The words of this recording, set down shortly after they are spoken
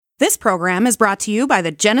This program is brought to you by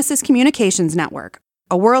the Genesis Communications Network,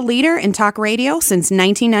 a world leader in talk radio since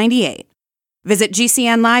 1998. Visit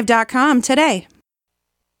GCNlive.com today.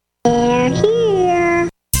 They're here.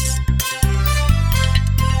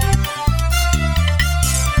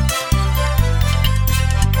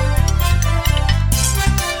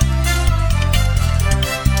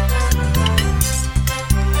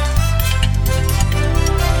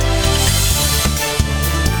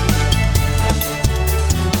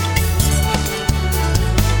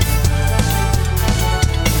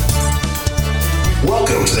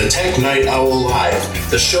 Welcome to the Tech Night Owl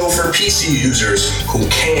Live, the show for PC users who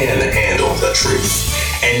can handle the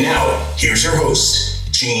truth. And now, here's your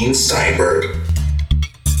host, Gene Steinberg.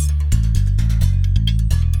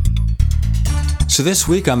 So this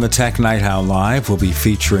week on the Tech Night Owl Live, we'll be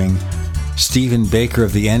featuring Stephen Baker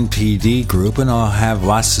of the NPD Group, and I'll have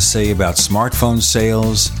lots to say about smartphone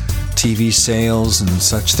sales, TV sales, and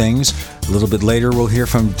such things. A little bit later, we'll hear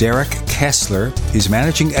from Derek Kessler. He's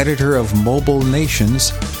managing editor of Mobile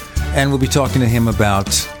Nations, and we'll be talking to him about,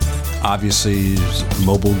 obviously,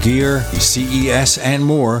 mobile gear, CES, and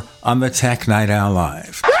more on the Tech Night Owl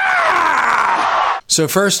Live. So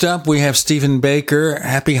first up, we have Stephen Baker.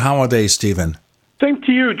 Happy holidays, Stephen. Same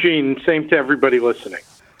to you, Gene. Same to everybody listening.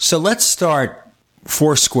 So let's start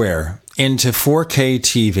Foursquare into 4K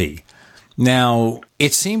TV. Now,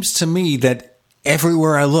 it seems to me that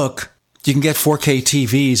everywhere I look, you can get 4K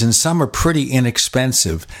TVs, and some are pretty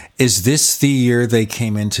inexpensive. Is this the year they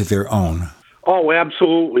came into their own? Oh,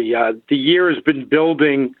 absolutely. The year has been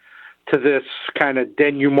building to this kind of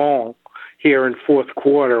denouement here in fourth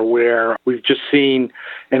quarter, where we've just seen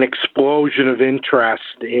an explosion of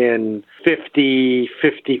interest in 50,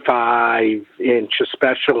 55-inch,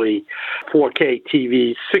 especially 4K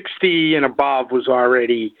TVs. 60 and above was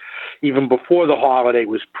already, even before the holiday,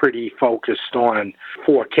 was pretty focused on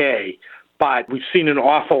 4K. But we've seen an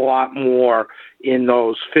awful lot more in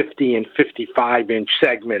those 50 and 55-inch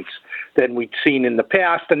segments than we'd seen in the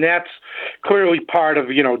past. And that's clearly part of,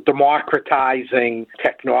 democratizing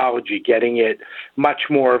technology, getting it much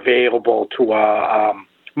more available to a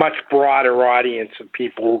much broader audience of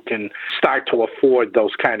people who can start to afford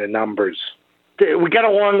those kind of numbers. We got a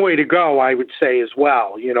long way to go, I would say, as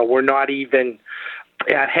well. We're not even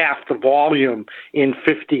at half the volume in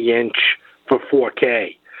 50-inch for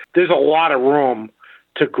 4K. There's a lot of room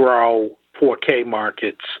to grow 4K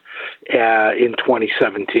markets in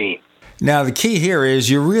 2017. Now, the key here is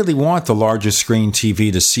you really want the larger screen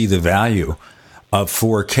TV to see the value of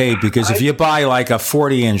 4K, because if you buy like a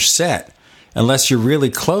 40-inch set, unless you're really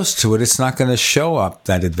close to it, it's not going to show up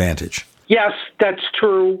that advantage. Yes, that's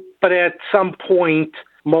true. But at some point,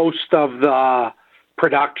 most of the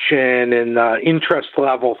production and the interest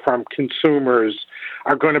level from consumers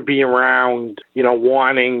are going to be around,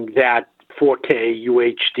 wanting that 4K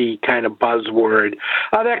UHD kind of buzzword.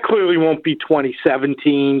 That clearly won't be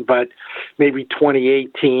 2017, but maybe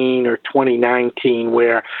 2018 or 2019,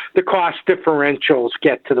 where the cost differentials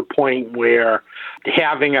get to the point where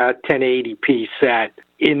having a 1080p set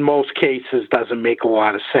in most cases doesn't make a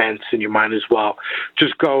lot of sense, and you might as well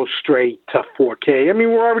just go straight to 4K. I mean,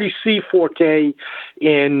 we already see 4K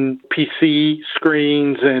in PC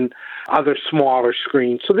screens and other smaller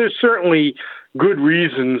screens, so there's certainly good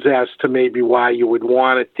reasons as to maybe why you would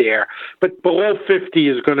want it there. But below 50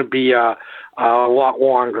 is going to be a lot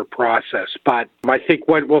longer process. But I think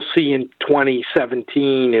what we'll see in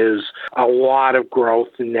 2017 is a lot of growth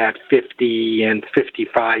in that 50 and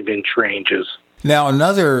 55-inch ranges. Now,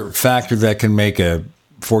 another factor that can make a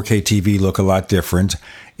 4K TV look a lot different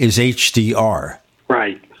is HDR.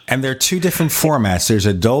 Right. And there are two different formats. There's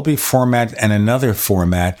a Dolby format and another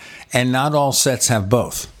format, and not all sets have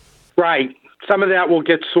both. Right. Some of that will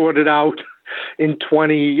get sorted out in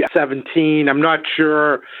 2017. I'm not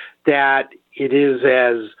sure that it is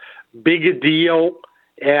as big a deal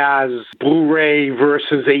as Blu-ray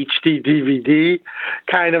versus HD DVD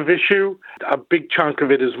kind of issue. A big chunk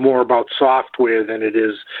of it is more about software than it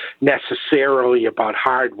is necessarily about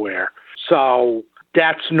hardware. So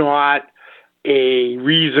that's not a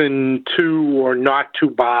reason to or not to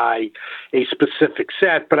buy a specific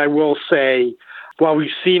set. But I will say, while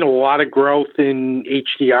we've seen a lot of growth in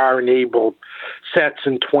HDR-enabled sets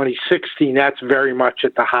in 2016, that's very much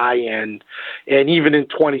at the high end. And even in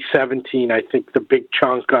 2017, I think the big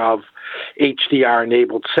chunk of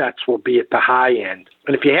HDR-enabled sets will be at the high end.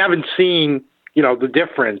 And if you haven't seen, the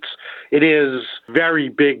difference, it is very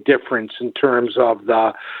big difference in terms of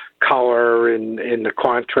the color and the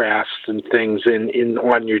contrast and things in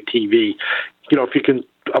on your TV. If you can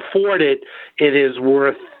afford it, it is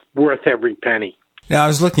worth every penny. Now, I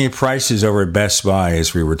was looking at prices over at Best Buy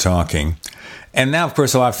as we were talking. And now, of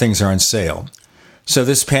course, a lot of things are on sale. So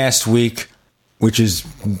this past week, which is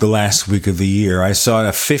the last week of the year, I saw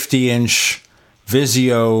a 50-inch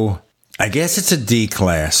Vizio, I guess it's a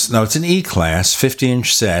D-class. No, it's an E-class,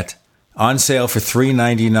 50-inch set, on sale for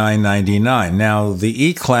 $399.99. Now, the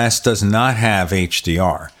E-class does not have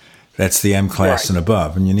HDR. That's the M-class and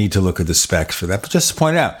above, and you need to look at the specs for that. But just to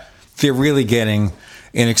point out, they're really getting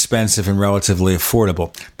inexpensive and relatively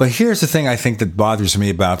affordable. But here's the thing I think that bothers me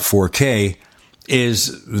about 4K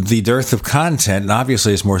is the dearth of content. And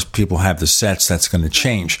obviously, as more people have the sets, that's going to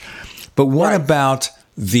change. But what about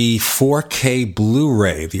the 4K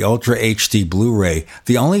Blu-ray, the Ultra HD Blu-ray?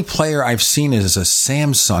 The only player I've seen is a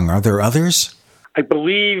Samsung. Are there others? I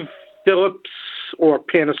believe Philips or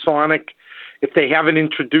Panasonic. If they haven't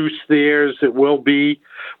introduced theirs, it will be.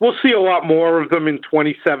 We'll see a lot more of them in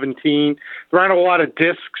 2017. There aren't a lot of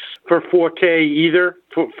discs for 4K either,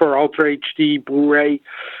 for Ultra HD Blu-ray.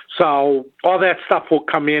 So all that stuff will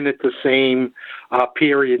come in at the same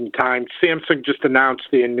period in time. Samsung just announced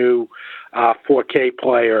their new 4K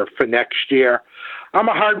player for next year. I'm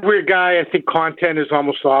a hardware guy. I think content is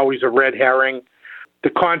almost always a red herring.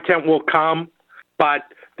 The content will come, but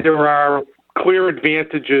there are clear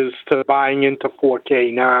advantages to buying into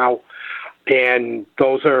 4K now, and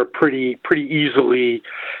those are pretty easily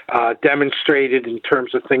demonstrated in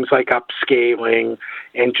terms of things like upscaling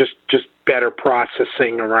and just better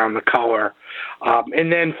processing around the color.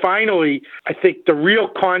 And then finally, I think the real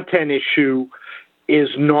content issue is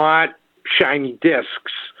not shiny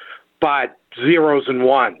discs, but zeros and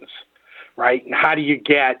ones, right? And how do you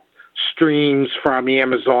get streams from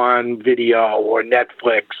Amazon Video or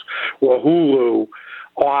Netflix or Hulu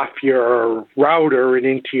off your router and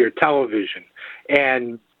into your television?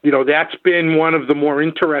 And, that's been one of the more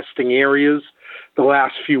interesting areas the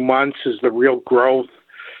last few months, is the real growth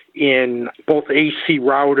in both AC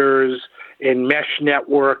routers and mesh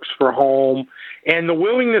networks for home, and the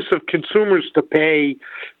willingness of consumers to pay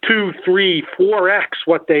 2, 3, 4x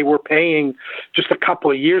what they were paying just a couple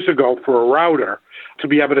of years ago for a router to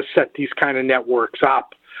be able to set these kind of networks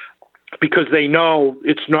up, because they know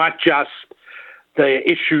it's not just the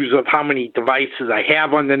issues of how many devices I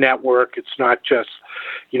have on the network. It's not just,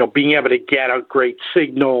 being able to get a great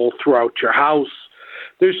signal throughout your house.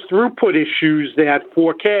 There's throughput issues that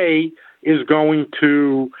 4K is going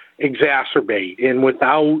to exacerbate. And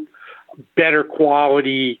without better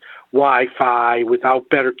quality Wi-Fi, without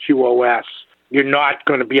better QoS, you're not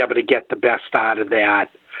going to be able to get the best out of that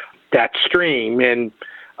stream. And,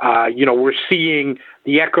 we're seeing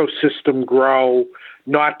the ecosystem grow,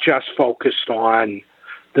 not just focused on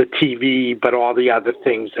the TV, but all the other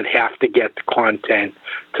things that have to get the content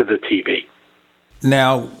to the TV.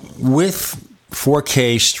 Now, with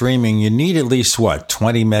 4K streaming, you need at least,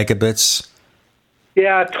 20 megabits?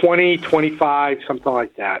 Yeah, 20, 25, something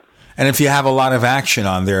like that. And if you have a lot of action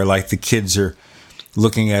on there, like the kids are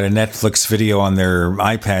looking at a Netflix video on their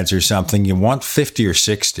iPads or something, you want 50 or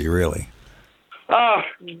 60, really.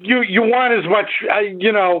 You want as much,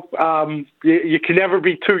 you can never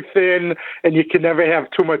be too thin, and you can never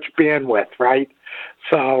have too much bandwidth, right?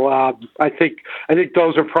 So I think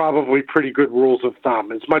those are probably pretty good rules of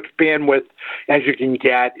thumb. As much bandwidth as you can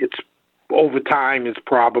get, it's over time is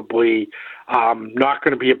probably not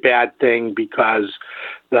going to be a bad thing, because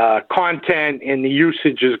the content and the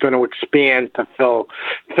usage is going to expand to fill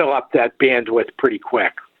up that bandwidth pretty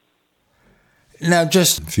quick. Now,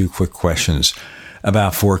 just a few quick questions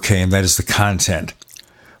about 4K, and that is the content.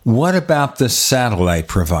 What about the satellite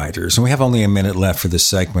providers? And we have only a minute left for this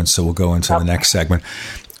segment, so we'll go into the next segment.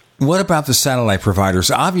 What about the satellite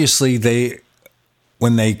providers? Obviously,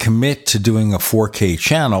 when they commit to doing a 4K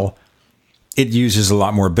channel, it uses a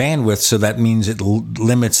lot more bandwidth, so that means it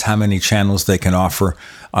limits how many channels they can offer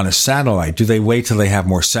on a satellite. Do they wait till they have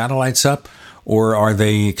more satellites up, or are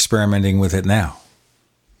they experimenting with it now?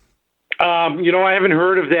 I haven't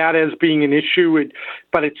heard of that as being an issue,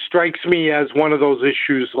 but it strikes me as one of those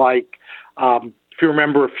issues like, if you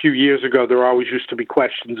remember a few years ago, there always used to be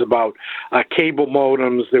questions about cable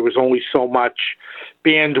modems. There was only so much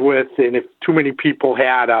bandwidth, and if too many people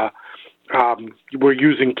were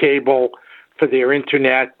using cable for their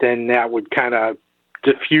internet, then that would kind of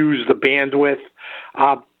diffuse the bandwidth.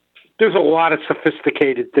 There's a lot of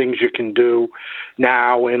sophisticated things you can do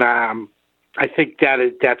now, and I think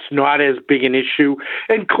that's not as big an issue.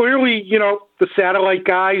 And clearly, the satellite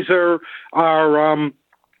guys are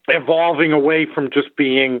evolving away from just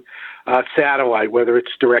being satellite, whether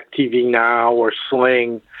it's DirecTV Now or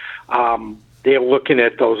Sling. They're looking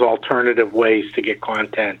at those alternative ways to get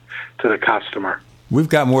content to the customer. We've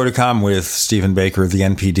got more to come with Stephen Baker of the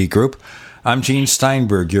NPD Group. I'm Gene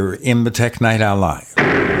Steinberg. You're in the Tech Night Owl Live.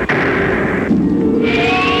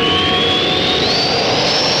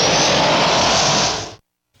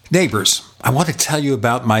 Neighbors, I want to tell you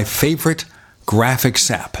about my favorite graphics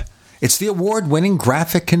app. It's the award-winning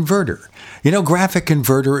Graphic Converter. You know, Graphic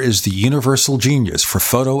Converter is the universal genius for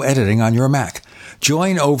photo editing on your Mac.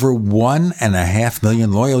 Join over 1.5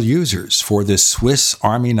 million loyal users for this Swiss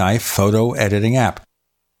Army knife photo editing app.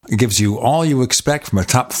 It gives you all you expect from a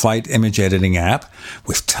top-flight image editing app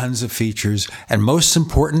with tons of features, and most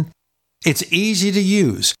important, it's easy to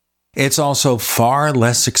use. It's also far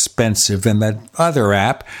less expensive than that other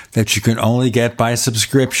app that you can only get by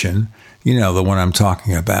subscription. You know, the one I'm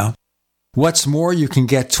talking about. What's more, you can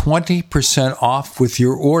get 20% off with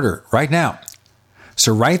your order right now.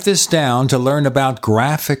 So write this down to learn about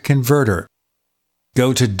Graphic Converter.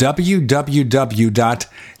 Go to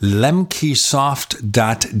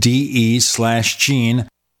www.lemkesoft.de/Gene.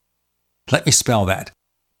 Let me spell that.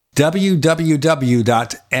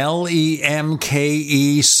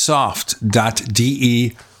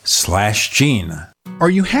 www.lemkesoft.de/Gene.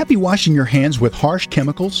 Are you happy washing your hands with harsh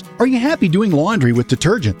chemicals? Are you happy doing laundry with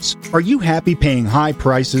detergents? Are you happy paying high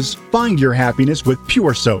prices? Find your happiness with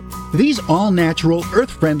Pure Soap. These all-natural,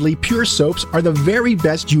 earth-friendly Pure Soaps are the very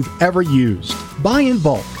best you've ever used. Buy in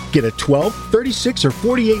bulk. Get a 12, 36, or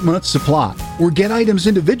 48-month supply. Or get items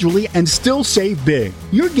individually and still save big.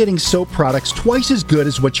 You're getting soap products twice as good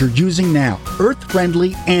as what you're using now.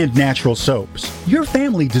 Earth-friendly and natural soaps. Your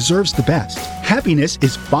family deserves the best. Happiness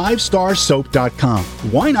is 5starsoap.com.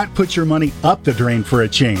 Why not put your money up the drain for a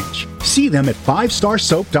change? See them at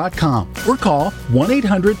 5starsoap.com or call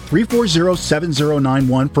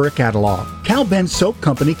 1-800-340-7091 for a catalog. Cal Ben Soap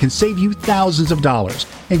Company can save you thousands of dollars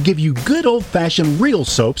and give you good old-fashioned real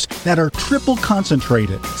soaps that are triple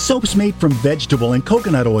concentrated. Soaps made from vegetable and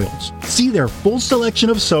coconut oils. See their full selection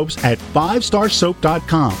of soaps at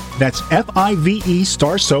 5starsoap.com. That's F-I-V-E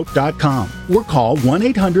starsoap.com or call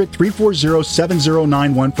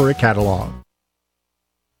 1-800-340-7091 for a catalog.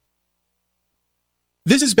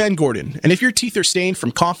 This is Ben Gordon, and if your teeth are stained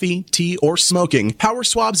from coffee, tea, or smoking, Power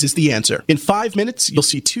Swabs is the answer. In 5 minutes, you'll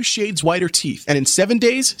see 2 shades whiter teeth, and in 7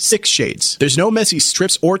 days, 6 shades. There's no messy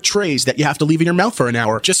strips or trays that you have to leave in your mouth for an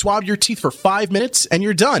hour. Just swab your teeth for 5 minutes, and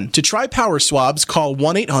you're done. To try Power Swabs, call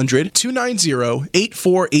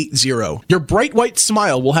 1-800-290-8480. Your bright white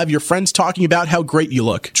smile will have your friends talking about how great you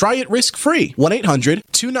look. Try it risk-free.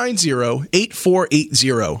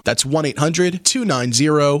 1-800-290-8480. That's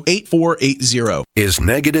 1-800-290-8480. Is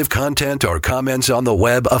negative content or comments on the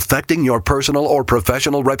web affecting your personal or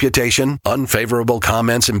professional reputation? Unfavorable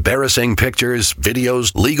comments, embarrassing pictures,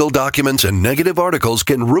 videos, legal documents, and negative articles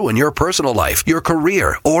can ruin your personal life, your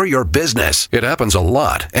career, or your business. It happens a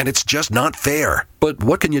lot, and it's just not fair. But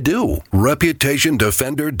what can you do?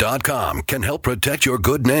 ReputationDefender.com can help protect your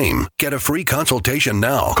good name. Get a free consultation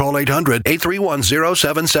now. Call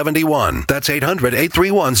 800-831-0771. That's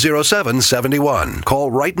 800-831-0771. Call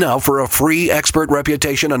right now for a free expert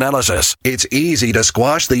reputation analysis. It's easy to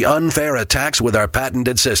squash the unfair attacks with our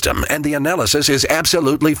patented system, and the analysis is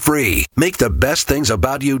absolutely free. Make the best things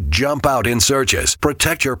about you jump out in searches.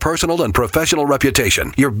 Protect your personal and professional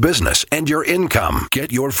reputation, your business, and your income.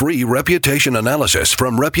 Get your free reputation analysis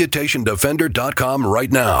from ReputationDefender.com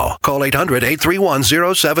right now. Call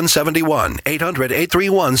 800-831-0771.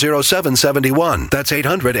 800-831-0771. That's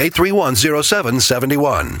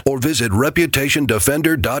 800-831-0771. Or visit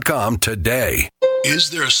ReputationDefender.com today.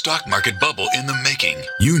 Is there a stock market bubble in the making?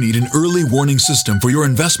 You need an early warning system for your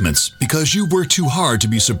investments because you worked too hard to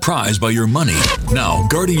be surprised by your money. Now,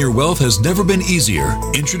 guarding your wealth has never been easier.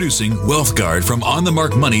 Introducing WealthGuard from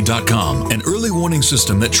OnTheMarkMoney.com, an early warning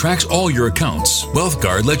system that tracks all your accounts.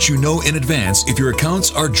 WealthGuard lets you know in advance if your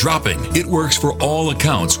accounts are dropping. It works for all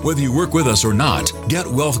accounts, whether you work with us or not. Get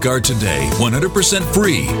WealthGuard today, 100%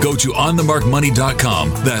 free. Go to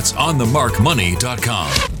OnTheMarkMoney.com. That's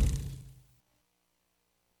OnTheMarkMoney.com.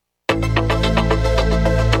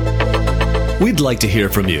 We'd like to hear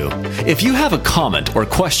from you. If you have a comment or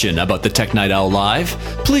question about the Tech Night Owl Live,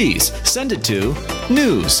 please send it to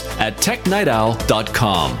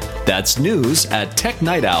news@technightowl.com. That's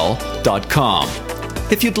news@technightowl.com.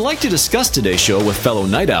 If you'd like to discuss today's show with fellow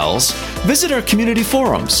night owls, visit our community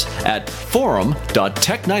forums at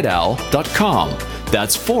forum.technightowl.com.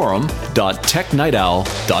 That's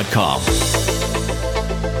forum.technightowl.com.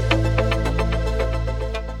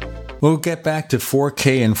 We'll get back to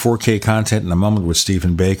 4K and 4K content in a moment with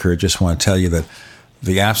Stephen Baker. I just want to tell you that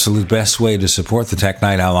the absolute best way to support the Tech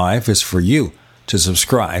Night Owl Live is for you to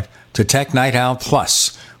subscribe to Tech Night Owl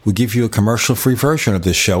Plus, we give you a commercial-free version of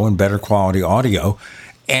this show and better quality audio.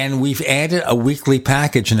 And we've added a weekly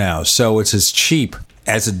package now, so it's as cheap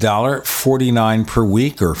as $1.49 per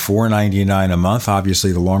week or $4.99 a month.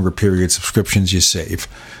 Obviously, the longer period subscriptions you save.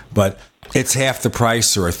 But it's half the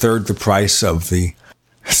price or a third the price of the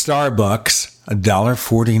Starbucks,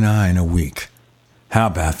 $1.49 a week. How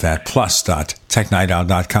about that?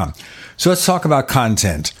 Plus.technightowl.com. So let's talk about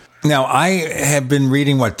content. Now, I have been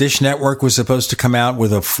reading what Dish Network was supposed to come out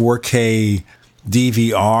with a 4K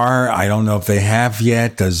DVR. I don't know if they have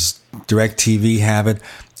yet. Does DirecTV have it?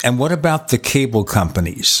 And what about the cable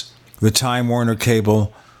companies, the Time Warner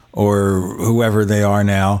Cable or whoever they are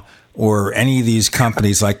now, or any of these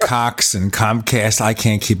companies like Cox and Comcast? I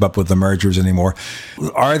can't keep up with the mergers anymore.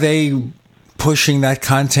 Are they pushing that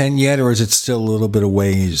content yet, or is it still a little bit of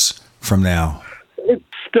ways from now? It's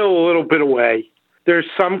still a little bit away. There's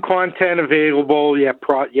some content available. You have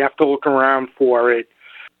to look around for it,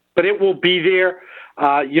 but it will be there.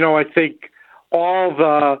 I think all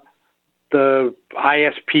the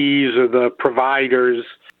ISPs or the providers,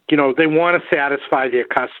 they want to satisfy their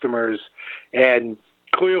customers. And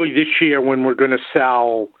clearly this year when we're going to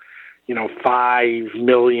sell, 5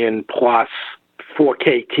 million plus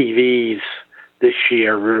 4K TVs this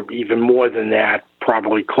year, or even more than that,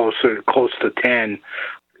 probably close to 10,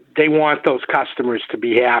 they want those customers to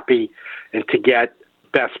be happy and to get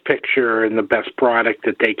best picture and the best product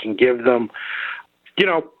that they can give them.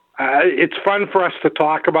 It's fun for us to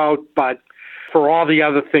talk about, but for all the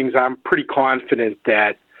other things, I'm pretty confident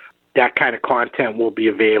that that kind of content will be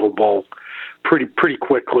available pretty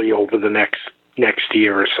quickly over the next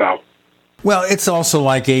year or so. Well, it's also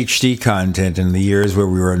like HD content in the years where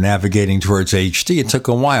we were navigating towards HD. It took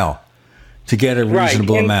a while to get a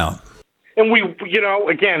reasonable amount. And we,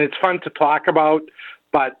 again, it's fun to talk about,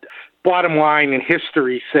 but bottom line in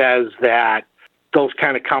history says that those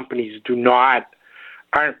kind of companies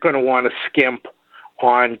aren't going to want to skimp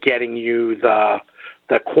on getting you the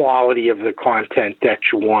quality of the content that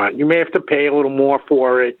you want. You may have to pay a little more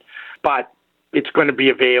for it, but it's going to be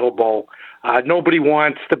available. Nobody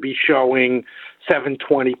wants to be showing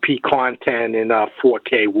 720p content in a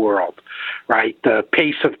 4K world, right? The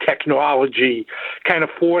pace of technology kind of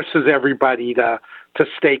forces everybody to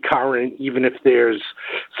stay current, even if there's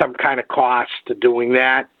some kind of cost to doing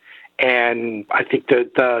that. And I think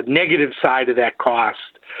that the negative side of that cost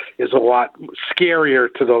is a lot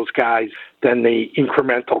scarier to those guys than the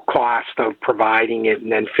incremental cost of providing it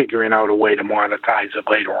and then figuring out a way to monetize it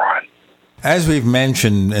later on. As we've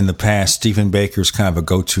mentioned in the past, Stephen Baker's kind of a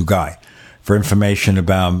go-to guy for information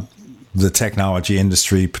about the technology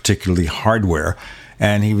industry, particularly hardware.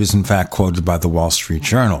 And he was, in fact, quoted by the Wall Street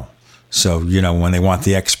Journal. So, when they want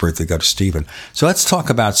the expert, they go to Stephen. So let's talk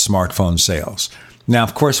about smartphone sales. Now,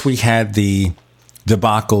 of course, we had the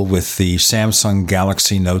debacle with the Samsung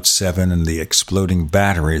Galaxy Note 7 and the exploding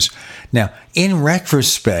batteries. Now, in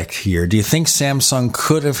retrospect here, do you think Samsung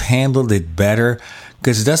could have handled it better?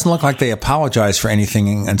 Because it doesn't look like they apologized for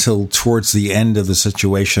anything until towards the end of the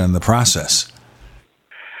situation and the process.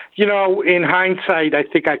 In hindsight, I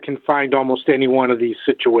think I can find almost any one of these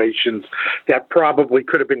situations that probably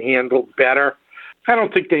could have been handled better. I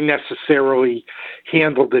don't think they necessarily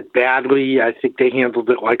handled it badly. I think they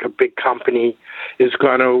handled it like a big company is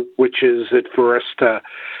going to, which is at first to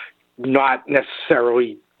not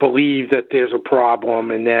necessarily believe that there's a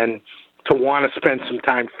problem and then to want to spend some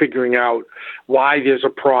time figuring out why there's a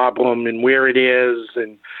problem and where it is.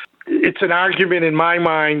 And it's an argument in my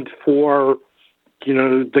mind for,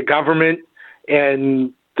 the government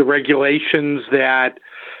and the regulations that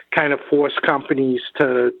kind of force companies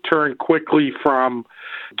to turn quickly from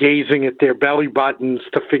gazing at their belly buttons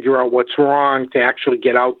to figure out what's wrong to actually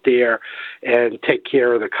get out there and take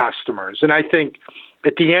care of the customers. And I think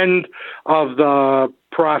at the end of the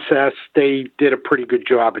process, they did a pretty good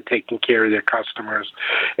job of taking care of their customers.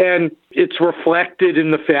 And it's reflected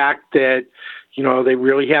in the fact that, they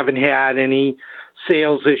really haven't had any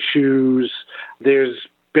sales issues. There's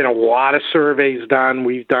been a lot of surveys done.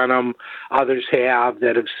 We've done them. Others have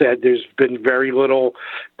that have said there's been very little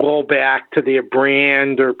blowback to their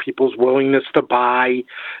brand or people's willingness to buy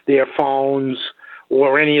their phones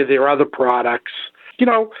or any of their other products.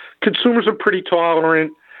 Consumers are pretty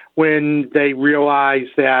tolerant when they realize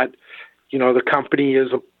that, the company is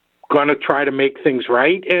going to try to make things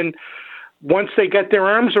right. And once they get their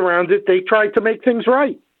arms around it, they try to make things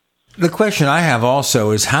right. The question I have also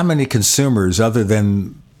is how many consumers, other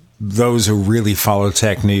than those who really follow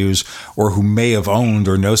tech news or who may have owned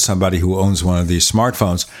or know somebody who owns one of these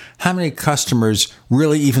smartphones, how many customers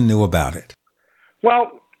really even knew about it?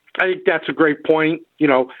 Well, I think that's a great point.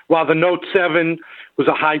 While the Note 7 was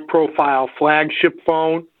a high-profile flagship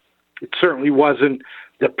phone. It certainly wasn't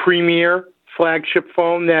the premier flagship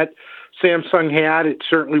phone that Samsung had. It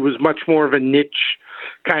certainly was much more of a niche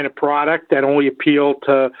kind of product that only appealed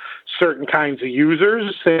to certain kinds of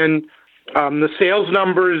users. And the sales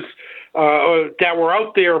numbers that were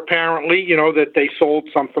out there, apparently, that they sold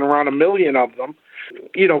something around 1 million of them,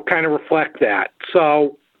 kind of reflect that.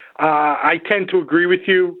 So I tend to agree with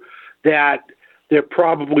you that there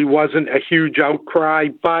probably wasn't a huge outcry,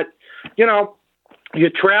 but, you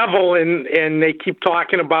travel and they keep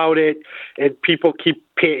talking about it and people keep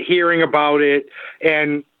hearing about it.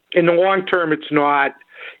 And in the long term, it's not.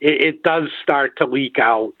 It does start to leak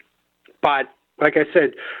out. But like I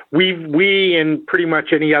said, we and pretty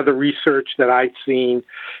much any other research that I've seen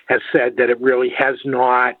has said that it really has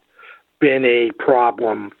not been a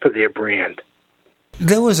problem for their brand.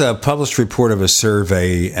 There was a published report of a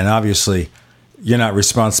survey, and obviously you're not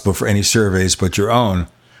responsible for any surveys but your own,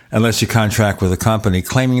 unless you contract with a company,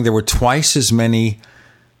 claiming there were twice as many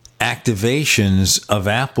activations of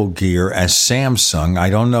Apple gear as Samsung. I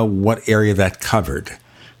don't know what area that covered,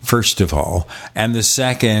 first of all. And the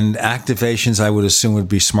second, activations, I would assume, would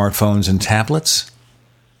be smartphones and tablets?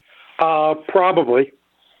 Probably.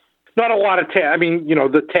 Not a lot of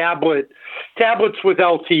the tablets with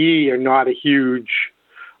LTE are not a huge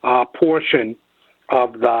portion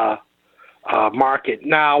of the market.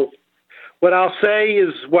 Now, what I'll say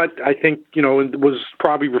is what I think, was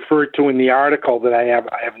probably referred to in the article that I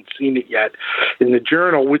haven't seen it yet in the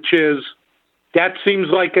journal, which is that seems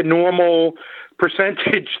like a normal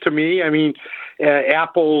percentage to me. I mean,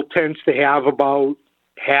 Apple tends to have about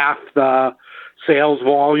half the sales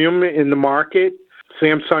volume in the market.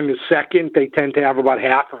 Samsung is second. They tend to have about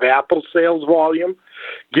half of Apple's sales volume,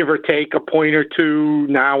 give or take a point or two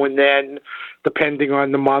now and then, depending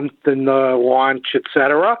on the month and the launch,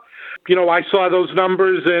 etc. I saw those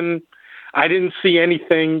numbers and I didn't see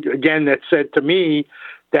anything, again, that said to me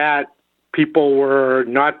that people were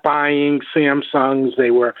not buying Samsungs. They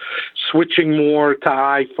were switching more to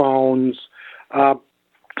iPhones.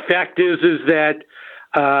 Fact is that,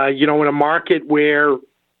 in a market where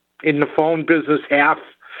in the phone business, at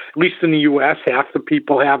least in the U.S., half the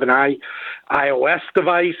people have an iOS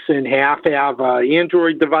device and half have an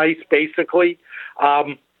Android device, basically.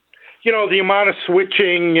 The amount of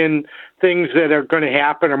switching and things that are going to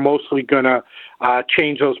happen are mostly going to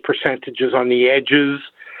change those percentages on the edges,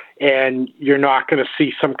 and you're not going to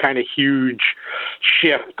see some kind of huge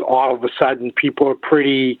shift all of a sudden. People are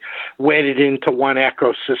pretty wedded into one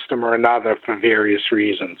ecosystem or another for various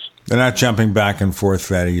reasons. They're not jumping back and forth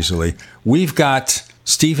that easily. We've got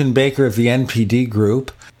Stephen Baker of the NPD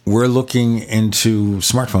Group. We're looking into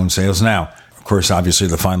smartphone sales now. Of course, obviously,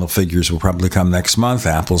 the final figures will probably come next month,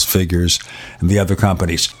 Apple's figures and the other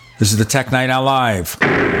companies. This is the Tech Night Owl Live.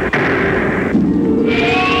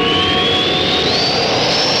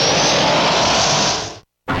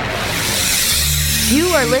 You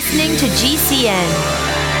are listening to GCN.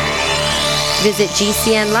 Visit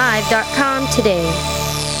GCNlive.com today.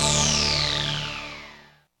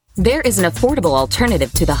 There is an affordable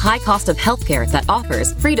alternative to the high cost of healthcare that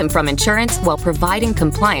offers freedom from insurance while providing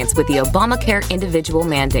compliance with the Obamacare individual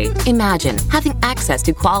mandate. Imagine having access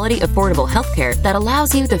to quality, affordable healthcare that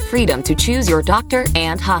allows you the freedom to choose your doctor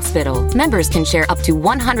and hospital. Members can share up to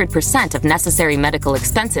 100% of necessary medical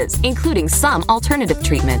expenses, including some alternative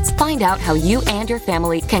treatments. Find out how you and your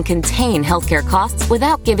family can contain healthcare costs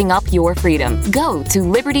without giving up your freedom. Go to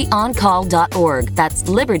libertyoncall.org. That's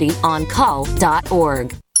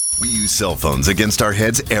libertyoncall.org. We use cell phones against our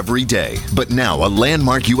heads every day. But now a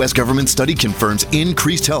landmark U.S. government study confirms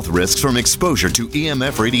increased health risks from exposure to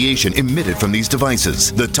EMF radiation emitted from these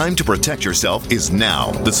devices. The time to protect yourself is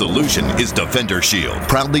now. The solution is Defender Shield.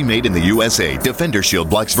 Proudly made in the USA, Defender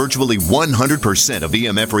Shield blocks virtually 100% of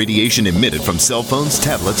EMF radiation emitted from cell phones,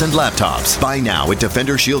 tablets, and laptops. Buy now at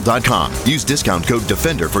DefenderShield.com. Use discount code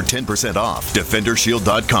DEFENDER for 10% off.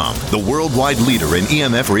 DefenderShield.com, the worldwide leader in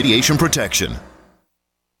EMF radiation protection.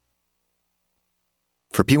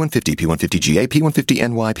 For P150, P150GA,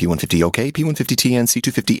 P150NY, P150OK, P150TN,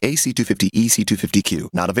 C250A, C250E, C250Q.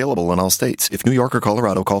 Not available in all states. If New York or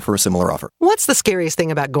Colorado, call for a similar offer. What's the scariest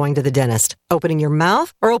thing about going to the dentist? Opening your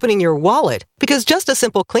mouth or opening your wallet? Because just a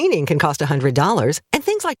simple cleaning can cost $100, and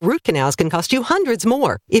things like root canals can cost you hundreds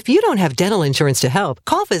more. If you don't have dental insurance to help,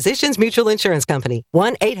 call Physicians Mutual Insurance Company.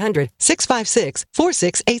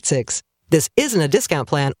 1-800-656-4686. This isn't a discount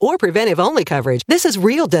plan or preventive-only coverage. This is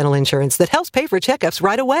real dental insurance that helps pay for checkups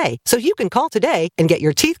right away. So you can call today and get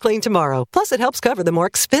your teeth cleaned tomorrow. Plus, it helps cover the more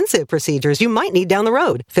expensive procedures you might need down the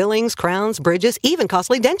road. Fillings, crowns, bridges, even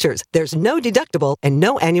costly dentures. There's no deductible and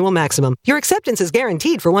no annual maximum. Your acceptance is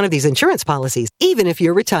guaranteed for one of these insurance policies, even if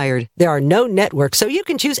you're retired. There are no networks, so you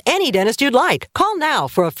can choose any dentist you'd like. Call now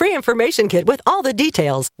for a free information kit with all the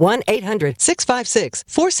details.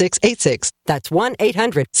 1-800-656-4686. That's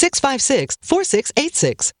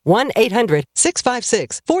 1-800-656-4686.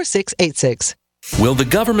 1-800-656-4686. Will the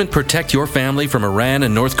government protect your family from Iran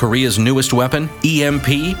and North Korea's newest weapon, EMP?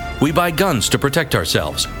 We buy guns to protect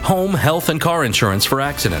ourselves, home, health, and car insurance for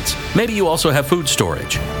accidents. Maybe you also have food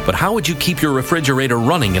storage. But how would you keep your refrigerator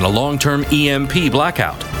running in a long-term EMP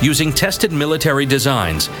blackout? Using tested military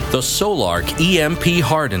designs, the Solarc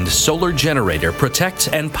EMP-hardened solar generator protects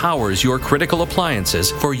and powers your critical appliances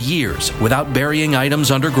for years without burying items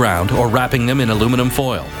underground or wrapping them in aluminum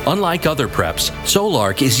foil. Unlike other preps,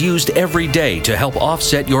 Solarc is used every day to help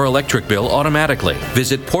offset your electric bill automatically.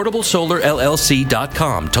 Visit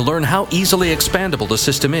PortableSolarLLC.com to learn how easily expandable the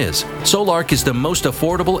system is. Solarc is the most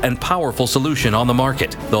affordable and powerful solution on the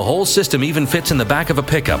market. The whole system even fits in the back of a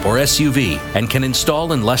pickup or SUV and can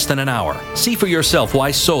install in less than an hour. See for yourself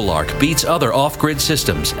why Solarc beats other off-grid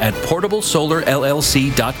systems at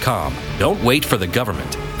PortableSolarLLC.com. Don't wait for the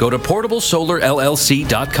government. Go to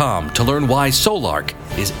PortableSolarLLC.com to learn why Solarc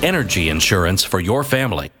is energy insurance for your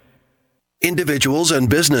family. Individuals and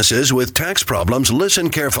businesses with tax problems, listen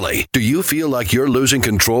carefully. Do you feel like you're losing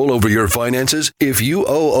control over your finances? If you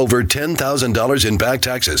owe over $10,000 in back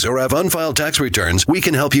taxes or have unfiled tax returns, we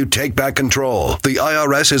can help you take back control. The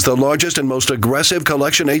IRS is the largest and most aggressive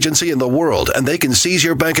collection agency in the world, and they can seize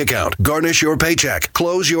your bank account, garnish your paycheck,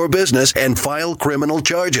 close your business, and file criminal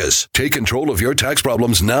charges. Take control of your tax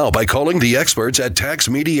problems now by calling the experts at Tax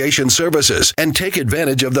Mediation Services and take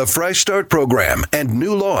advantage of the Fresh Start program and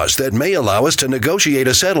new laws that may allow us to negotiate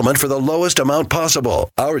a settlement for the lowest amount possible.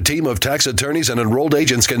 Our team of tax attorneys and enrolled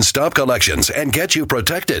agents can stop collections and get you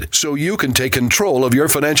protected so you can take control of your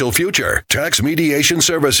financial future. Tax Mediation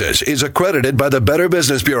Services is accredited by the Better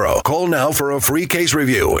Business Bureau. Call now for a free case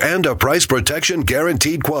review and a price protection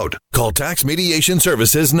guaranteed quote. Call Tax Mediation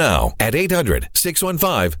Services now at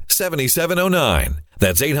 800-615-7709.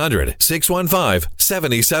 That's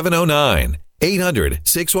 800-615-7709.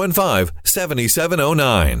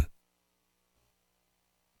 800-615-7709.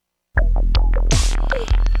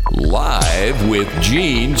 Live with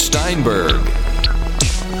Gene Steinberg.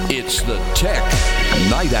 It's the Tech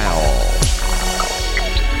Night Owl.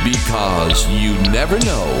 Because you never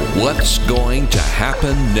know what's going to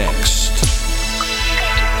happen next.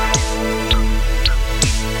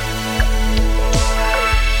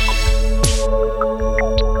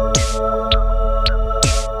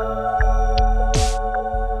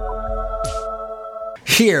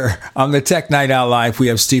 Here on the Tech Night Owl Live, we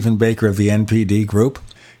have Stephen Baker of the NPD Group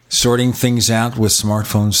sorting things out with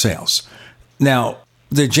smartphone sales. Now,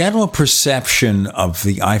 the general perception of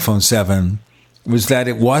the iPhone 7 was that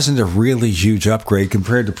it wasn't a really huge upgrade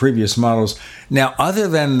compared to previous models. Now, other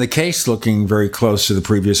than the case looking very close to the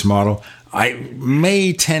previous model, I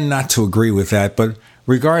may tend not to agree with that. But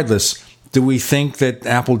regardless, do we think that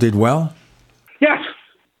Apple did well? Yes.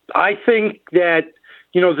 I think that,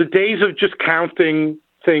 the days of just counting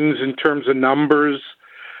things in terms of numbers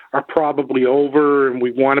are probably over, and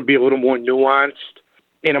we want to be a little more nuanced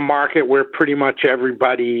in a market where pretty much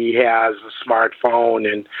everybody has a smartphone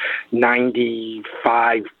and 95%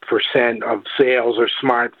 of sales are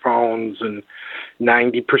smartphones and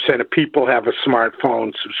 90% of people have a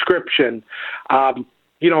smartphone subscription. I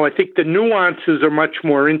think the nuances are much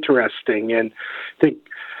more interesting, and I think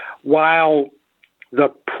while the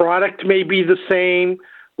product may be the same,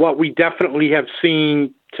 what we definitely have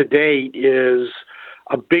seen to date is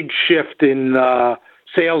a big shift in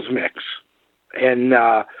sales mix. And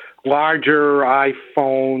larger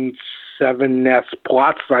iPhone 7s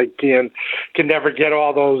Plus, I can never get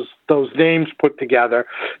all those names put together.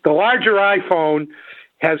 The larger iPhone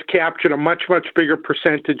has captured a much, much bigger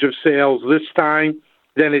percentage of sales this time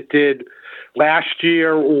than it did last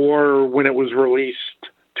year or when it was released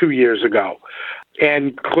 2 years ago.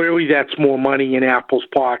 And clearly that's more money in Apple's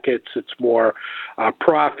pockets. It's more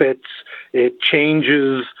profits. It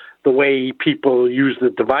changes the way people use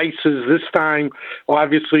the devices. This time,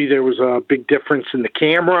 obviously, there was a big difference in the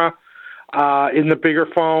camera in the bigger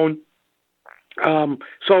phone.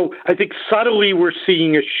 So I think subtly we're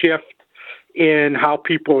seeing a shift in how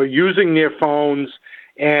people are using their phones,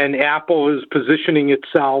 and Apple is positioning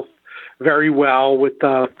itself very well with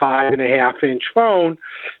the 5.5-inch phone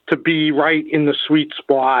to be right in the sweet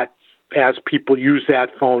spot as people use that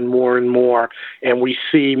phone more and more, and we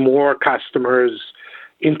see more customers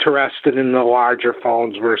interested in the larger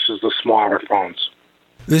phones versus the smaller phones.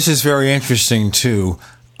 This is very interesting, too.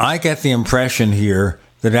 I get the impression here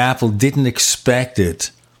that Apple didn't expect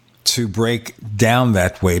it to break down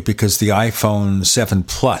that way because the iPhone 7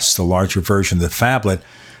 Plus, the larger version of the phablet,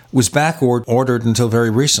 was back ordered until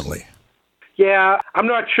very recently. Yeah, I'm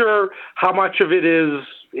not sure how much of it is,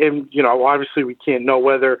 and obviously we can't know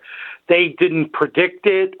whether they didn't predict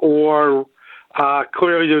it or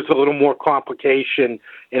clearly there's a little more complication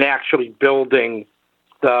in actually building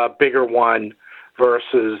the bigger one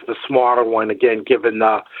versus the smaller one, again, given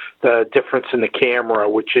the difference in the camera,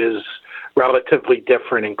 which is relatively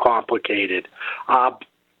different and complicated.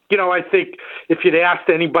 I think if you'd asked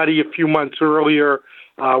anybody a few months earlier,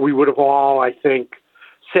 we would have all, I think,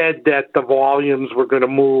 said that the volumes were going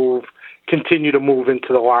to continue to move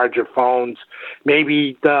into the larger phones.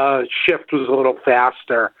 Maybe the shift was a little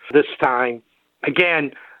faster this time.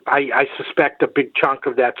 Again, I suspect a big chunk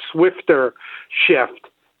of that swifter shift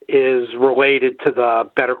is related to the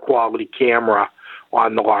better quality camera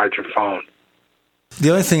on the larger phone. The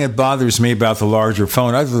only thing that bothers me about the larger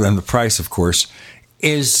phone, other than the price, of course,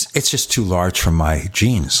 is it's just too large for my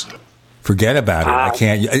jeans. Forget about it. I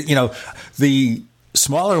can't, the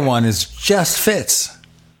smaller one just fits.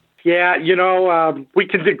 Yeah, we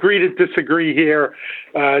can agree to disagree here,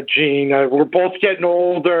 Gene. We're both getting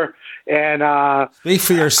older, and speak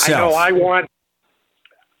for yourself. I want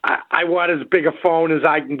as big a phone as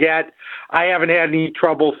I can get. I haven't had any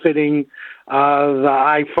trouble fitting the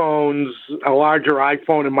iPhones, a larger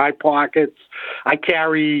iPhone in my pockets. I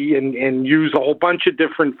carry and use a whole bunch of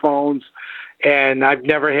different phones, and I've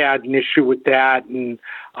never had an issue with that. And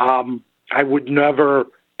I would never,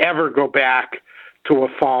 ever go back to a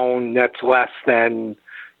phone that's less than,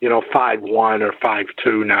 5'1" or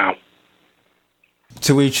 5'2" now.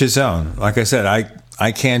 To each his own. Like I said,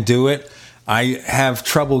 I can't do it. I have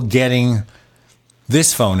trouble getting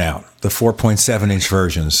this phone out, the 4.7-inch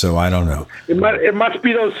version, so I don't know. It must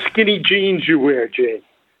be those skinny jeans you wear, Jay.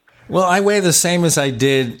 Well, I weigh the same as I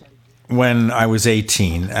did when I was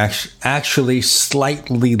 18, actually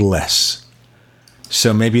slightly less.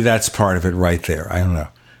 So maybe that's part of it right there. I don't know.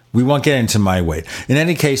 We won't get into my weight. In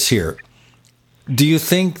any case here, do you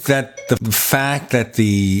think that the fact that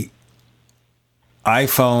the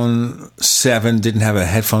iPhone 7 didn't have a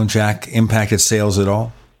headphone jack impacted sales at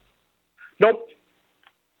all? Nope.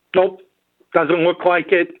 Doesn't look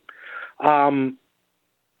like it. I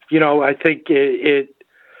think it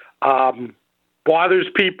bothers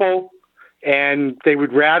people, and they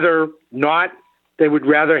would rather not. They would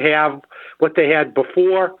rather have what they had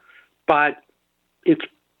before, but it's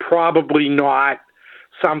probably not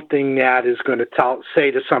something that is going to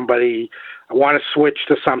say to somebody, I want to switch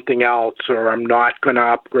to something else, or I'm not going to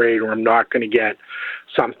upgrade, or I'm not going to get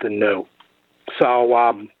something new. So,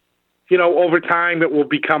 over time it will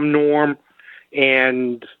become norm,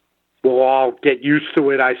 and we'll all get used to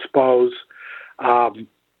it, I suppose. And,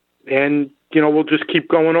 we'll just keep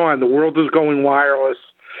going on. The world is going wireless,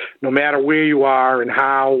 no matter where you are and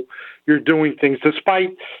how you're doing things.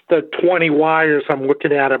 Despite the 20 wires I'm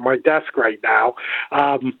looking at my desk right now,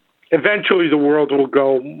 eventually the world will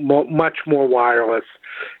go much more wireless.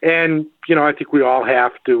 And, I think we all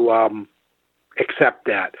have to accept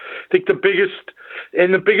that. I think the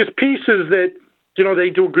biggest piece is that, they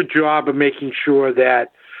do a good job of making sure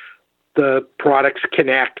that the products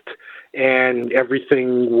connect and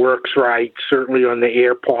everything works right. Certainly on the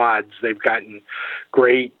AirPods, they've gotten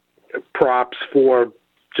great props for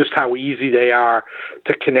just how easy they are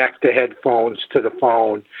to connect the headphones to the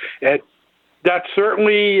phone. And that's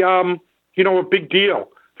certainly, a big deal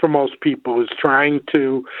for most people, is trying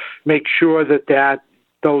to make sure that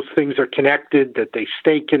those things are connected, that they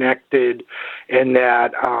stay connected, and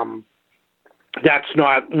that that's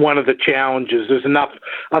not one of the challenges. There's enough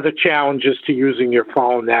other challenges to using your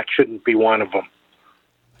phone. That shouldn't be one of them.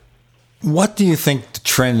 What do you think the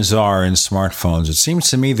trends are in smartphones? It seems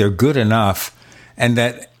to me they're good enough, and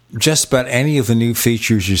that just about any of the new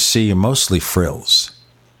features you see are mostly frills.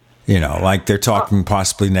 Like they're talking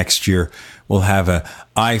possibly next year we'll have an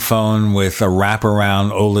iPhone with a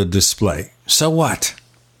wraparound OLED display. So what?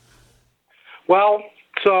 Well,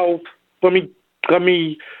 so let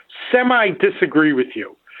me semi-disagree with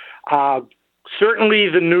you. Certainly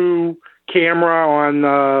the new camera on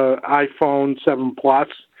the iPhone 7 Plus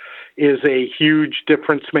is a huge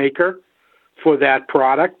difference maker for that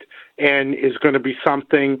product, and is going to be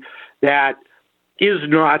something that is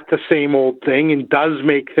not the same old thing and does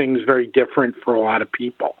make things very different for a lot of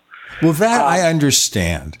people. Well, that I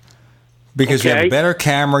understand. Because you have a better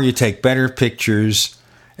camera, you take better pictures,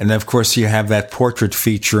 and of course you have that portrait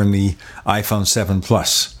feature in the iPhone 7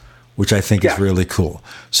 Plus, which I think is really cool.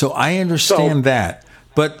 So I understand that,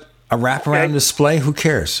 but a wraparound display, who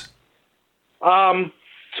cares? So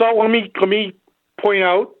let me point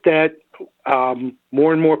out that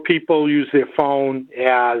more and more people use their phone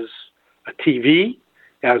as a TV,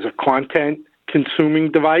 as a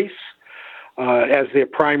content-consuming device, as their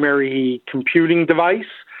primary computing device.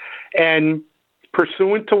 And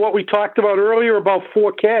pursuant to what we talked about earlier about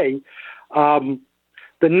 4K,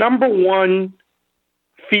 the number one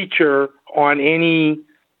feature on any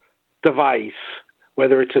device,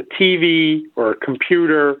 whether it's a TV or a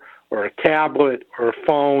computer or a tablet or a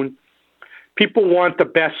phone, people want the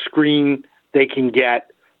best screen they can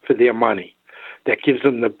get for their money. That gives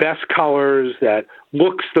them the best colors, that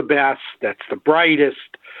looks the best, that's the brightest.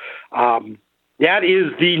 That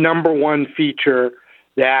is the number one feature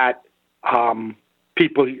that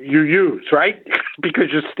people you use, right?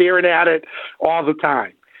 Because you're staring at it all the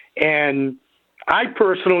time. And I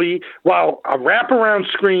personally, while a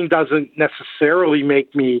wraparound screen doesn't necessarily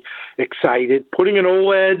make me excited, putting an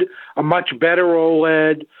OLED, a much better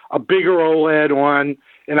OLED, a bigger OLED on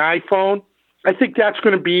an iPhone, I think that's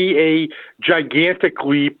going to be a gigantic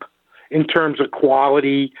leap in terms of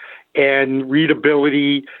quality and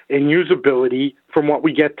readability and usability from what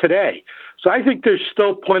we get today. So I think there's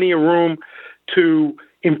still plenty of room to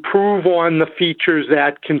improve on the features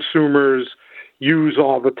that consumers use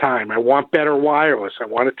all the time. I want better wireless. I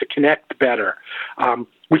want it to connect better.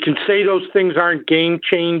 We can say those things aren't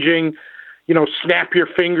game-changing, snap your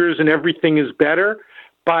fingers and everything is better,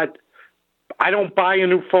 but I don't buy a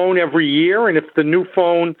new phone every year, and if the new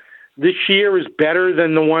phone this year is better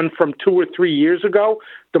than the one from 2 or 3 years ago,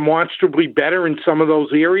 demonstrably better in some of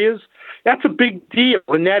those areas, that's a big deal,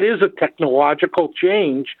 and that is a technological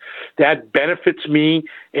change that benefits me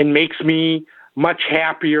and makes me much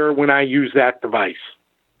happier when I use that device.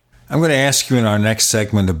 I'm going to ask you in our next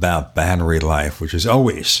segment about battery life, which is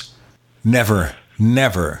always never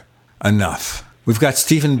enough. We've got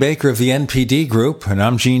Stephen Baker of the NPD Group, and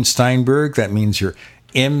I'm Gene Steinberg. That means you're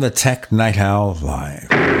in the Tech Night Owl Live.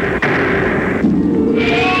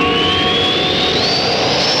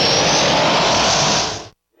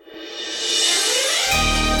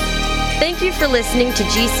 Thank you for listening to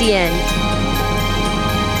GCN.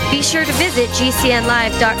 Be sure to visit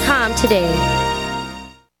GCNlive.com today.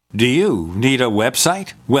 Do you need a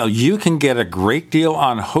website? Well, you can get a great deal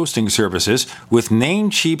on hosting services with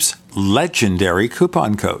Namecheap's legendary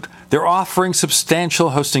coupon code. They're offering substantial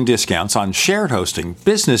hosting discounts on shared hosting,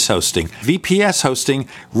 business hosting, VPS hosting,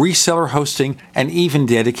 reseller hosting, and even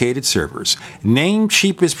dedicated servers.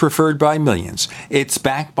 Namecheap is preferred by millions. It's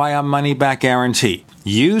backed by a money-back guarantee.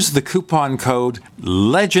 Use the coupon code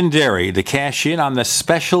LEGENDARY to cash in on the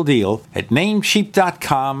special deal at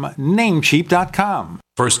Namecheap.com, Namecheap.com.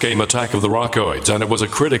 First came Attack of the Rockoids, and it was a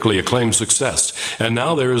critically acclaimed success. And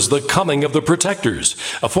now there's The Coming of the Protectors.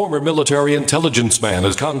 A former military intelligence man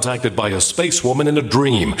is contacted by a space woman in a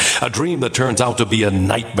dream that turns out to be a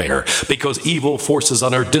nightmare because evil forces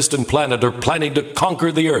on her distant planet are planning to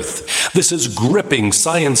conquer the Earth. This is gripping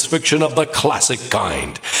science fiction of the classic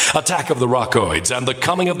kind. Attack of the Rockoids and The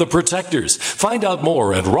Coming of the Protectors. Find out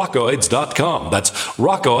more at rockoids.com. That's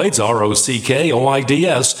Rockoids,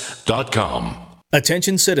 ROCKOIDS.com.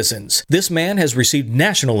 Attention citizens, this man has received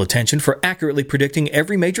national attention for accurately predicting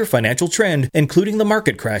every major financial trend, including the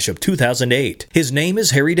market crash of 2008. His name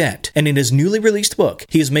is Harry Dent, and in his newly released book,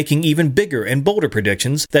 he is making even bigger and bolder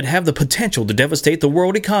predictions that have the potential to devastate the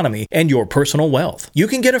world economy and your personal wealth. You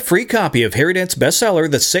can get a free copy of Harry Dent's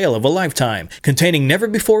bestseller, The Sale of a Lifetime, containing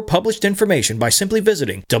never-before published information by simply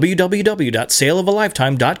visiting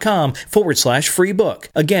www.saleofalifetime.com/free book.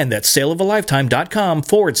 Again, that's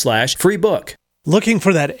saleofalifetime.com/free book. Looking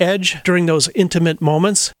for that edge during those intimate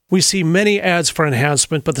moments? We see many ads for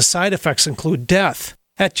enhancement, but the side effects include death.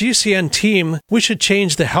 At GCN Team, we should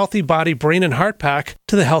change the Healthy Body Brain and Heart Pack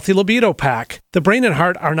to the Healthy Libido Pack. The brain and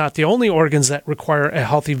heart are not the only organs that require a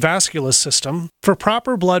healthy vascular system. For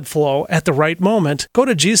proper blood flow at the right moment, go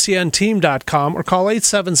to GCNteam.com or call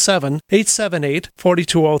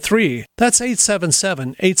 877-878-4203. That's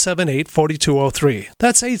 877-878-4203.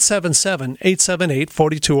 That's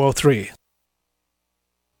 877-878-4203.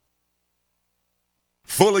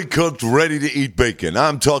 Fully cooked, ready-to-eat bacon.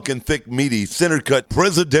 I'm talking thick, meaty, center-cut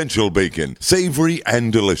presidential bacon. Savory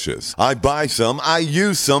and delicious. I buy some, I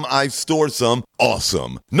use some, I store some.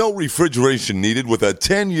 Awesome. No refrigeration needed with a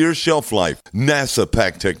 10-year shelf life. NASA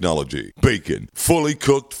pack technology. Bacon. Fully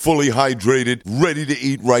cooked, fully hydrated, ready to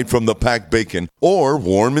eat right from the packed bacon or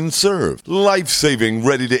warm and served. Life-saving,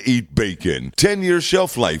 ready-to-eat bacon. 10-year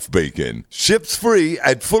shelf life bacon. Ships free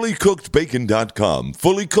at fullycookedbacon.com.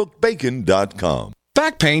 fullycookedbacon.com.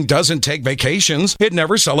 Back pain doesn't take vacations. It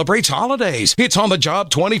never celebrates holidays. It's on the job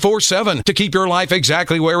 24/7 to keep your life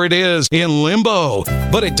exactly where it is, in limbo.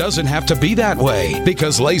 But it doesn't have to be that way,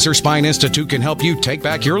 because Laser Spine Institute can help you take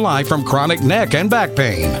back your life from chronic neck and back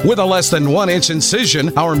pain. With a less than 1-inch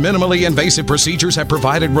incision, our minimally invasive procedures have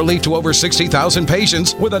provided relief to over 60,000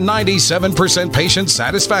 patients with a 97% patient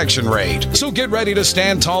satisfaction rate. So get ready to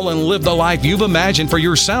stand tall and live the life you've imagined for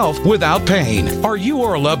yourself without pain. Are you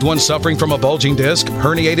or a loved one suffering from a bulging disc,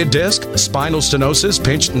 herniated disc, spinal stenosis,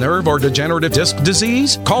 pinched nerve, or degenerative disc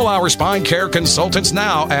disease? Call our spine care consultants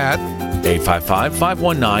now at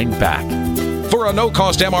 855-519-BACK. For a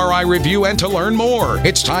no-cost MRI review and to learn more.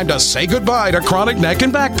 It's time to say goodbye to chronic neck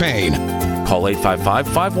and back pain. Call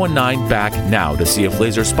 855-519-BACK now to see if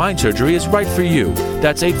laser spine surgery is right for you.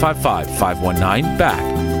 That's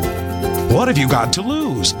 855-519-BACK. What have you got to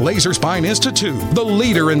lose? Laser Spine Institute, the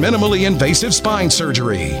leader in minimally invasive spine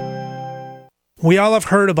surgery. We all have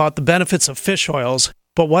heard about the benefits of fish oils,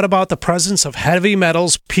 but what about the presence of heavy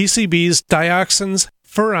metals, PCBs, dioxins,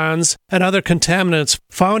 furans, and other contaminants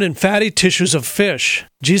found in fatty tissues of fish?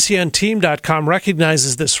 GCNteam.com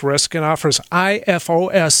recognizes this risk and offers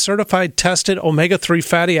IFOS certified tested omega-3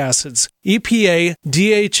 fatty acids. EPA,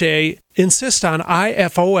 DHA insist on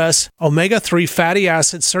IFOS omega-3 fatty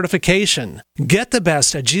acid certification. Get the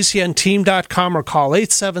best at GCNteam.com or call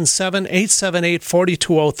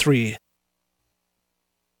 877-878-4203.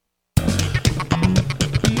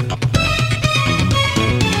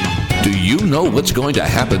 Do you know what's going to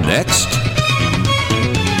happen next?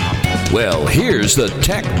 Well, here's the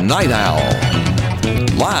Tech Night Owl.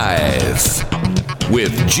 Live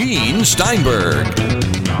with Gene Steinberg.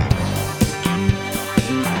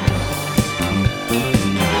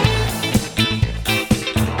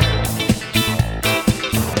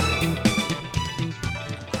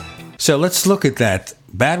 So let's look at that.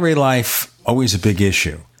 Battery life, always a big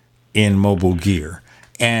issue in mobile gear.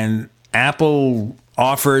 And Apple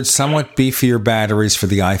offered somewhat beefier batteries for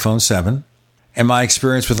the iPhone 7. And my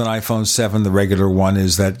experience with an iPhone 7, the regular one,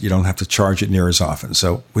 is that you don't have to charge it near as often.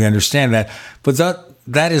 So we understand that. But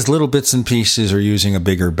that is little bits and pieces are using a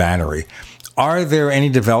bigger battery. Are there any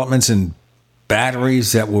developments in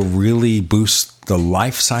batteries that will really boost the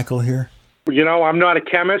life cycle here? You know, I'm not a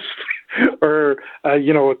chemist or, a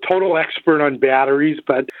total expert on batteries,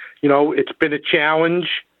 but, it's been a challenge.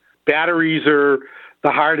 Batteries are the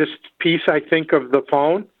hardest piece, I think, of the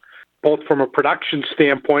phone, both from a production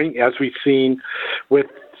standpoint, as we've seen with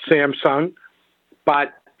Samsung,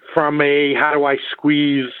 but from a how do I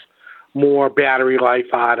squeeze more battery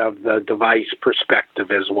life out of the device perspective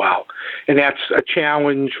as well. And that's a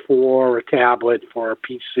challenge for a tablet, for a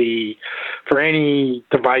PC, for any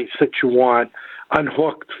device that you want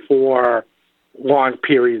unhooked for long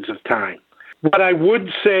periods of time. What I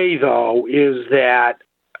would say, though, is that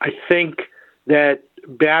I think that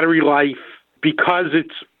battery life, because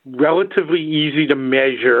it's relatively easy to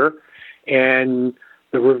measure and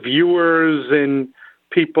the reviewers and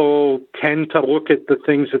people tend to look at the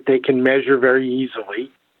things that they can measure very easily.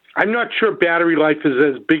 I'm not sure battery life is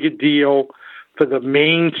as big a deal for the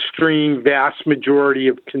mainstream vast majority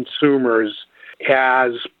of consumers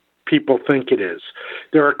as people think it is.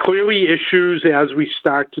 There are clearly issues as we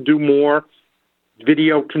start to do more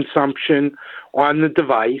video consumption on the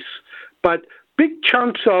device, but big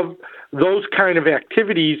chunks of those kind of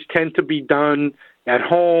activities tend to be done at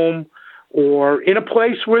home or in a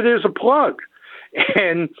place where there's a plug.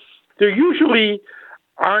 And there usually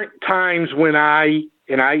aren't times when I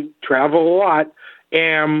travel a lot,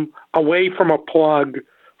 am away from a plug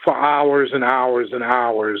for hours and hours and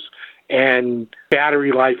hours, and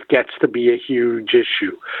battery life gets to be a huge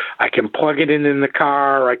issue. I can plug it in the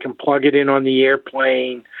car, I can plug it in on the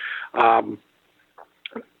airplane.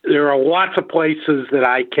 There are lots of places that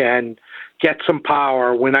I can get some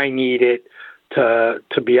power when I need it to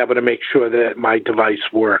be able to make sure that my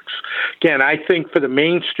device works. Again, I think for the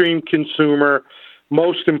mainstream consumer,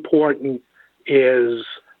 most important is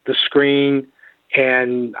the screen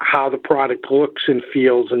and how the product looks and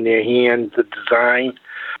feels in their hands, the design.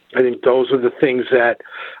 I think those are the things that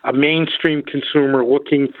a mainstream consumer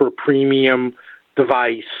looking for a premium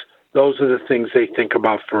device Those are the things they think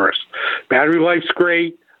about first. Battery life's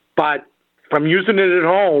great, but if I'm using it at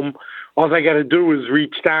home, all I got to do is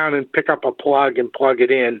reach down and pick up a plug and plug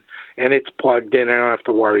it in, and it's plugged in. I don't have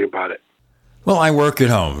to worry about it. Well, I work at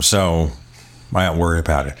home, so I don't worry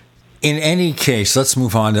about it. In any case, let's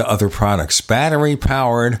move on to other products. Battery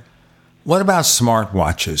powered. What about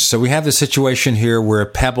smartwatches? So we have the situation here where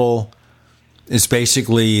Pebble is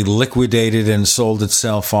basically liquidated and sold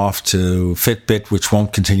itself off to Fitbit, which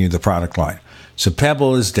won't continue the product line. So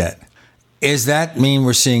Pebble is dead. Does that mean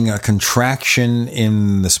we're seeing a contraction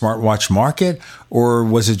in the smartwatch market, or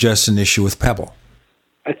was it just an issue with Pebble?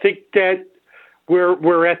 I think that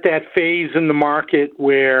we're at that phase in the market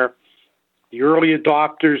where the early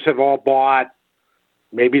adopters have all bought.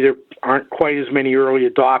 Maybe there aren't quite as many early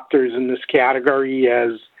adopters in this category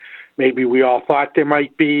as maybe we all thought there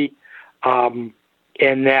might be, and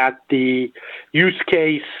that the use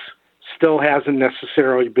case still hasn't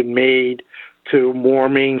necessarily been made to more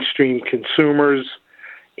mainstream consumers.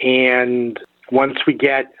 And once we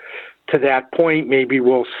get to that point, maybe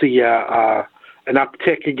we'll see an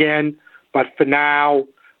uptick again. But for now,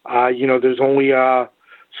 there's only a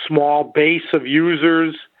small base of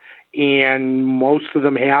users, and most of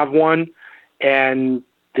them have one, and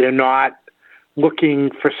they're not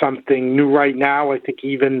looking for something new right now. I think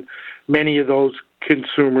even many of those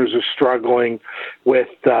consumers are struggling with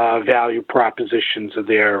value propositions of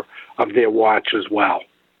their watch as well.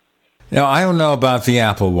 Now, I don't know about the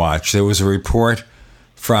Apple Watch. There was a report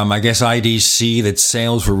from, I guess, IDC that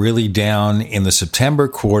sales were really down in the September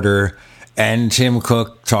quarter, and Tim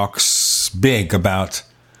Cook talks big about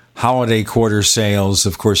holiday quarter sales.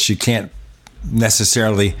 Of course, you can't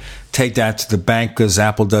necessarily take that to the bank because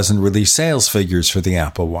Apple doesn't release sales figures for the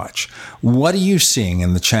Apple Watch. What are you seeing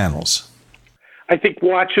in the channels? I think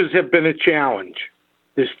watches have been a challenge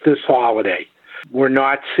this holiday. We're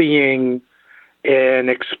not seeing an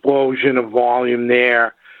explosion of volume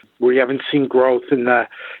there. We haven't seen growth in the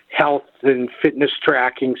health and fitness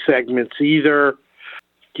tracking segments either.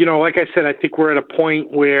 Like I said, I think we're at a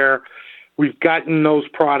point where we've gotten those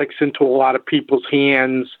products into a lot of people's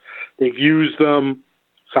hands. They've used them.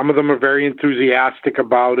 Some of them are very enthusiastic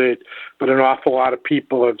about it, but an awful lot of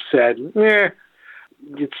people have said,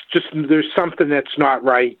 it's just there's something that's not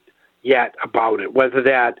right yet about it, whether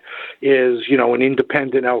that is, an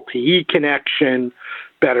independent LTE connection,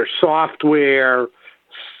 better software,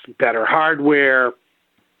 better hardware.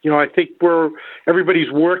 I think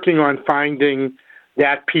everybody's working on finding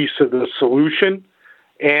that piece of the solution,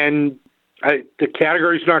 and the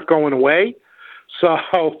category's not going away. So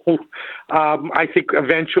I think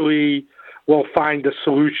eventually we'll find a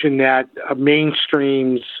solution that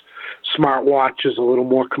mainstreams smartwatches a little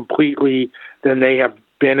more completely than they have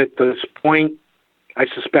been at this point. I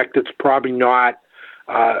suspect it's probably not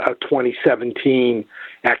a 2017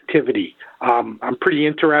 activity. I'm pretty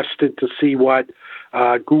interested to see what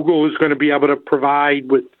Google is going to be able to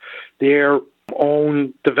provide with their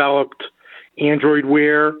own developed Android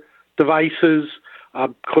Wear devices.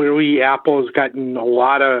 Clearly, Apple has gotten a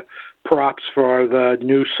lot of props for the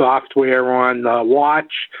new software on the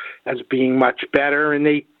watch as being much better, and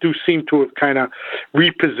they do seem to have kind of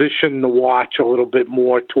repositioned the watch a little bit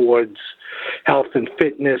more towards health and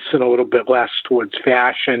fitness and a little bit less towards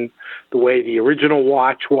fashion, the way the original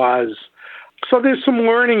watch was. So there's some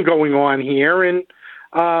learning going on here, and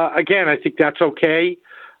again, I think that's okay.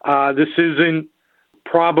 This isn't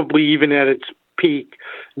probably even at its peak,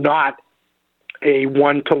 not a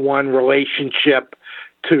one-to-one relationship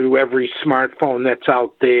to every smartphone that's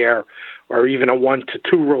out there, or even a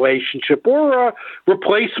one-to-two relationship, or a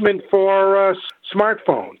replacement for a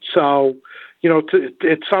smartphone. So,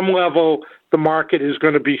 at some level, the market is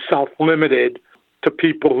going to be self-limited to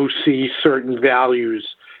people who see certain values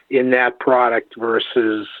in that product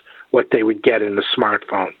versus what they would get in the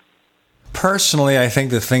smartphone. Personally, I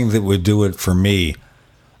think the thing that would do it for me,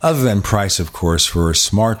 other than price, of course, for a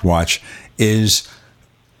smartwatch, is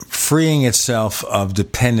freeing itself of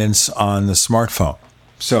dependence on the smartphone.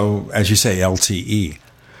 So, as you say, LTE.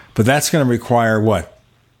 But that's going to require what?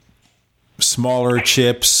 Smaller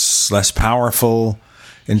chips, less powerful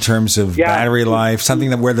in terms of battery life, something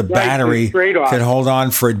that where the battery can hold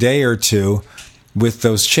on for a day or two with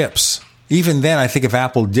those chips. Even then, I think if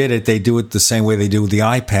Apple did it, they do it the same way they do with the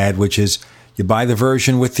iPad, which is you buy the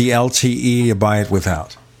version with the LTE, you buy it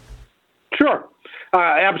without. Sure.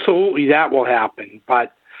 Absolutely, that will happen.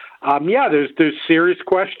 But, there's serious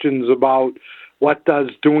questions about what does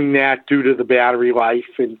doing that do to the battery life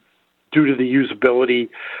and due to the usability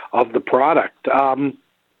of the product.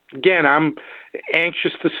 Again, I'm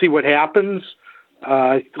anxious to see what happens.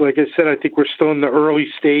 Like I said, I think we're still in the early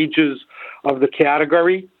stages of the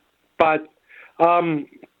category, but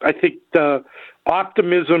I think the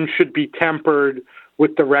optimism should be tempered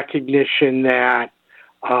with the recognition that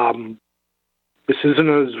this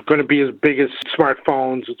isn't going to be as big as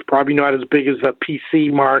smartphones. It's probably not as big as the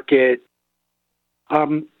PC market.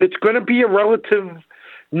 It's going to be a relative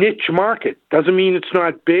niche market. Doesn't mean it's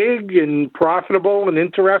not big and profitable and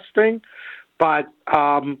interesting, but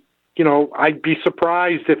I'd be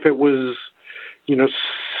surprised if it was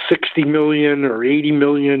 60 million or 80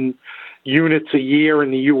 million units a year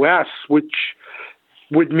in the U.S., which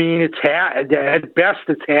would mean at best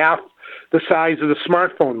it's half the size of the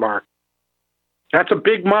smartphone market. That's a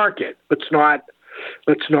big market. Let's not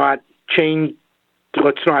kid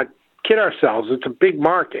ourselves. It's a big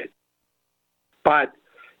market, but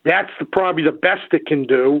that's probably the best it can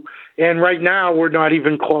do. And right now, we're not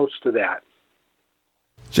even close to that.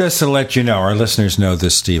 Just to let you know, our listeners know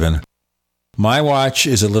this, Stephen. My watch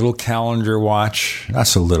is a little calendar watch.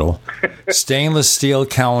 That's a little. Stainless steel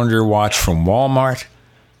calendar watch from Walmart.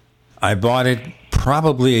 I bought it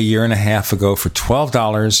probably a year and a half ago for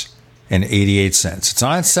 $12.88. It's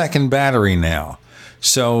on second battery now.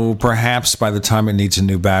 So perhaps by the time it needs a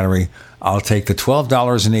new battery, I'll take the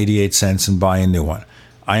 $12.88 and buy a new one.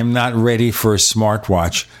 I'm not ready for a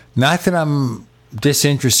smartwatch. Not that I'm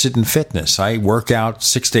disinterested in fitness. I work out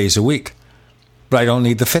 6 days a week, but I don't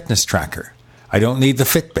need the fitness tracker. I don't need the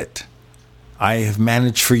Fitbit. I have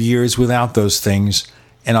managed for years without those things,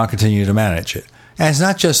 and I'll continue to manage it. And it's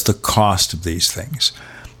not just the cost of these things,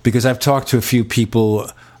 because I've talked to a few people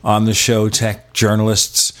on the show, tech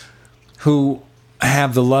journalists, who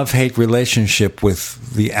have the love-hate relationship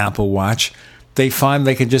with the Apple Watch. They find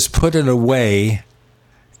they can just put it away,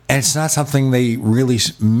 and it's not something they really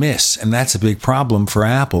miss. And that's a big problem for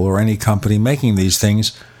Apple or any company making these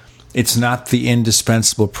things. It's not the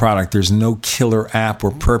indispensable product. There's no killer app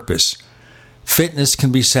or purpose. Fitness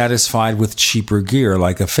can be satisfied with cheaper gear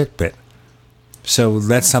like a Fitbit. So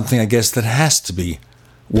that's something, I guess, that has to be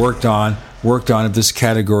worked on if this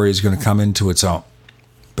category is going to come into its own.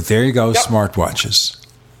 But there you go, yep. Smartwatches.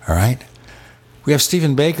 All right? We have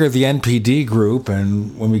Stephen Baker of the NPD Group,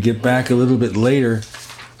 and when we get back a little bit later,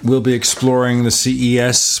 we'll be exploring the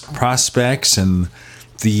CES prospects and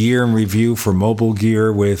the year in review for mobile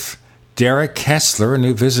gear with Derek Kessler, a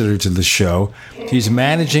new visitor to the show. He's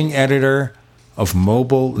managing editor of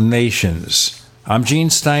Mobile Nations. I'm Gene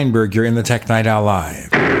Steinberg. You're in the Tech Night Owl Live.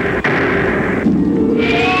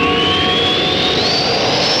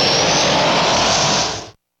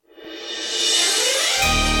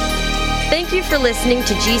 Thank you for listening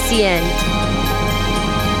to GCN.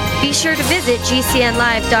 Be sure to visit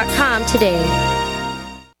GCNlive.com today.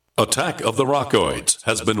 Attack of the Rockoids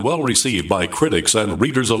has been well received by critics and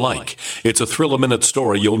readers alike. It's a thrill-a-minute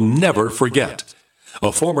story you'll never forget.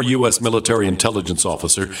 A former U.S. military intelligence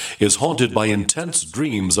officer is haunted by intense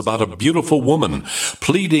dreams about a beautiful woman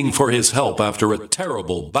pleading for his help after a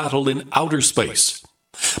terrible battle in outer space.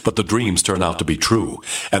 But the dreams turn out to be true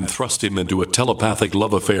and thrust him into a telepathic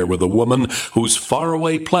love affair with a woman whose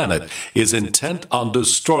faraway planet is intent on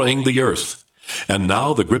destroying the Earth. And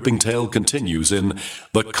now the gripping tale continues in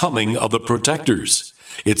The Coming of the Protectors.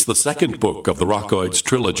 It's the second book of the Rockoids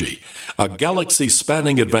trilogy, a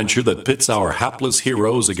galaxy-spanning adventure that pits our hapless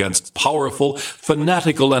heroes against powerful,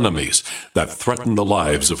 fanatical enemies that threaten the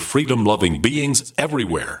lives of freedom-loving beings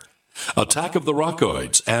everywhere. Attack of the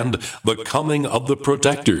Rockoids and The Coming of the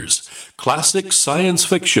Protectors. Classic science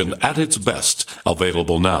fiction at its best,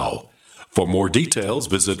 available now. For more details,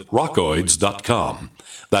 visit rockoids.com.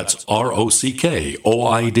 That's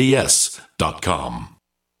ROCKOIDS.com.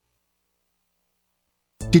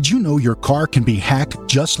 Did you know your car can be hacked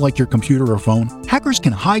just like your computer or phone? Hackers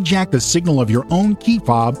can hijack the signal of your own key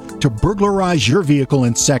fob to burglarize your vehicle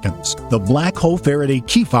in seconds. The Black Hole Faraday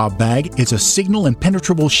key fob bag is a signal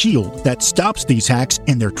impenetrable shield that stops these hacks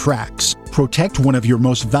in their tracks. Protect one of your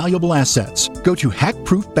most valuable assets. Go to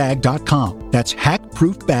hackproofbag.com. That's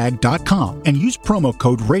hackproofbag.com and use promo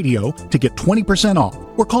code RADIO to get 20% off.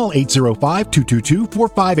 Or call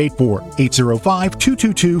 805-222-4584.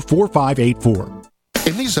 805-222-4584.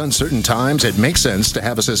 In these uncertain times, it makes sense to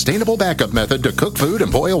have a sustainable backup method to cook food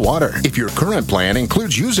and boil water. If your current plan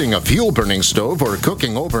includes using a fuel-burning stove or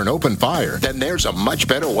cooking over an open fire, then there's a much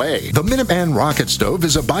better way. The Minuteman Rocket Stove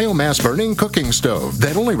is a biomass-burning cooking stove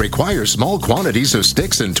that only requires small quantities of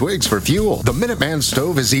sticks and twigs for fuel. The Minuteman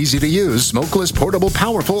Stove is easy to use, smokeless, portable,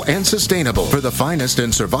 powerful, and sustainable. For the finest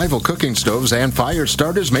in survival cooking stoves and fire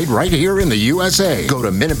starters made right here in the USA, go to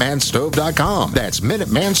MinutemanStove.com. That's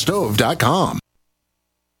MinutemanStove.com.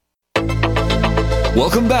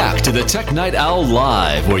 Welcome back to the Tech Night Owl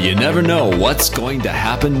Live, where you never know what's going to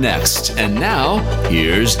happen next. And now,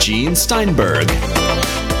 here's Gene Steinberg.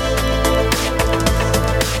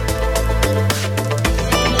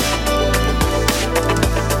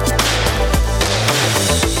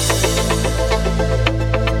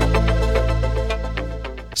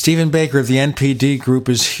 Stephen Baker of the NPD Group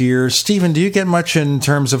is here. Stephen, do you get much in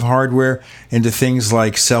terms of hardware into things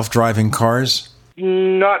like self-driving cars?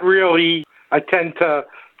 Not really. I tend to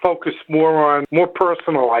focus more on more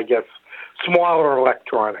personal, I guess, smaller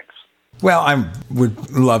electronics. Well, I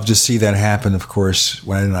would love to see that happen, of course,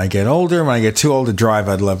 when I get older. When I get too old to drive,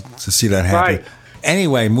 I'd love to see that happen. Right.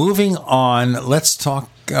 Anyway, moving on, let's talk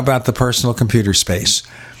about the personal computer space.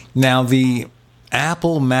 Now, the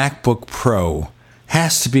Apple MacBook Pro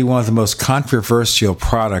has to be one of the most controversial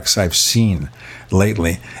products I've seen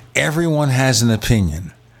lately. Everyone has an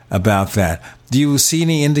opinion about that. Do you see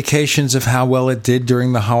any indications of how well it did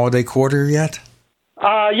during the holiday quarter yet?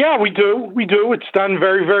 Yeah, we do. We do. It's done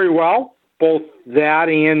very, very well. Both that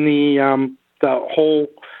and the whole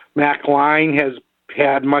Mac line has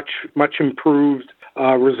had much improved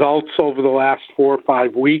results over the last 4 or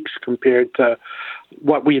 5 weeks compared to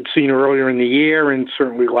what we had seen earlier in the year and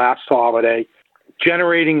certainly last holiday,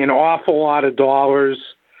 generating an awful lot of dollars.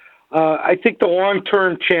 I think the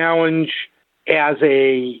long-term challenge as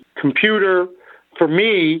a computer, for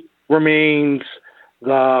me, remains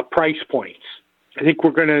the price points. I think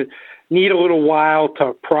we're going to need a little while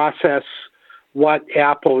to process what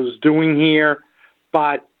Apple is doing here,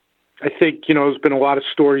 but I think, there's been a lot of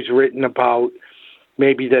stories written about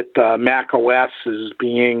maybe that Mac OS is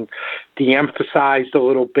being de-emphasized a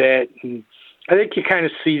little bit, and I think you kind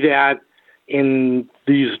of see that in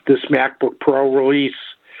this MacBook Pro release.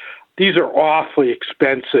 These are awfully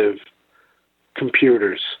expensive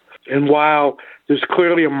computers. And while there's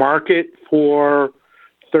clearly a market for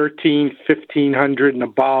 $1,300, $1,500 and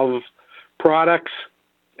above products,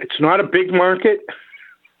 it's not a big market.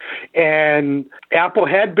 And Apple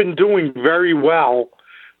had been doing very well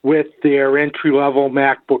with their entry-level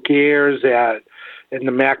MacBook Airs and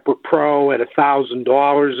the MacBook Pro at $1,000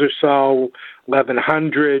 or so,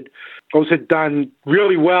 $1,100. Those had done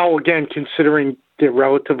really well, again, considering they're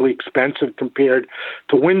relatively expensive compared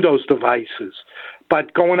to Windows devices.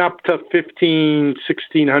 But going up to $1,500,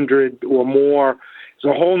 $1,600 or more is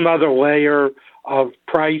a whole nother layer of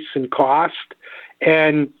price and cost.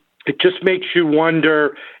 And it just makes you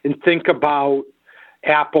wonder and think about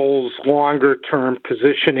Apple's longer-term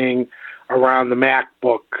positioning around the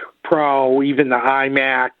MacBook Pro, even the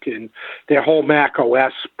iMac, and their whole Mac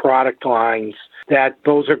OS product lines, that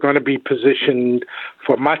those are going to be positioned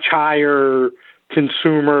for much higher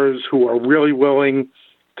consumers who are really willing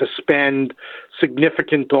to spend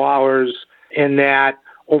significant dollars, and that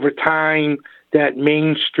over time, that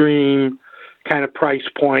mainstream kind of price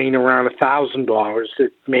point around $1,000,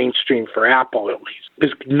 that mainstream for Apple at least,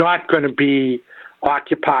 is not going to be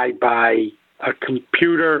occupied by a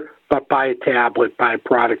computer, but by a tablet, by a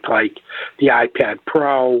product like the iPad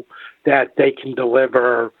Pro that they can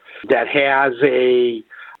deliver, that has a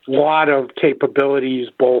lot of capabilities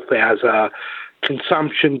both as a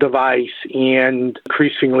consumption device and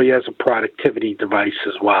increasingly as a productivity device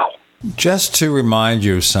as well. Just to remind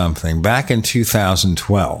you of something, back in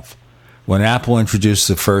 2012, when Apple introduced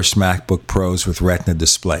the first MacBook Pros with Retina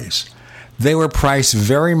displays, they were priced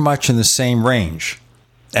very much in the same range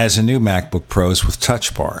as the new MacBook Pros with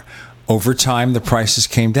Touch Bar. Over time, the prices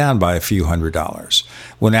came down by a few $100s.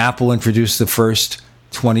 When Apple introduced the first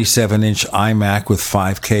 27-inch iMac with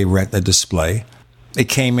 5K Retina display, it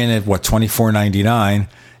came in at, $24.99,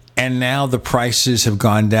 and now the prices have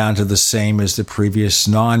gone down to the same as the previous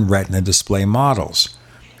non-Retina display models.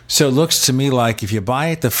 So it looks to me like if you buy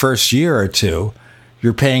it the first year or two,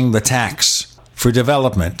 you're paying the tax for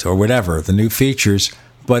development or whatever, the new features,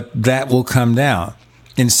 but that will come down.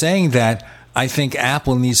 In saying that, I think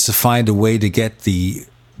Apple needs to find a way to get the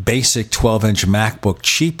basic 12-inch MacBook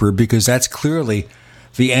cheaper, because that's clearly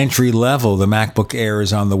the entry level. The MacBook Air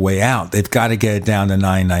is on the way out. They've got to get it down to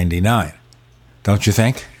 $999. Don't you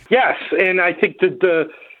think? Yes, and I think that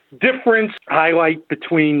the difference highlight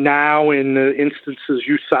between now and the instances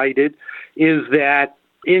you cited is that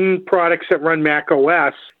in products that run Mac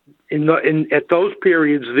OS, at those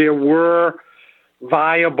periods, there were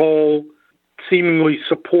viable, seemingly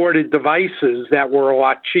supported devices that were a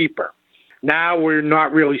lot cheaper. Now we're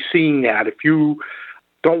not really seeing that. If you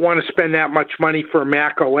don't want to spend that much money for a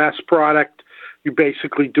Mac OS product, you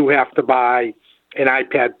basically do have to buy an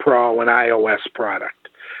iPad Pro, an iOS product,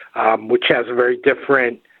 which has a very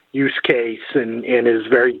different use case and is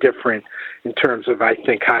very different in terms of, I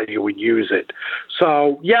think, how you would use it.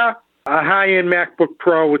 So, yeah, a high-end MacBook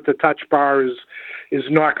Pro with the touch bar is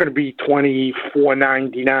not going to be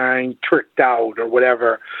 $24.99 tricked out or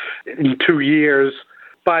whatever in 2 years.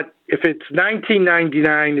 But if it's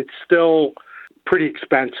 $19.99, it's still pretty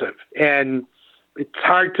expensive. And it's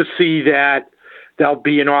hard to see that there'll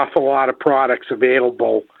be an awful lot of products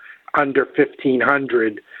available under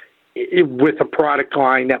 $1,500 with a product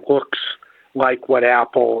line that looks like what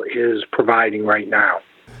Apple is providing right now.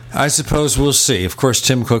 I suppose we'll see. Of course,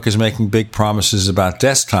 Tim Cook is making big promises about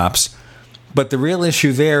desktops, but the real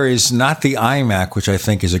issue there is not the iMac, which I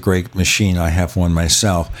think is a great machine. I have one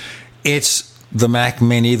myself. It's the Mac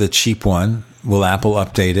Mini, the cheap one. Will Apple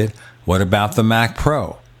update it? What about the Mac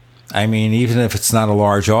Pro? I mean, even if it's not a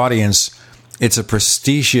large audience, it's a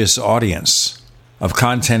prestigious audience of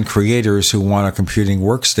content creators who want a computing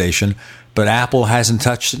workstation, but Apple hasn't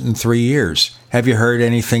touched it in 3 years. Have you heard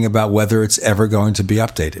anything about whether it's ever going to be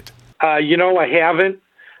updated? I haven't.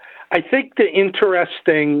 I think the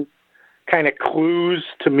interesting kind of clues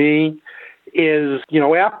to me is,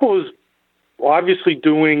 Apple is obviously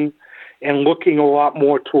doing and looking a lot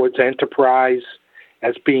more towards enterprise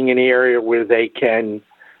as being an area where they can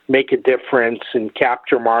make a difference and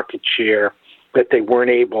capture market share that they weren't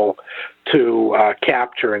able to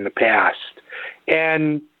capture in the past.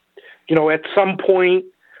 And, at some point,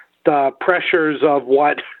 the pressures of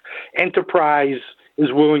what enterprise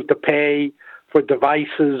is willing to pay for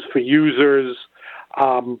devices, for users,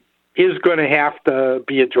 is going to have to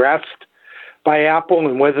be addressed by Apple,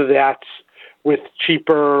 and whether that's with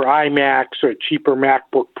cheaper iMacs or cheaper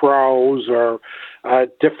MacBook Pros or a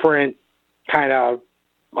different kind of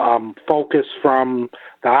focus from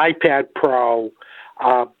the iPad Pro,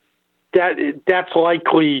 that's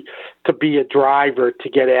likely to be a driver to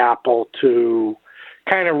get Apple to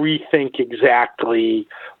kind of rethink exactly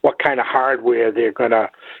what kind of hardware they're going to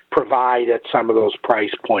provide at some of those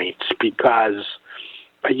price points, because,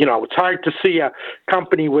 it's hard to see a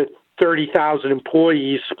company with 30,000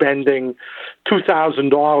 employees spending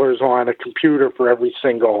 $2,000 on a computer for every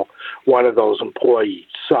single one of those employees.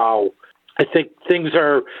 So I think things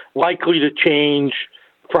are likely to change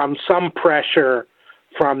from some pressure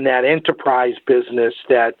from that enterprise business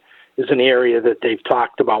that is an area that they've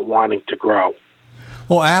talked about wanting to grow.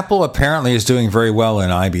 Well, Apple apparently is doing very well in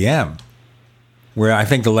IBM, where I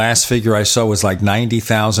think the last figure I saw was like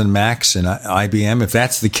 90,000 Macs in IBM. If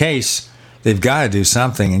that's the case, they've got to do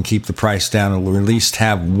something and keep the price down, or at least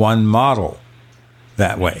have one model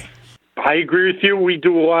that way. I agree with you. We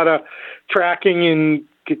do a lot of tracking in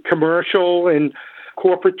commercial and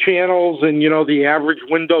corporate channels, and the average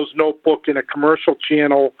Windows notebook in a commercial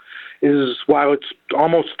channel is, while it's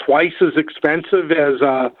almost twice as expensive as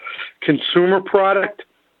a consumer product,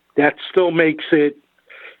 that still makes it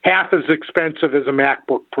half as expensive as a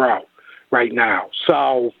MacBook Pro right now.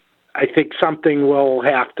 So I think something will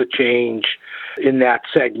have to change in that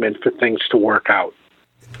segment for things to work out.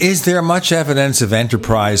 Is there much evidence of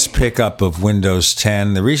enterprise pickup of Windows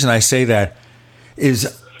 10? The reason I say that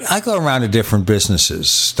is I go around to different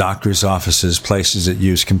businesses, doctors' offices, places that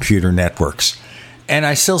use computer networks, and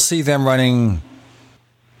I still see them running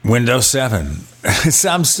Windows 7.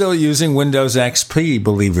 Some still using Windows XP,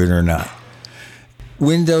 believe it or not.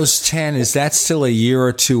 Windows 10, is that still a year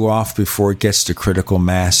or two off before it gets to critical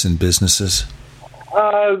mass in businesses?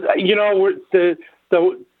 The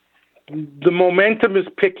momentum is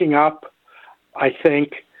picking up, I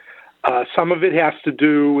think. Some of it has to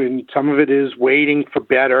do, and some of it is waiting for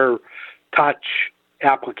better touch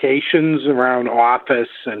applications around Office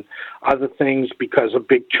and other things, because a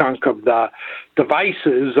big chunk of the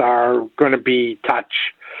devices are going to be touch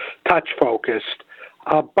focused.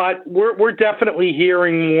 But we're definitely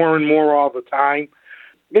hearing more and more all the time.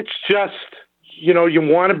 It's just, you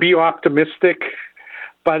want to be optimistic,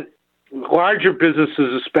 but larger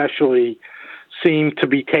businesses especially seem to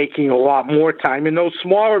be taking a lot more time. And those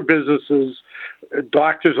smaller businesses,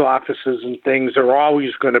 doctors' offices and things, are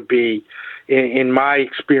always going to be, in my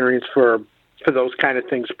experience, for those kind of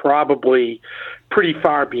things, probably pretty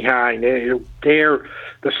far behind. The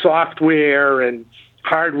software and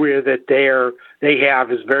hardware that they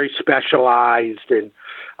have is very specialized and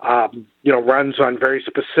runs on very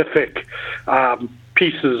specific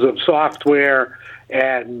pieces of software,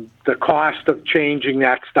 and the cost of changing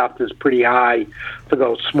that stuff is pretty high for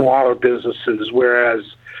those smaller businesses, whereas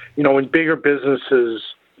in bigger businesses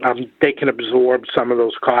they can absorb some of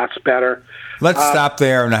those costs better. Let's stop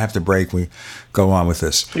there, and I have to break. We go on with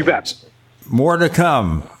this. You bet. More to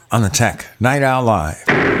come on the Tech Night Owl Live.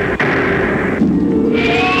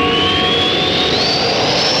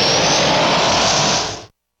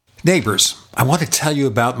 Neighbors, I want to tell you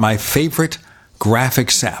about my favorite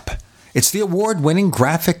graphics app. It's the award-winning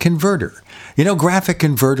Graphic Converter. You know, Graphic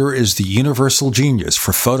Converter is the universal genius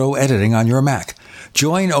for photo editing on your Mac.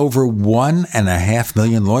 Join over 1.5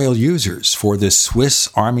 million loyal users for this Swiss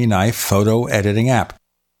Army knife photo editing app.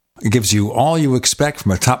 It gives you all you expect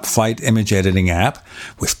from a top-flight image editing app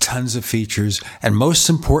with tons of features, and most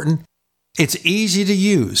important, it's easy to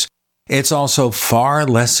use. It's also far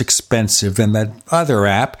less expensive than that other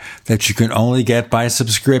app that you can only get by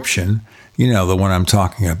subscription. You know the one I'm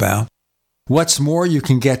talking about. What's more, you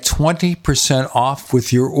can get 20% off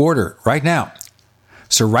with your order right now.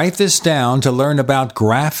 So write this down to learn about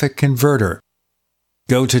Graphic Converter.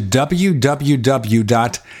 Go to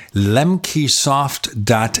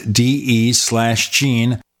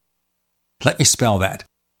www.lemkesoft.de/Gene. Let me spell that.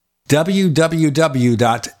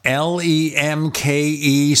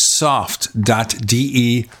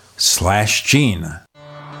 www.lemkesoft.de/Gene.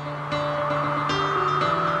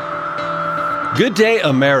 Good day,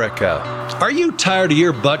 America. Are you tired of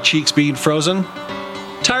your butt cheeks being frozen?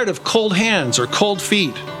 Tired of cold hands or cold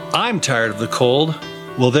feet? I'm tired of the cold.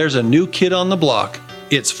 Well, there's a new kid on the block.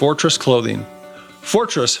 It's Fortress Clothing.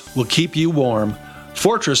 Fortress will keep you warm.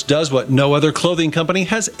 Fortress does what no other clothing company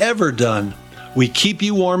has ever done. We keep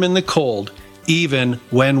you warm in the cold, even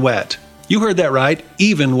when wet. You heard that right,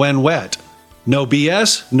 even when wet. No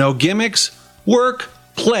BS, no gimmicks. Work,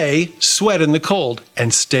 play, sweat in the cold,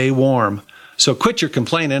 and stay warm. So quit your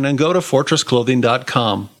complaining and go to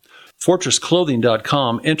fortressclothing.com.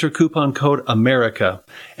 Fortressclothing.com, enter coupon code AMERICA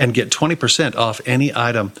and get 20% off any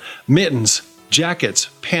item. Mittens, jackets,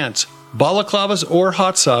 pants, balaclavas, or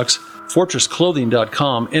hot socks.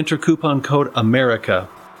 Fortressclothing.com, enter coupon code AMERICA.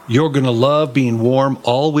 You're going to love being warm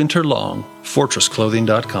all winter long.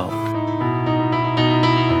 Fortressclothing.com.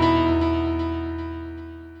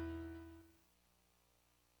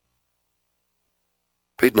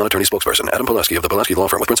 Paid non-attorney spokesperson Adam Pulaski of the Pulaski Law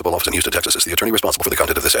Firm with principal office in Houston, Texas is the attorney responsible for the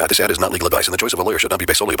content of this ad. This ad is not legal advice, and the choice of a lawyer should not be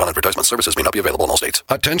based solely upon advertisement. Services may not be available in all states.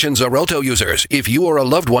 Attention Xarelto users. If you or a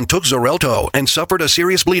loved one took Xarelto and suffered a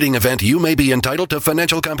serious bleeding event, you may be entitled to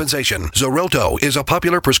financial compensation. Xarelto is a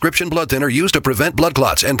popular prescription blood thinner used to prevent blood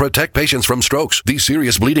clots and protect patients from strokes. These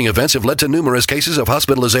serious bleeding events have led to numerous cases of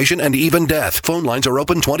hospitalization and even death. Phone lines are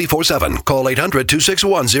open 24/7. Call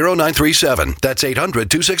 800-261-0937. That's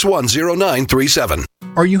 800-261-0937.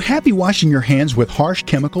 Are you happy washing your hands with harsh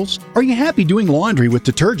chemicals? Are you happy doing laundry with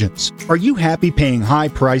detergents? Are you happy paying high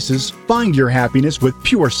prices? Find your happiness with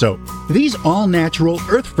Pure Soap. These all-natural,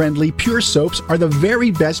 earth-friendly Pure Soaps are the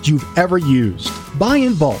very best you've ever used. Buy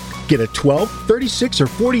in bulk. Get a 12, 36, or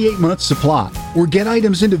 48-month supply, or get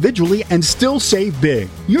items individually and still save big.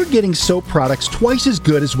 You're getting soap products twice as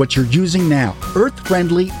good as what you're using now,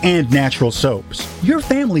 earth-friendly and natural soaps. Your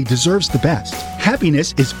family deserves the best.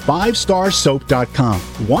 Happiness is 5starsoap.com.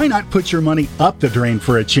 Why not put your money up the drain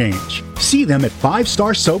for a change? See them at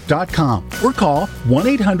 5starsoap.com or call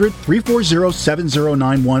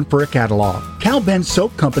 1-800-340-7091 for a catalog. Cal Ben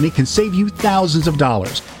Soap Company can save you thousands of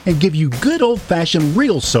dollars and give you good old-fashioned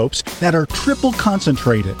real soaps that are triple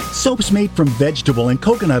concentrated. Soaps made from vegetable and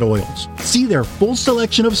coconut oils. See their full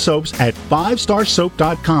selection of soaps at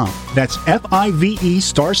 5starsoap.com. That's F-I-V-E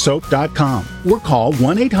starsoap.com. Or call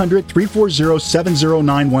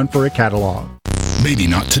 1-800-340-7091 for a catalog. Maybe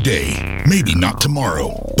not today, maybe not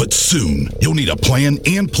tomorrow, but soon you'll need a plan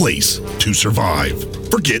and place to survive.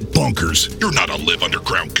 Forget bunkers. You're not a live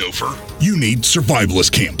underground gopher. You need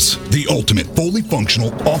survivalist camps, the ultimate fully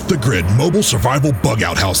functional, off-the-grid mobile survival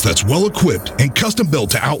bug-out house that's well-equipped and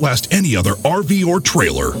custom-built to outlast any other RV or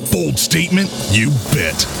trailer. Bold statement? You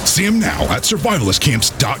bet. See them now at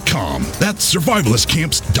survivalistcamps.com. That's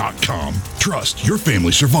survivalistcamps.com. Trust your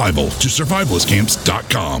family's survival to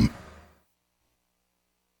survivalistcamps.com.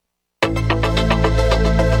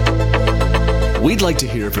 We'd like to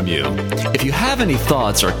hear from you. If you have any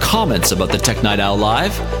thoughts or comments about the Tech Night Owl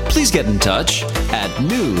Live, please get in touch at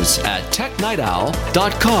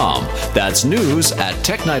news@technightowl.com. That's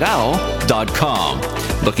news@technightowl.com.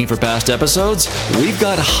 Looking for past episodes? We've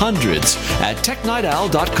got hundreds at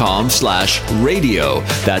technightowl.com/radio.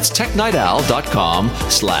 That's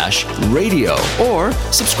technightowl.com/radio. Or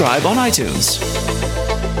subscribe on iTunes.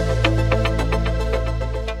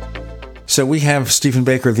 So we have Stephen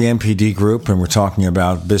Baker of the NPD Group, and we're talking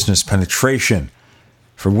about business penetration.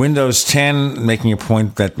 For Windows 10, making a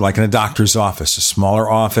point that, like in a doctor's office, a smaller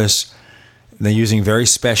office, they're using very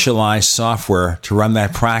specialized software to run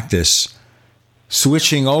that practice.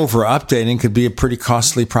 Switching over, updating could be a pretty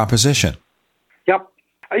costly proposition. Yep.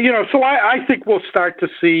 So I think we'll start to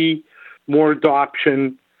see more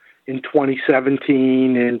adoption in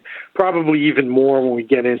 2017 and probably even more when we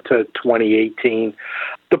get into 2018.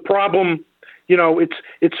 The problem,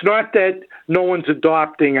 it's not that no one's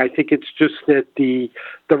adopting. I think it's just that the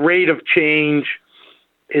rate of change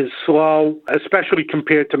is slow, especially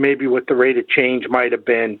compared to maybe what the rate of change might have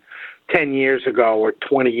been 10 years ago or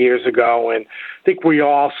 20 years ago. And I think we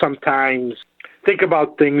all sometimes think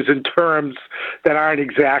about things in terms that aren't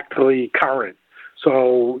exactly current.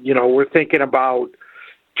 So, we're thinking about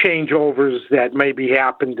changeovers that maybe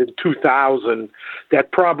happened in 2000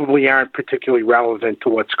 that probably aren't particularly relevant to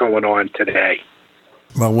what's going on today.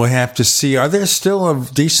 Well, we'll have to see. Are there still a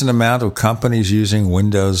decent amount of companies using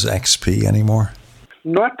Windows XP anymore?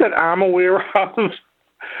 Not that I'm aware of.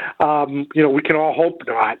 We can all hope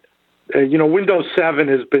not. Windows 7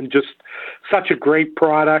 has been just such a great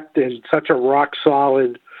product and such a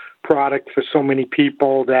rock-solid product for so many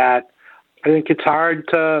people that I think it's hard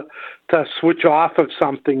to switch off of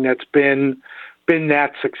something that's been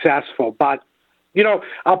that successful. But,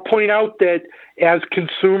 I'll point out that as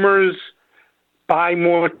consumers buy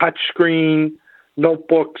more touchscreen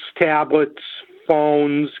notebooks, tablets,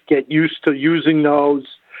 phones, get used to using those,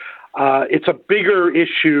 it's a bigger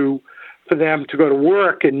issue for them to go to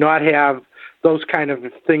work and not have those kind of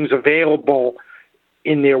things available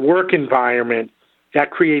in their work environment.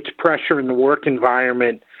 That creates pressure in the work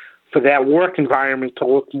environment for that work environment to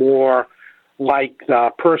look more like the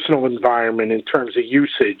personal environment in terms of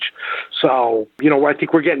usage. So, I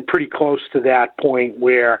think we're getting pretty close to that point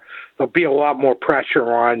where there'll be a lot more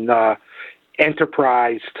pressure on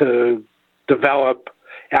enterprise to develop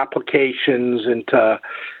applications and to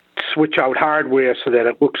switch out hardware so that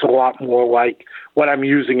it looks a lot more like what I'm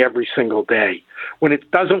using every single day. When it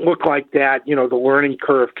doesn't look like that, the learning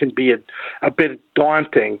curve can be a bit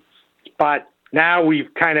daunting. But now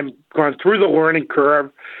we've kind of gone through the learning curve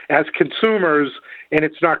as consumers, and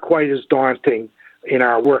it's not quite as daunting in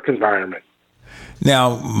our work environment.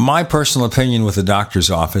 Now, my personal opinion with the doctor's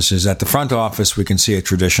office is at the front office, we can see a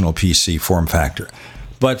traditional PC form factor.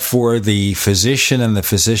 But for the physician and the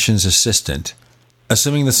physician's assistant,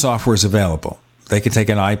 assuming the software is available, they can take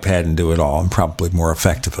an iPad and do it all, and probably more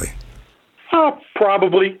effectively.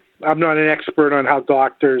 Probably. I'm not an expert on how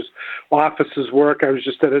doctors' offices work. I was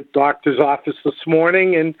just at a doctor's office this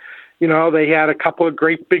morning, and, they had a couple of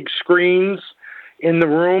great big screens in the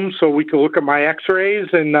room so we could look at my x-rays,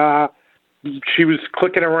 and she was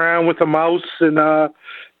clicking around with a mouse and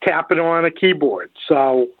tapping on a keyboard.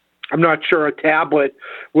 So I'm not sure a tablet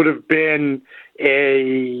would have been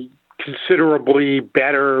a considerably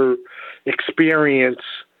better experience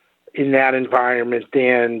in that environment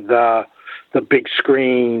than the big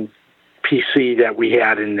screen PC that we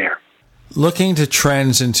had in there. Looking to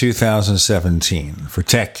trends in 2017 for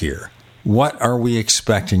tech gear, what are we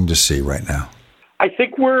expecting to see right now? I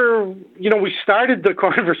think we started the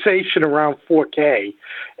conversation around 4K,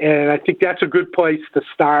 and I think that's a good place to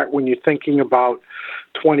start when you're thinking about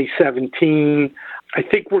 2017. I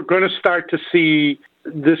think we're going to start to see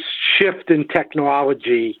this shift in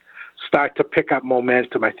technology start to pick up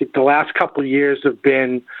momentum. I think the last couple of years have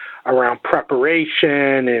been around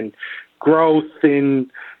preparation and growth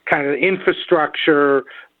in kind of infrastructure,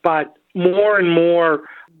 but more and more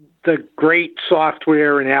the great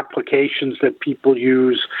software and applications that people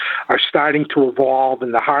use are starting to evolve,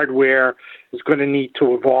 and the hardware is going to need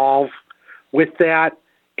to evolve with that.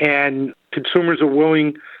 And consumers are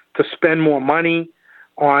willing to spend more money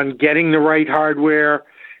on getting the right hardware.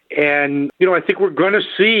 And, I think we're going to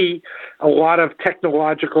see a lot of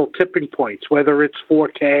technological tipping points, whether it's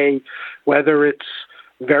 4K, whether it's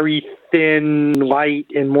very thin, light,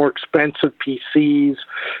 and more expensive PCs,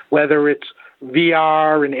 whether it's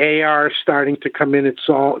VR and AR starting to come in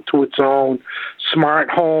to its own, smart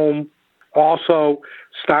home, also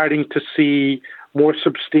starting to see more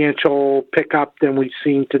substantial pickup than we've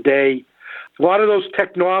seen today. A lot of those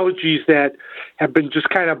technologies that have been just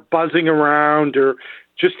kind of buzzing around or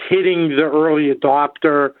just hitting the early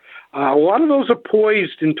adopter, a lot of those are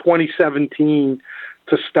poised in 2017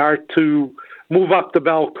 to start to move up the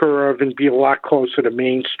bell curve and be a lot closer to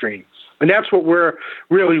mainstream. And that's what we're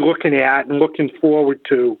really looking at and looking forward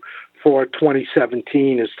to for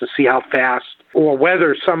 2017 is to see how fast or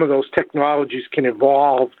whether some of those technologies can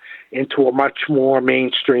evolve into a much more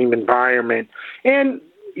mainstream environment. And,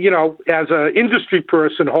 as an industry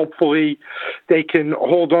person, hopefully they can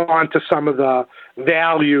hold on to some of the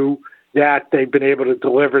value that they've been able to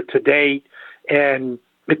deliver to date, and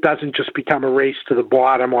it doesn't just become a race to the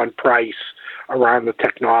bottom on price around the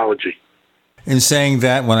technology. In saying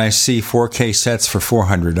that, when I see 4K sets for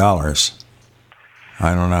 $400,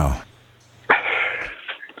 I don't know.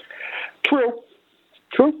 True.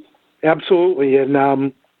 absolutely.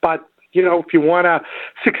 And but if you want a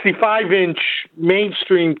 65-inch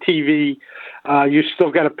mainstream TV, you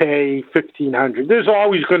still got to pay $1,500. There's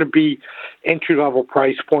always going to be entry-level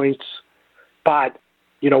price points, but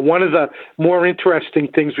one of the more interesting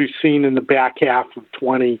things we've seen in the back half of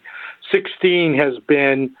 2016 has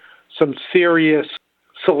been some serious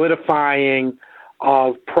solidifying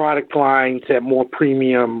of product lines at more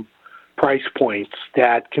premium price points,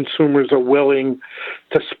 that consumers are willing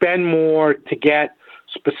to spend more to get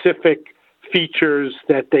specific features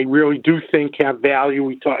that they really do think have value.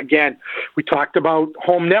 We talked about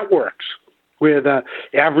home networks, where the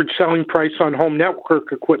average selling price on home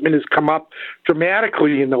network equipment has come up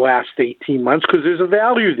dramatically in the last 18 months because there's a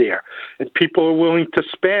value there, and people are willing to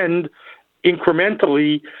spend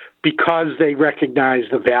incrementally because they recognize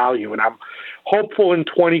the value. And I'm hopeful in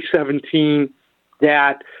 2017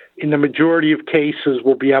 that in the majority of cases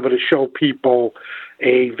we'll be able to show people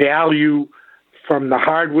a value from the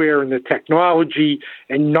hardware and the technology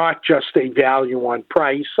and not just a value on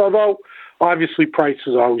price, although obviously price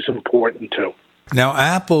is always important too. Now,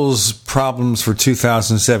 Apple's problems for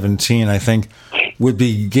 2017, I think, would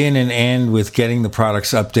begin and end with getting the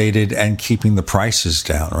products updated and keeping the prices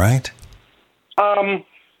down, right?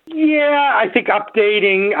 Yeah, I think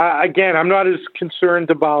updating, again, I'm not as concerned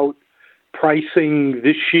about pricing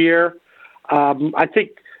this year. I think,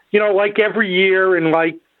 like every year and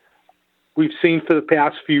like we've seen for the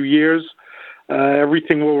past few years,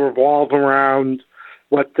 everything will revolve around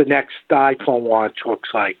what the next iPhone launch looks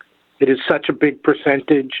like. It is such a big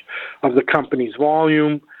percentage of the company's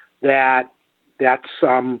volume that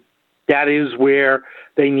is where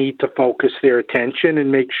they need to focus their attention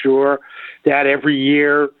and make sure that every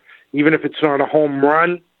year, even if it's not a home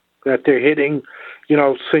run, that they're hitting,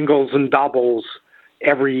 singles and doubles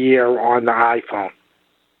every year on the iPhone.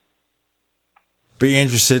 Be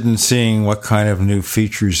interested in seeing what kind of new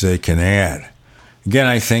features they can add. Again,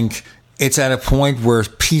 I think it's at a point where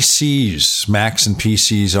PCs, Macs and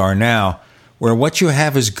PCs are now, where what you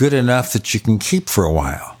have is good enough that you can keep for a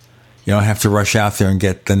while. You don't have to rush out there and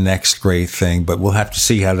get the next great thing, but we'll have to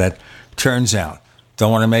see how that turns out.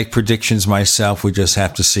 Don't want to make predictions myself. We just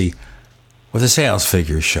have to see what the sales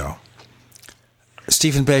figures show.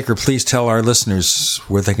 Stephen Baker, please tell our listeners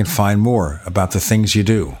where they can find more about the things you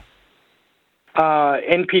do.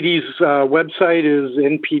 NPD's website is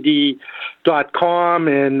npd.com,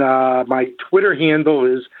 and my Twitter handle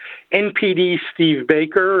is NPD Steve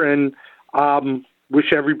Baker, and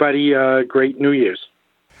wish everybody a great New Year's.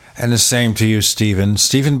 And the same to you, Stephen.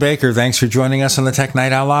 Stephen Baker, thanks for joining us on the Tech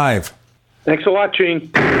Night Owl Live. Thanks a lot,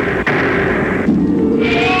 Gene.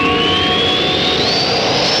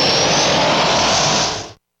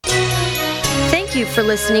 Thank you for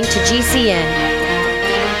listening to GCN.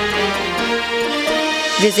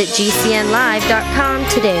 Visit GCNlive.com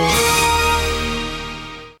today.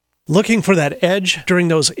 Looking for that edge during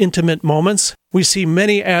those intimate moments? We see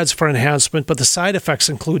many ads for enhancement, but the side effects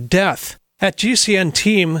include death. At GCN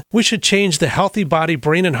Team, we should change the Healthy Body,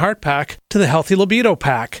 Brain, and Heart Pack to the Healthy Libido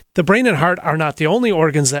Pack. The brain and heart are not the only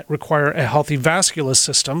organs that require a healthy vascular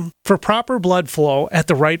system. For proper blood flow at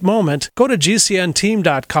the right moment, go to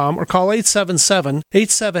GCNteam.com or call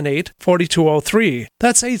 877-878-4203.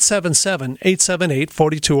 That's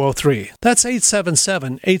 877-878-4203. That's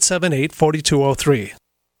 877-878-4203.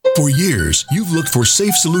 For years, you've looked for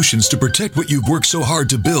safe solutions to protect what you've worked so hard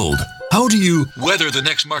to build. How do you weather the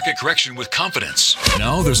next market correction with confidence?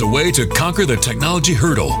 Now there's a way to conquer the technology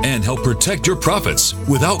hurdle and help protect your profits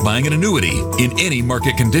without buying an annuity in any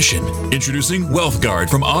market condition. Introducing WealthGuard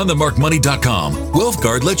from OnTheMarkMoney.com.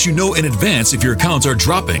 WealthGuard lets you know in advance if your accounts are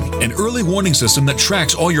dropping. An early warning system that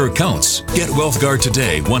tracks all your accounts. Get WealthGuard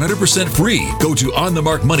today, 100% free. Go to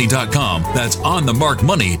OnTheMarkMoney.com. That's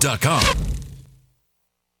OnTheMarkMoney.com.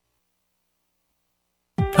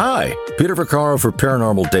 Hi, Peter Vaccaro for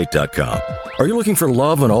ParanormalDate.com. Are you looking for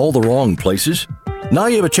love in all the wrong places? Now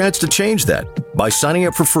you have a chance to change that by signing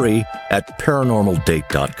up for free at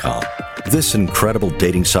ParanormalDate.com. This incredible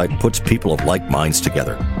dating site puts people of like minds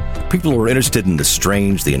together. People who are interested in the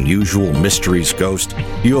strange, the unusual, mysteries, ghosts,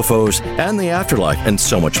 UFOs, and the afterlife, and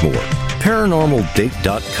so much more.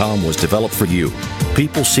 ParanormalDate.com was developed for you,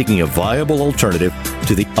 people seeking a viable alternative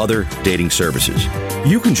to the other dating services.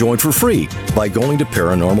 You can join for free by going to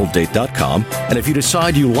ParanormalDate.com, and if you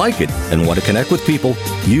decide you like it and want to connect with people,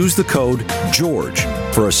 use the code GEORGE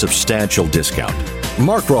for a substantial discount.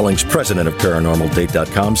 Mark Rawlings, president of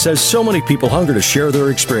ParanormalDate.com, says so many people hunger to share their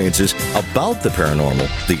experiences about the paranormal,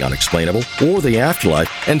 the unexplainable, or the afterlife,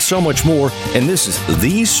 and so much more, and this is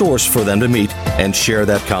the source for them to meet and share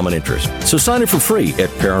that common interest. So sign up for free at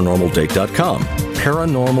ParanormalDate.com,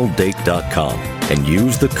 ParanormalDate.com, and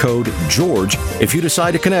use the code GEORGE if you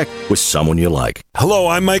decide to connect with someone you like. Hello,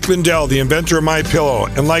 I'm Mike Lindell, the inventor of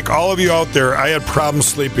MyPillow, and like all of you out there, I had problems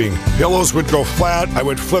sleeping. Pillows would go flat, I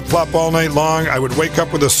would flip-flop all night long, I would wake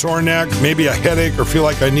up with a sore neck, maybe a headache, or feel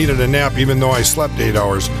like I needed a nap even though I slept 8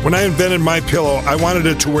 hours. When I invented MyPillow, I wanted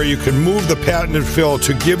it to where you can move the patented fill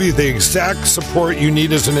to give you the exact support you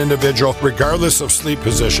need as an individual, regardless of sleep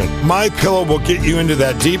position. MyPillow will get you into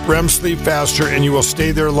that deep REM sleep faster, and you will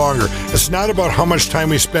stay there longer. It's not about how much time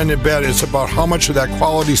we spend in bed, it's about how much of that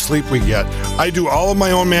quality sleep we get. I do all of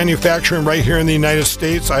my own manufacturing right here in the United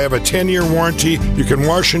States. I have a 10-year warranty. You can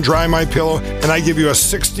wash and dry my pillow, and I give you a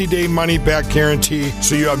 60-day money-back guarantee,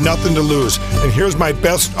 so you have nothing to lose. And here's my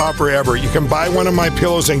best offer ever. You can buy one of my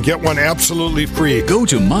pillows and get one absolutely free. Go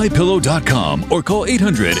to MyPillow.com or call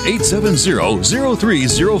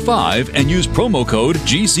 800-870-0305 and use promo code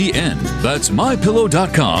GCN. That's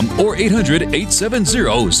MyPillow.com or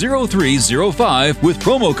 800-870-0305 with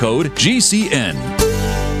promo code GCN.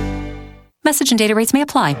 Message and data rates may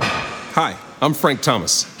apply. Hi, I'm Frank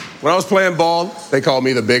Thomas. When I was playing ball, they called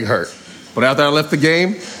me the Big Hurt. But after I left the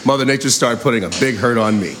game, Mother Nature started putting a big hurt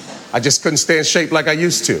on me. I just couldn't stay in shape like I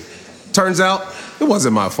used to. Turns out, it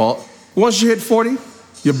wasn't my fault. Once you hit 40,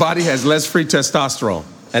 your body has less free testosterone,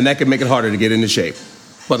 and that can make it harder to get into shape.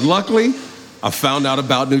 But luckily, I found out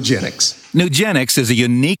about Nugenix. Nugenix is a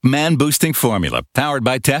unique man-boosting formula powered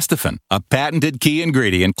by Testofen, a patented key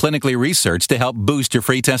ingredient clinically researched to help boost your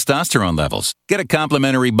free testosterone levels. Get a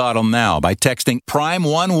complimentary bottle now by texting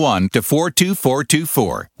PRIME11 to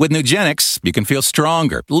 42424. With Nugenix, you can feel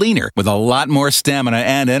stronger, leaner, with a lot more stamina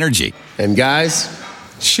and energy. And guys,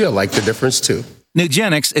 she'll like the difference too.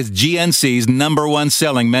 Nugenix is GNC's #1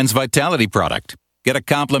 selling men's vitality product. Get a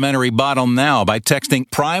complimentary bottle now by texting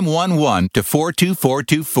PRIME11 to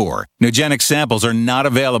 42424. Nugenix samples are not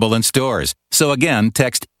available in stores. So again,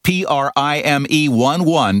 text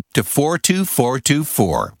PRIME11 to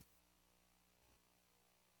 42424.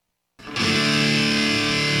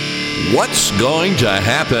 What's going to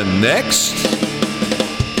happen next?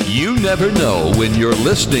 You never know when you're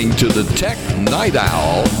listening to the Tech Night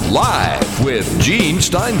Owl live with Gene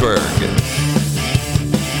Steinberg.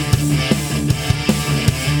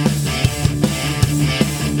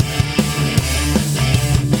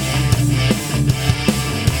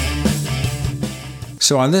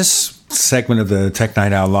 So on this segment of the Tech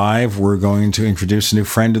Night Owl Live, we're going to introduce a new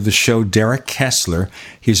friend of the show, Derek Kessler.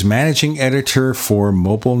 He's managing editor for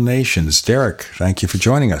Mobile Nations. Derek, thank you for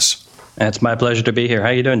joining us. It's my pleasure to be here. How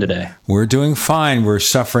are you doing today? We're doing fine. We're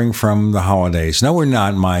suffering from the holidays. No, we're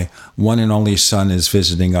not. My one and only son is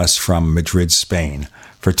visiting us from Madrid, Spain,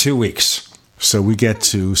 for 2 weeks. So we get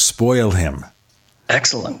to spoil him.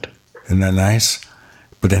 Excellent. Isn't that nice?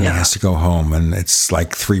 But then he has to go home, and it's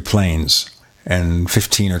like 3 planes. And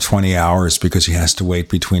 15 or 20 hours because he has to wait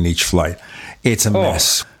between each flight. It's a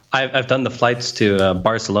mess. I've done the flights to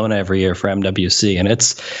Barcelona every year for MWC, and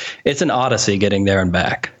it's an odyssey getting there and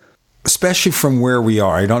back. Especially from where we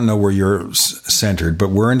are. I don't know where you're centered,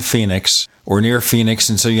 but we're in Phoenix or near Phoenix,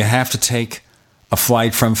 and so you have to take a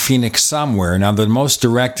flight from Phoenix somewhere. Now, the most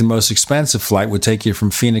direct and most expensive flight would take you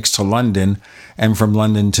from Phoenix to London and from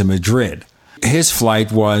London to Madrid. His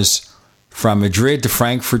flight was from Madrid to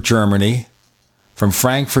Frankfurt, Germany, from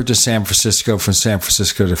Frankfurt to San Francisco, from San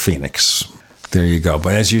Francisco to Phoenix. There you go.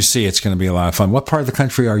 But as you see, it's going to be a lot of fun. What part of the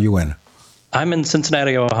country are you in? I'm in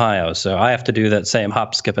Cincinnati, Ohio, so I have to do that same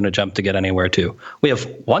hop, skip, and a jump to get anywhere, too. We have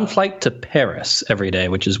one flight to Paris every day,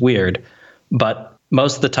 which is weird, but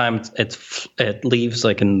most of the time it leaves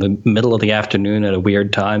like in the middle of the afternoon at a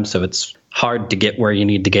weird time, so it's hard to get where you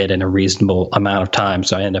need to get in a reasonable amount of time,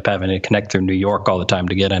 so I end up having to connect through New York all the time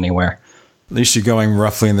to get anywhere. At least you're going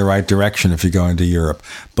roughly in the right direction if you're going to Europe.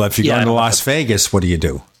 But if you're going to Las Vegas, what do you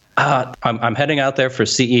do? I'm heading out there for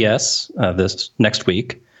CES this next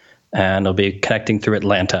week, and I'll be connecting through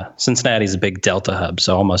Atlanta. Cincinnati's a big Delta hub,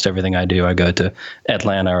 so almost everything I do, I go to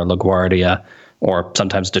Atlanta or LaGuardia or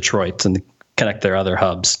sometimes Detroit and connect their other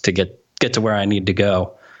hubs to get to where I need to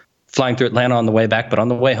go. Flying through Atlanta on the way back, but on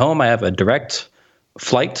the way home, I have a direct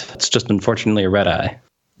flight. It's just unfortunately a red eye.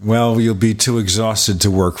 Well, you'll be too exhausted to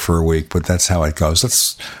work for a week, but that's how it goes.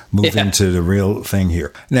 Let's move into the real thing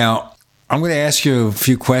here. Now, I'm going to ask you a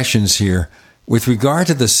few questions here with regard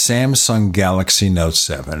to the Samsung Galaxy Note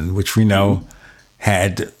 7, which we know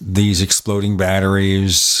had these exploding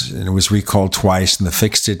batteries, and it was recalled twice, and the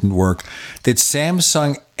fix didn't work. Did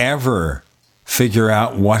Samsung ever figure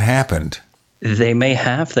out what happened? They may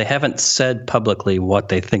have. They haven't said publicly what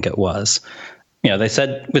they think it was. They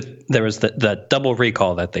said there was the double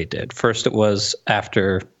recall that they did. First, it was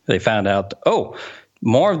after they found out,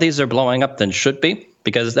 more of these are blowing up than should be,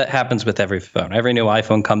 because that happens with every phone. Every new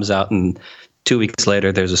iPhone comes out, and 2 weeks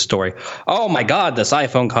later, there's a story. Oh my God, this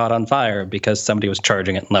iPhone caught on fire because somebody was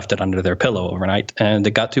charging it and left it under their pillow overnight, and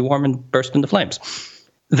it got too warm and burst into flames.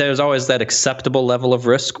 There's always that acceptable level of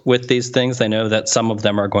risk with these things. They know that some of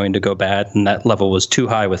them are going to go bad, and that level was too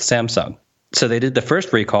high with Samsung. So they did the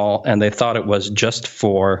first recall, and they thought it was just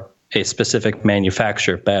for a specific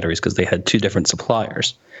manufacturer of batteries because they had two different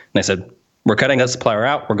suppliers. And they said, we're cutting that supplier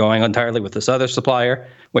out. We're going entirely with this other supplier,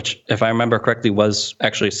 which, if I remember correctly, was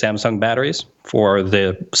actually Samsung batteries for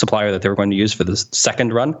the supplier that they were going to use for the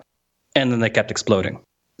second run. And then they kept exploding.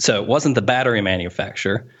 So it wasn't the battery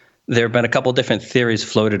manufacturer. There have been a couple different theories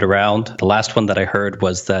floated around. The last one that I heard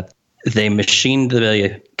was that they machined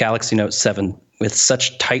the Galaxy Note 7 with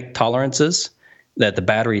such tight tolerances that the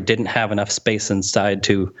battery didn't have enough space inside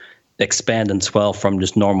to expand and swell from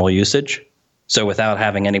just normal usage. So without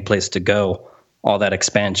having any place to go, all that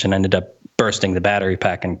expansion ended up bursting the battery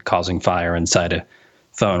pack and causing fire inside a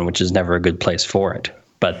phone, which is never a good place for it.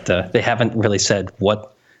 But they haven't really said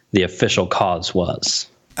what the official cause was.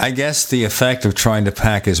 I guess the effect of trying to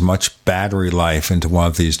pack as much battery life into one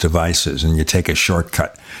of these devices, and you take a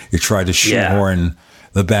shortcut. You try to shoehorn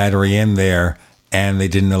the battery in there, and they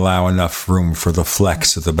didn't allow enough room for the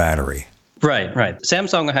flex of the battery. Right.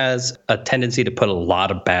 Samsung has a tendency to put a lot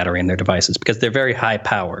of battery in their devices because they're very high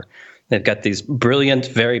power. They've got these brilliant,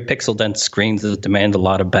 very pixel-dense screens that demand a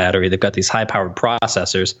lot of battery. They've got these high-powered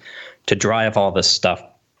processors to drive all this stuff.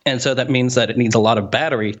 And so that means that it needs a lot of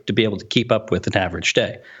battery to be able to keep up with an average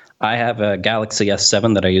day. I have a Galaxy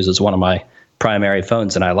S7 that I use as one of my primary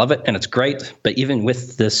phones, and I love it, and it's great. But even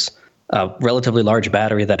with this relatively large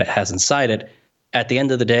battery that it has inside it, at the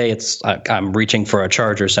end of the day, it's I'm reaching for a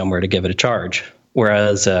charger somewhere to give it a charge.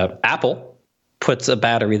 Whereas Apple puts a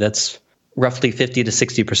battery that's roughly 50 to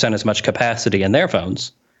 60% as much capacity in their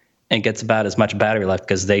phones and gets about as much battery life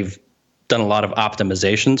because they've done a lot of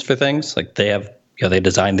optimizations for things. Like they have, they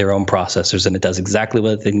designed their own processors and it does exactly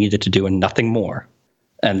what they need it to do and nothing more.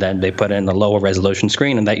 And then they put in a lower resolution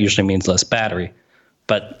screen, and that usually means less battery.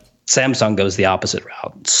 But Samsung goes the opposite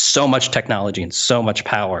route. So much technology and so much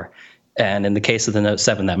power. And in the case of the Note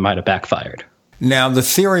 7, that might have backfired. Now, the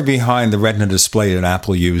theory behind the Retina display that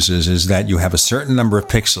Apple uses is that you have a certain number of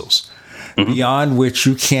pixels beyond which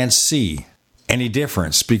you can't see any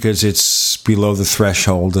difference because it's below the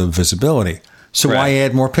threshold of visibility. So why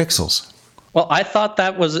add more pixels? Well, I thought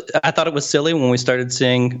it was silly when we started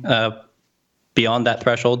seeing beyond that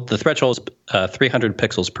threshold. The threshold is 300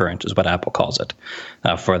 pixels per inch is what Apple calls it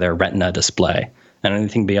for their Retina display. And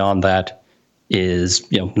anything beyond that is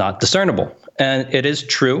not discernible. And it is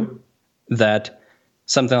true that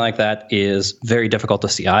something like that is very difficult to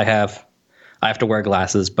see. I have to wear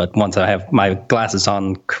glasses, but once I have my glasses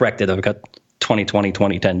on corrected, I've got 20/20,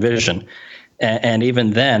 20/10 vision. And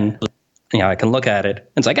even then, I can look at it and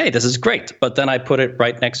it's like, hey, this is great. But then I put it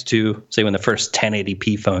right next to, say, when the first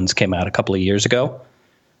 1080p phones came out a couple of years ago.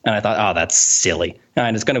 And I thought, oh, that's silly.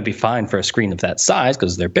 And it's going to be fine for a screen of that size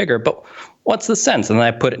because they're bigger, but what's the sense? And then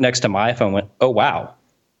I put it next to my iPhone and went, oh, wow.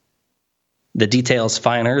 The detail's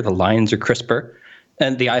finer, the lines are crisper,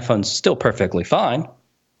 and the iPhone's still perfectly fine,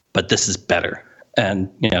 but this is better. And,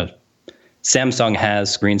 Samsung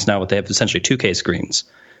has screens now, they have essentially 2K screens,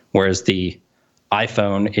 whereas the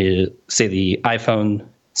iPhone is, say, the iPhone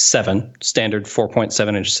 7, standard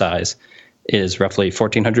 4.7-inch size, is roughly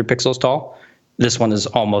 1,400 pixels tall. This one is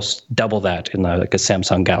almost double that in a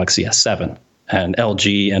Samsung Galaxy S7. And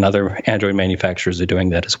LG and other Android manufacturers are doing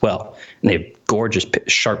that as well. And they have gorgeous,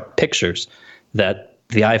 sharp pictures that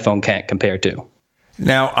the iPhone can't compare to.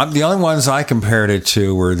 Now, the only ones I compared it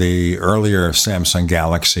to were the earlier Samsung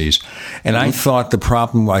Galaxies. And I thought the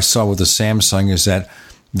problem I saw with the Samsung is that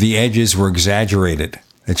the edges were exaggerated,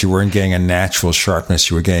 that you weren't getting a natural sharpness,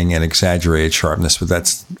 you were getting an exaggerated sharpness, but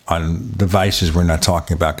that's on devices we're not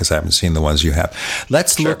talking about because I haven't seen the ones you have.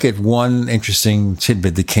 Let's look at one interesting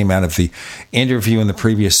tidbit that came out of the interview in the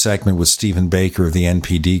previous segment with Stephen Baker of the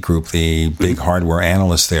NPD Group, the big hardware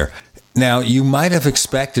analyst there. Now, you might have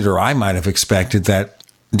expected, or I might have expected, that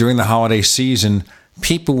during the holiday season,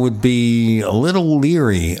 people would be a little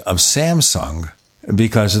leery of Samsung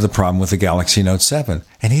because of the problem with the Galaxy Note 7.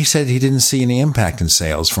 And he said he didn't see any impact in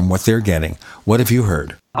sales from what they're getting. What have you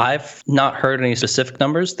heard? I've not heard any specific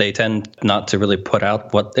numbers. They tend not to really put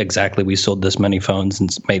out what exactly we sold this many phones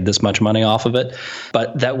and made this much money off of it.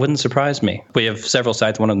 But that wouldn't surprise me. We have several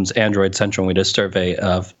sites. One of them is Android Central. We did a survey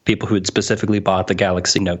of people who had specifically bought the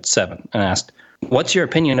Galaxy Note 7 and asked, what's your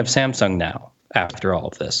opinion of Samsung now after all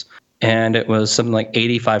of this? And it was something like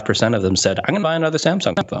 85% of them said, I'm going to buy another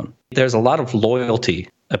Samsung phone. There's a lot of loyalty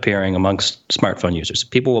appearing amongst smartphone users.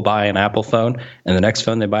 People will buy an Apple phone, and the next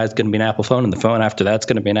phone they buy is going to be an Apple phone, and the phone after that's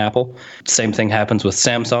going to be an Apple. Same thing happens with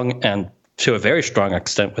Samsung, and to a very strong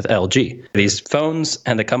extent with LG. These phones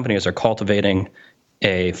and the companies are cultivating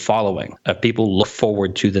a following of people look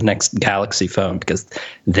forward to the next Galaxy phone because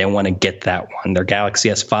they want to get that one. Their Galaxy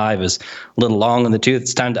S5 is a little long in the tooth.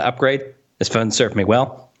 It's time to upgrade. This phone served me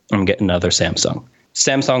well. I'm getting another Samsung.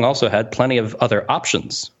 Samsung also had plenty of other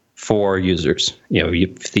options for users.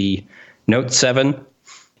 The Note 7,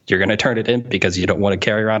 you're going to turn it in because you don't want to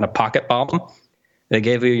carry around a pocket bomb. They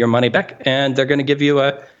gave you your money back, and they're going to give you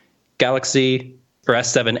a Galaxy or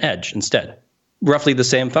S7 Edge instead. Roughly the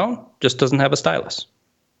same phone, just doesn't have a stylus.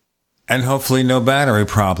 And hopefully no battery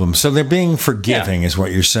problem. So they're being forgiving, is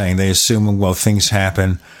what you're saying. They assume, well, things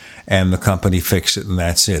happen and the company fixed it and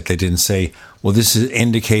that's it. They didn't say, well, this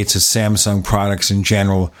indicates that Samsung products in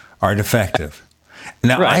general are defective.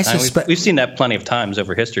 Now, right. I suspect we've seen that plenty of times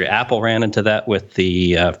over history. Apple ran into that with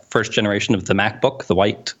the first generation of the MacBook, the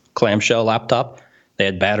white clamshell laptop. They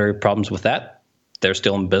had battery problems with that. They're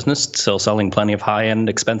still in business, still selling plenty of high-end,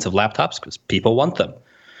 expensive laptops because people want them.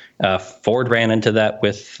 Ford ran into that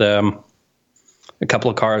with a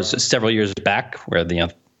couple of cars several years back where they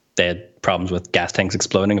had problems with gas tanks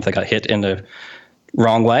exploding if they got hit in the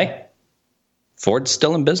wrong way. Ford's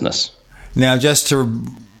still in business. Now, just to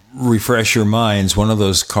refresh your minds, one of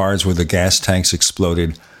those cars where the gas tanks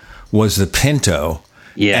exploded was the Pinto.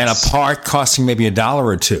 Yes. And a part costing maybe $1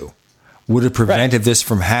 or $2 would have prevented this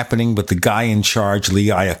from happening, but the guy in charge, Lee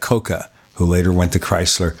Iacocca, who later went to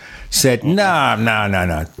Chrysler, said,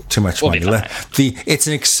 no, too much money. It's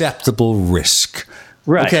an acceptable risk.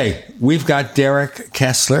 Right. Okay, we've got Derek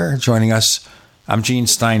Kessler joining us. I'm Gene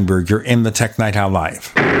Steinberg. You're in the Tech Night Owl Live.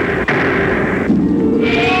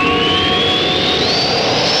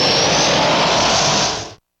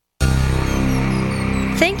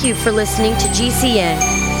 Thank you for listening to GCN.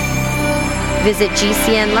 Visit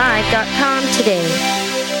GCNlive.com today.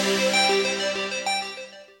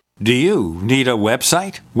 Do you need a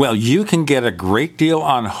website? Well, you can get a great deal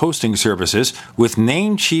on hosting services with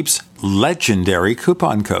Namecheap's legendary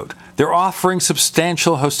coupon code. They're offering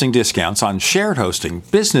substantial hosting discounts on shared hosting,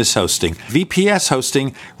 business hosting, VPS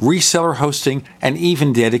hosting, reseller hosting, and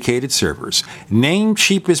even dedicated servers.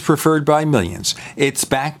 Namecheap is preferred by millions. It's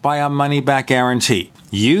backed by a money-back guarantee.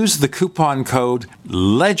 Use the coupon code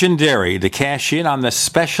LEGENDARY to cash in on the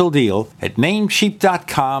special deal at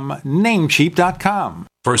Namecheap.com, Namecheap.com.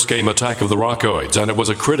 First came Attack of the Rockoids, and it was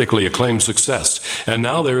a critically acclaimed success. And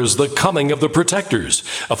now there's The Coming of the Protectors.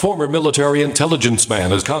 A former military intelligence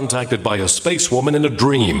man is contacted by a space woman in a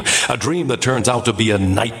dream that turns out to be a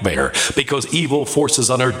nightmare because evil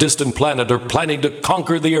forces on her distant planet are planning to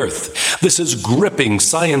conquer the Earth. This is gripping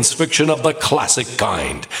science fiction of the classic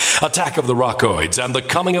kind. Attack of the Rockoids and The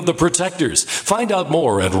Coming of the Protectors. Find out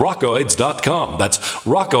more at rockoids.com. That's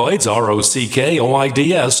Rockoids,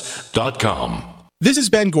 ROCKOIDS.com. This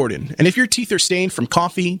is Ben Gordon, and if your teeth are stained from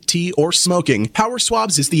coffee, tea, or smoking, Power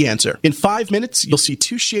Swabs is the answer. In 5 minutes, you'll see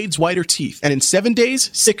 2 shades whiter teeth, and in 7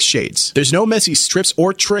 days, 6 shades. There's no messy strips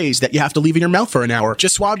or trays that you have to leave in your mouth for an hour.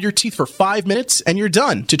 Just swab your teeth for 5 minutes, and you're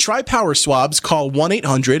done. To try Power Swabs, call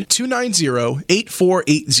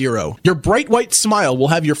 1-800-290-8480. Your bright white smile will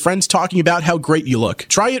have your friends talking about how great you look.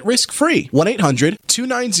 Try it risk-free.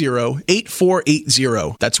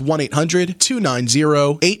 1-800-290-8480. That's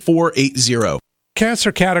 1-800-290-8480.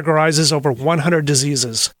 Cancer categorizes over 100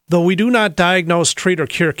 diseases. Though we do not diagnose, treat, or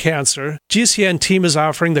cure cancer, GCN team is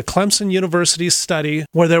offering the Clemson University study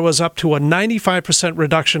where there was up to a 95%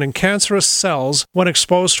 reduction in cancerous cells when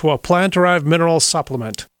exposed to a plant-derived mineral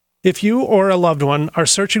supplement. If you or a loved one are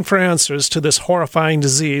searching for answers to this horrifying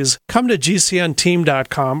disease, come to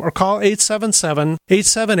GCNteam.com or call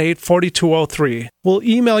 877-878-4203. We'll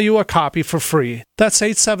email you a copy for free. That's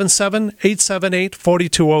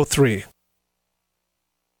 877-878-4203.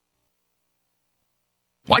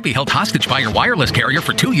 Why be held hostage by your wireless carrier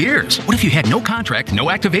for 2 years? What if you had no contract,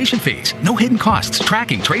 no activation fees, no hidden costs,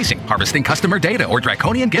 tracking, tracing, harvesting customer data, or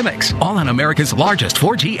draconian gimmicks? All on America's largest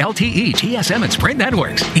 4G LTE, GSM, and Sprint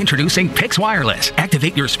networks. Introducing Pix Wireless.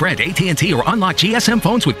 Activate your Sprint, AT&T, or unlock GSM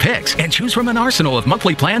phones with Pix and choose from an arsenal of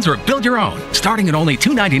monthly plans or build your own. Starting at only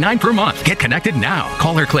 $2.99 per month. Get connected now.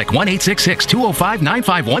 Call or click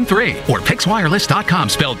 1-866-205-9513 or PixWireless.com,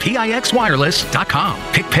 spelled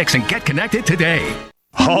PIXWireless.com. Pick Pix and get connected today.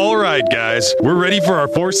 All right, guys, we're ready for our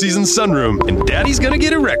Four Seasons sunroom, and Daddy's gonna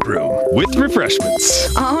get a rec room with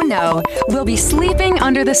refreshments. Oh no, we'll be sleeping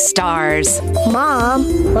under the stars. Mom,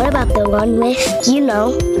 what about the one with,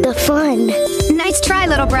 the fun? Nice try,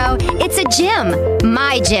 little bro. It's a gym.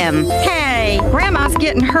 My gym. Hey, Grandma's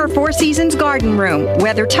getting her Four Seasons garden room.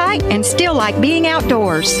 Weather tight and still like being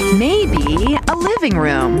outdoors. Maybe a living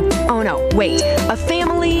room. Oh no, wait, a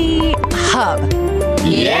family hub.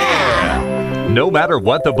 Yeah! No matter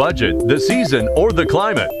what the budget, the season, or the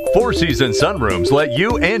climate, Four Seasons sunrooms let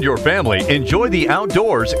you and your family enjoy the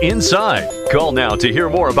outdoors inside. Call now to hear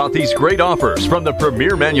more about these great offers from the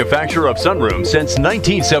premier manufacturer of sunrooms since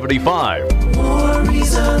 1975. More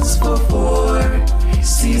reasons for Four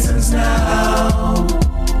Seasons now.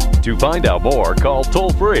 To find out more, call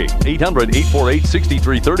toll-free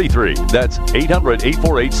 800-848-6333. That's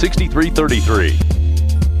 800-848-6333.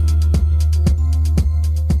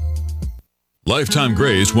 Lifetime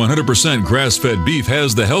Graze 100% grass-fed beef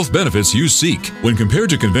has the health benefits you seek. When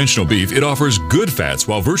compared to conventional beef, it offers good fats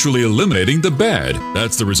while virtually eliminating the bad.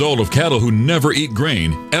 That's the result of cattle who never eat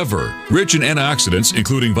grain, ever. Rich in antioxidants,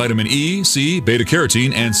 including vitamin E, C,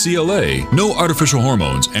 beta-carotene, and CLA. No artificial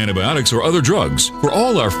hormones, antibiotics, or other drugs. For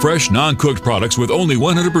all our fresh, non-cooked products with only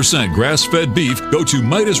 100% grass-fed beef, go to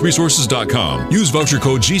MidasResources.com. Use voucher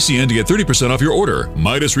code GCN to get 30% off your order.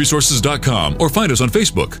 MidasResources.com or find us on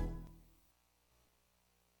Facebook.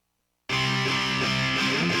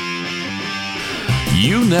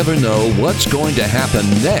 You never know what's going to happen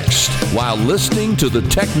next while listening to the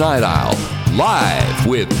Tech Night Owl, live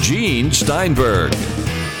with Gene Steinberg.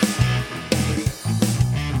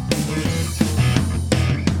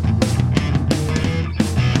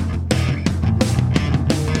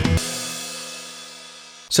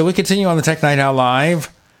 So we continue on the Tech Night Owl Live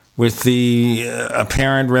with the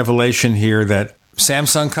apparent revelation here that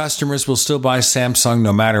Samsung customers will still buy Samsung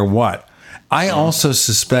no matter what. I also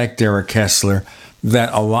suspect, Derek Kessler,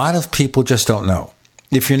 that a lot of people just don't know.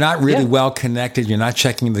 If you're not really well connected, you're not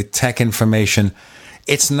checking the tech information,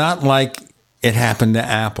 it's not like it happened to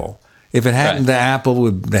Apple. If it happened to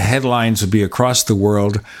Apple, the headlines would be across the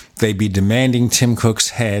world. They'd be demanding Tim Cook's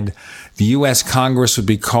head. The U.S. Congress would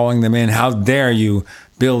be calling them in. How dare you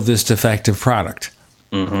build this defective product?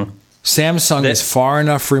 Mm-hmm. Samsung is far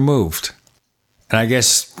enough removed. And I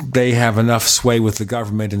guess they have enough sway with the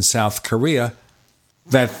government in South Korea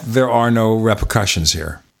that there are no repercussions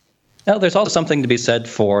here. Now, there's also something to be said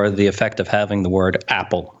for the effect of having the word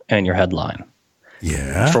Apple in your headline.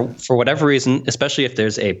 Yeah. For whatever reason, especially if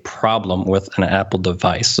there's a problem with an Apple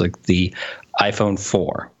device, like the iPhone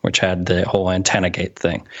 4, which had the whole antenna gate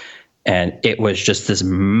thing, and it was just this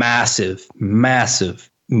massive, massive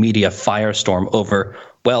media firestorm over,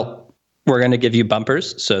 well, we're going to give you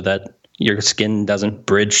bumpers so that your skin doesn't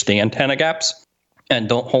bridge the antenna gaps, and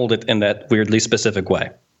don't hold it in that weirdly specific way,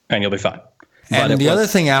 and you'll be fine. And the other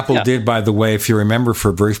thing Apple did, by the way, if you remember, for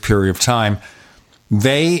a brief period of time,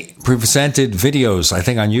 they presented videos, I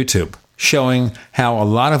think on YouTube, showing how a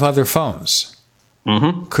lot of other phones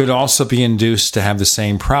could also be induced to have the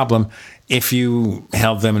same problem if you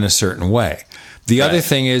held them in a certain way. The other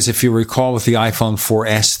thing is, if you recall with the iPhone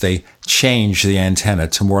 4S, they changed the antenna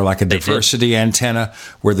to more like a diversity antenna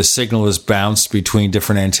where the signal is bounced between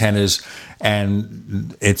different antennas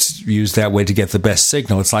and it's used that way to get the best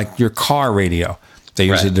signal. It's like your car radio. They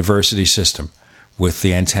use a diversity system with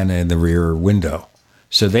the antenna in the rear window.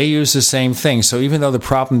 So they use the same thing. So even though the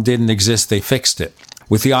problem didn't exist, they fixed it.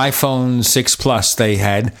 With the iPhone 6 Plus, they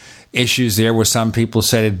had issues there where some people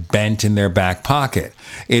said it bent in their back pocket.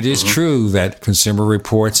 It is true that Consumer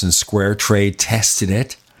Reports and Square Trade tested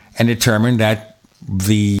it and determined that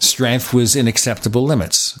the strength was in acceptable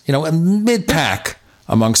limits. You know, a mid-pack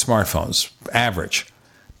among smartphones, average.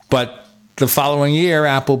 But the following year,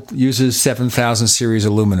 Apple uses 7000 series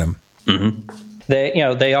aluminum.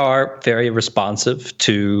 They are very responsive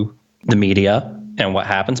to the media and what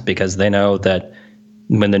happens because they know that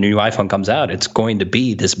when the new iPhone comes out, it's going to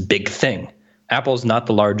be this big thing. Apple's not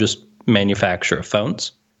the largest manufacturer of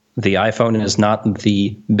phones. The iPhone is not the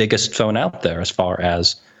biggest phone out there as far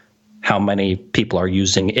as how many people are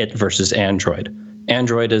using it versus Android.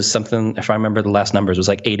 Android is something, if I remember the last numbers, it was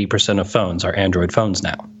like 80% of phones are Android phones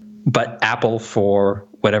now. But Apple, for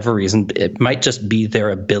whatever reason, it might just be their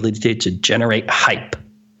ability to generate hype.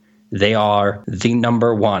 They are the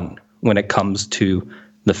number one when it comes to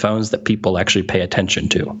the phones that people actually pay attention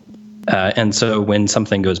to. And so when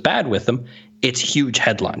something goes bad with them, it's huge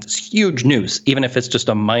headlines. It's huge news, even if it's just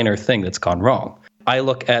a minor thing that's gone wrong. I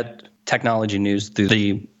look at technology news through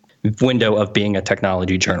the window of being a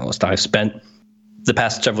technology journalist. I've spent the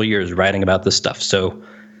past several years writing about this stuff. So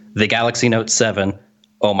the Galaxy Note 7,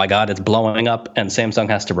 oh my God, it's blowing up, and Samsung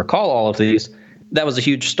has to recall all of these. That was a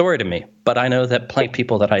huge story to me. But I know that plenty of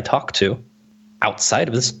people that I talked to outside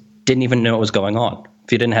of this didn't even know what was going on.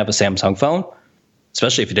 If you didn't have a Samsung phone,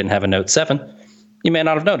 especially if you didn't have a Note 7, you may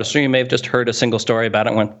not have noticed, or you may have just heard a single story about it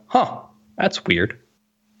and went, that's weird.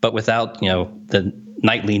 But without, the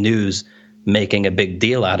nightly news making a big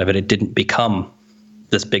deal out of it, it didn't become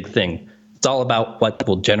this big thing. It's all about what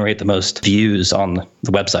will generate the most views on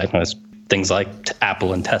the website. It's things like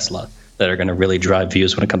Apple and Tesla that are going to really drive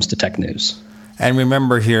views when it comes to tech news. And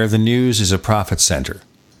remember here, the news is a profit center.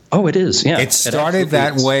 Oh, it is, yeah. It started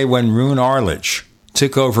that way when Roone Arledge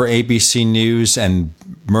took over ABC News and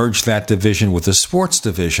merged that division with the sports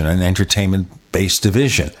division, an entertainment-based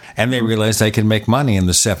division. And they realized they could make money in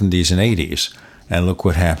the 70s and 80s. And look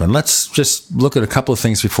what happened. Let's just look at a couple of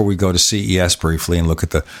things before we go to CES briefly and look at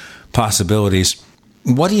the possibilities.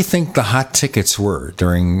 What do you think the hot tickets were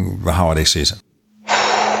during the holiday season?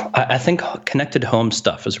 I think connected home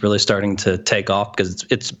stuff is really starting to take off because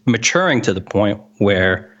it's maturing to the point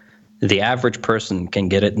where the average person can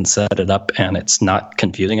get it and set it up and it's not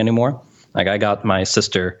confusing anymore. Like I got my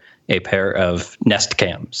sister a pair of Nest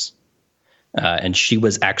Cams and she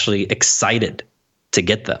was actually excited to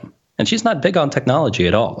get them. And she's not big on technology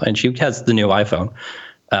at all. And she has the new iPhone.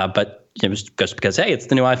 But it was just because, hey, it's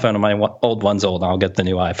the new iPhone and my old one's old. I'll get the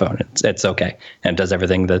new iPhone. It's okay. And it does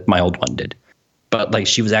everything that my old one did. But like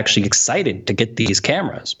she was actually excited to get these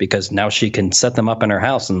cameras because now she can set them up in her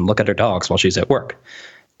house and look at her dogs while she's at work.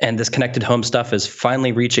 And this connected home stuff is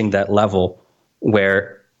finally reaching that level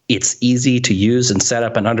where it's easy to use and set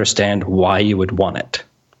up and understand why you would want it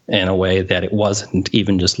in a way that it wasn't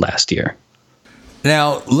even just last year.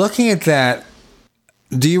 Now, looking at that,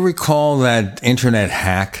 do you recall that internet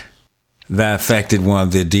hack that affected one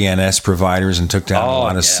of the DNS providers and took down a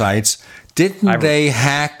lot of sites? Didn't they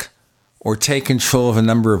hack or take control of a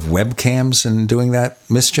number of webcams in doing that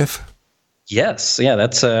mischief? Yes. Yeah,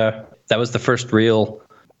 that was the first real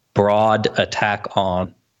broad attack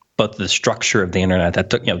on both the structure of the internet.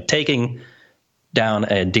 That took, taking down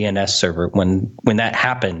a DNS server. When that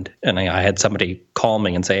happened, and I had somebody call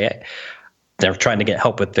me and say, hey, they're trying to get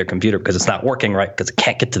help with their computer because it's not working right because it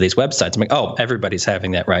can't get to these websites. I'm like, oh, everybody's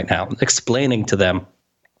having that right now. Explaining to them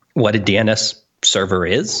what a DNS server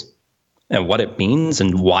is and what it means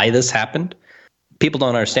and why this happened. People don't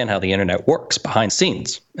understand how the internet works behind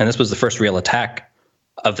scenes. And this was the first real attack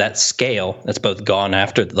of that scale that's both gone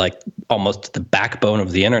after like almost the backbone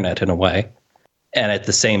of the internet in a way. And at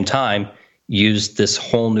the same time, used this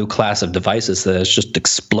whole new class of devices that has just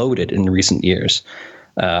exploded in recent years.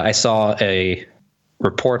 I saw a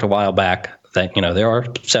report a while back that, there are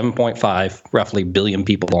 7.5 roughly billion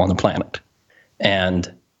people on the planet.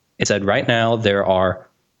 And it said right now there are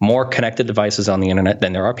more connected devices on the internet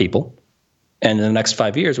than there are people. And in the next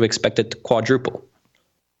 5 years, we expect it to quadruple.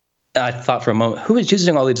 I thought for a moment, who is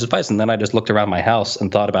using all these devices? And then I just looked around my house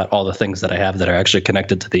and thought about all the things that I have that are actually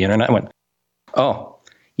connected to the internet. I went, oh,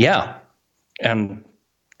 yeah. And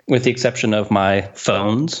with the exception of my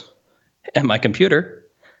phones and my computer,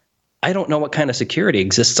 I don't know what kind of security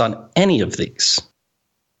exists on any of these.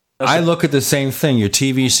 I look at the same thing. Your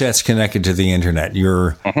TV set's connected to the internet.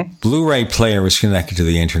 Your Blu-ray player is connected to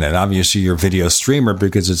the internet. Obviously, your video streamer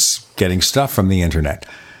because it's getting stuff from the internet.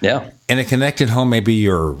 Yeah. And a connected home, maybe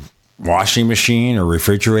your washing machine or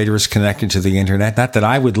refrigerator is connected to the internet. Not that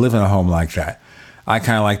I would live in a home like that. I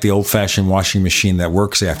kind of like the old-fashioned washing machine that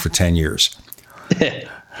works after 10 years.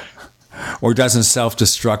 Or doesn't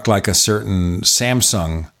self-destruct like a certain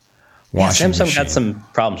Samsung washing Samsung machine. had some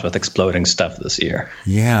problems with exploding stuff this year.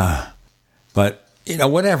 Yeah. But,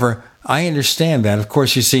 whatever. I understand that. Of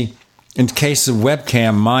course, you see, in case of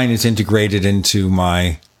webcam, mine is integrated into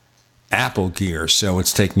my Apple gear, so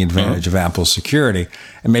it's taking advantage of Apple's security.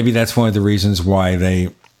 And maybe that's one of the reasons why they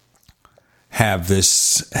have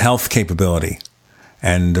this health capability.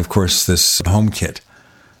 And, of course, this HomeKit.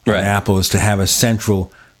 Right. Apple is to have a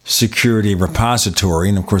central security repository.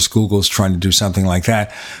 And of course, Google's trying to do something like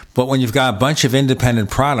that. But when you've got a bunch of independent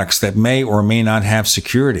products that may or may not have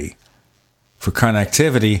security for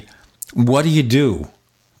connectivity, what do you do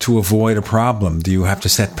to avoid a problem? Do you have to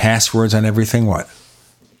set passwords on everything? What?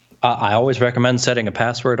 I always recommend setting a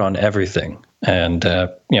password on everything. And,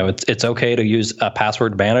 it's okay to use a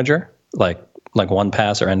password manager like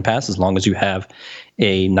 1Pass or NPass, as long as you have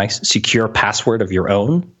a nice secure password of your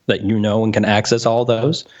own that you know and can access all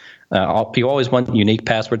those. You always want unique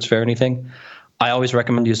passwords for anything. I always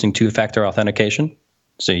recommend using two-factor authentication.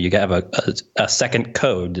 So you have a second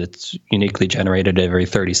code that's uniquely generated every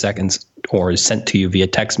 30 seconds or is sent to you via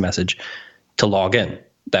text message to log in.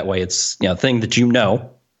 That way it's a thing that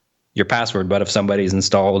your password, but if somebody's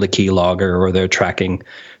installed a keylogger or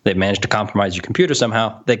they've managed to compromise your computer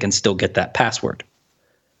somehow, they can still get that password.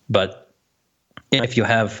 But if you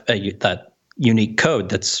have that unique code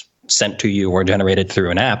that's sent to you or generated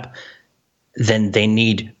through an app, then they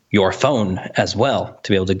need your phone as well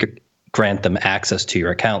to be able to grant them access to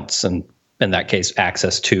your accounts, and in that case,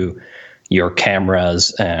 access to your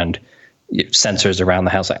cameras and sensors around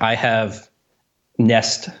the house. I have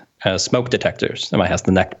Nest smoke detectors in my house,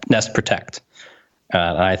 the Nest Protect.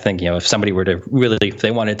 I think, if somebody were to if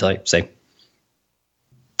they wanted to, say,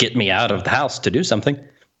 get me out of the house to do something,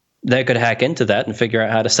 they could hack into that and figure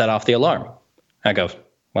out how to set off the alarm. I go,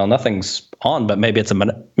 well, nothing's on, but maybe it's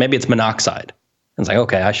monoxide. And it's like,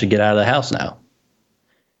 okay, I should get out of the house now.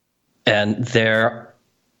 And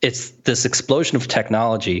it's this explosion of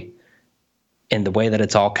technology in the way that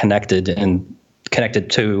it's all connected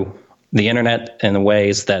to the internet in the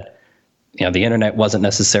ways that, the internet wasn't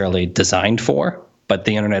necessarily designed for, but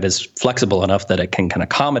the internet is flexible enough that it can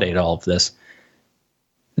accommodate all of this.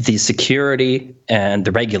 The security and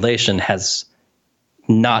the regulation has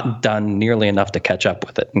not done nearly enough to catch up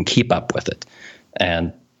with it and keep up with it.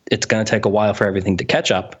 And it's going to take a while for everything to catch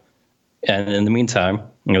up. And in the meantime,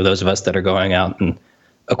 those of us that are going out and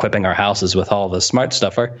equipping our houses with all the smart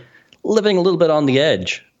stuff are living a little bit on the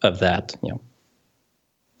edge of that.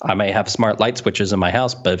 I may have smart light switches in my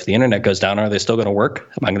house, but if the internet goes down, are they still going to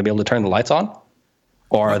work? Am I going to be able to turn the lights on?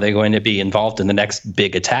 Or are they going to be involved in the next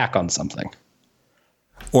big attack on something?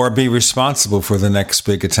 Or be responsible for the next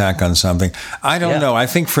big attack on something. I don't know. I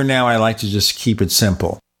think for now I like to just keep it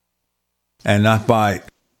simple and not buy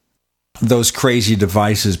those crazy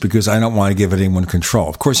devices because I don't want to give anyone control.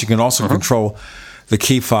 Of course, you can also control the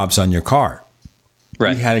key fobs on your car.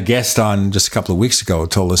 Right. We had a guest on just a couple of weeks ago who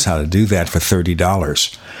told us how to do that for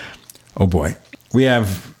 $30. Oh, boy. We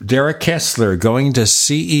have Derek Kessler going to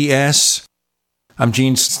CES. I'm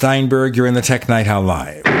Gene Steinberg. You're in the Tech Night Owl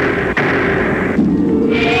Live.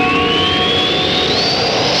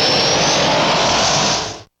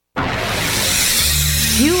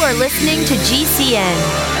 You are listening to GCN.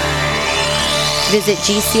 Visit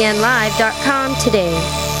GCNlive.com today.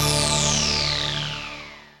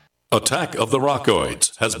 Attack of the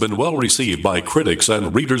Rockoids has been well received by critics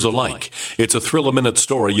and readers alike. It's a thrill-a-minute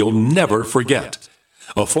story you'll never forget.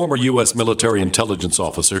 A former U.S. military intelligence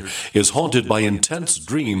officer is haunted by intense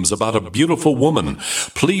dreams about a beautiful woman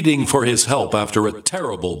pleading for his help after a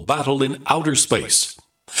terrible battle in outer space.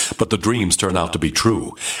 But the dreams turn out to be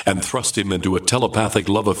true and thrust him into a telepathic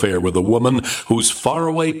love affair with a woman whose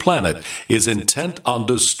faraway planet is intent on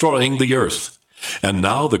destroying the Earth. And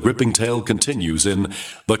now the gripping tale continues in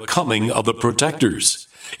The Coming of the Protectors.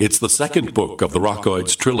 It's the second book of the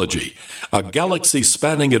Rockoids trilogy, a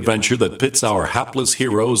galaxy-spanning adventure that pits our hapless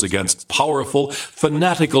heroes against powerful,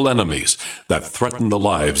 fanatical enemies that threaten the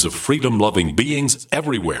lives of freedom-loving beings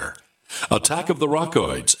everywhere. Attack of the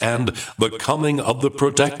Rockoids and The Coming of the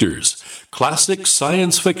Protectors. Classic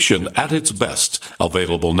science fiction at its best,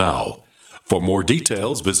 available now. For more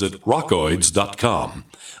details, visit rockoids.com.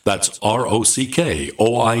 That's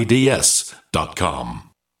ROCKOIDS.com.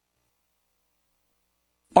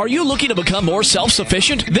 Are you looking to become more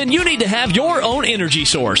self-sufficient? Then you need to have your own energy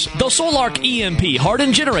source. The Solark EMP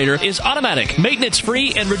hardened generator is automatic,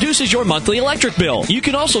 maintenance-free, and reduces your monthly electric bill. You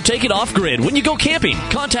can also take it off-grid when you go camping.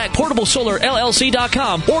 Contact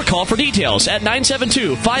PortableSolarLLC.com or call for details at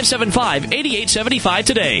 972-575-8875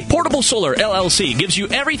 today. Portable Solar LLC gives you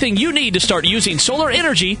everything you need to start using solar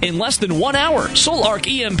energy in less than 1 hour. Solark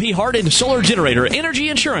EMP hardened solar generator energy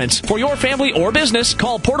insurance for your family or business.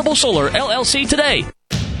 Call Portable Solar LLC today.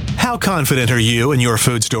 How confident are you in your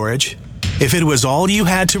food storage? If it was all you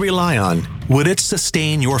had to rely on, would it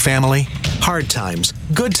sustain your family? Hard times,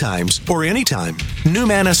 good times, or any time,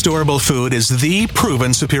 NuManna Storable Food is the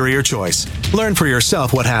proven superior choice. Learn for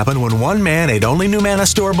yourself what happened when one man ate only NuManna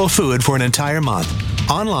Storable Food for an entire month.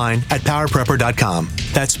 Online at PowerPrepper.com.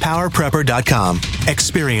 That's PowerPrepper.com.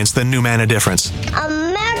 Experience the NuManna difference.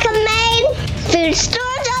 American-made food stores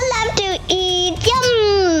I love to eat.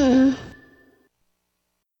 Yum!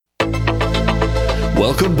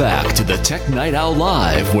 Welcome back to the Tech Night Owl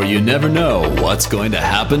Live, where you never know what's going to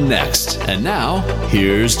happen next. And now,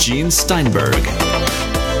 here's Gene Steinberg.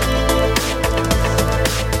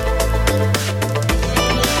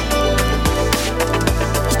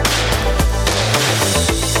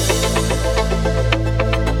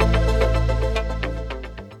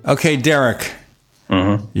 Okay, Derek,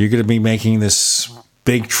 you're going to be making this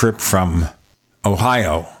big trip from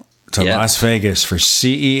Ohio to Las Vegas for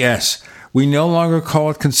CES. We no longer call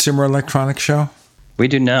it Consumer Electronics Show? We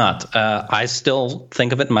do not. I still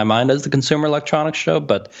think of it in my mind as the Consumer Electronics Show,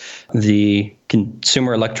 but the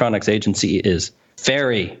Consumer Electronics Agency is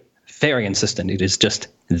very, very insistent. It is just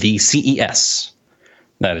the CES,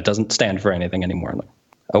 that it doesn't stand for anything anymore.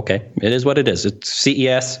 Okay, it is what it is. It's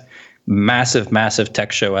CES, massive, massive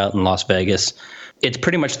tech show out in Las Vegas. It's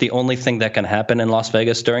pretty much the only thing that can happen in Las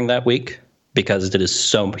Vegas during that week because it is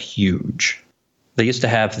so huge. They used to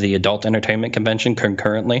have the Adult Entertainment Convention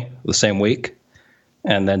concurrently the same week,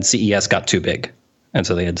 and then CES got too big. And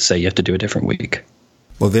so they had to say you have to do a different week.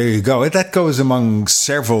 Well, there you go. That goes among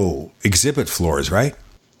several exhibit floors, right?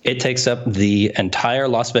 It takes up the entire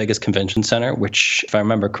Las Vegas Convention Center, which, if I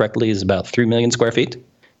remember correctly, is about 3 million square feet. It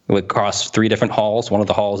would cross 3 different halls. One of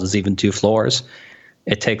the halls is even 2 floors.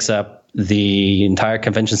 It takes up the entire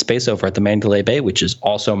convention space over at the Mandalay Bay, which is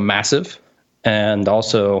also massive, and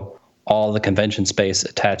also all the convention space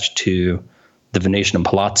attached to the Venetian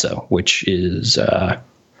Palazzo, which is, I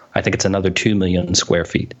think it's another 2 million square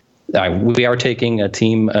feet. We are taking a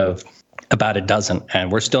team of about a dozen,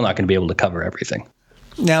 and we're still not going to be able to cover everything.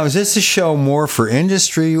 Now, is this a show more for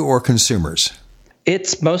industry or consumers?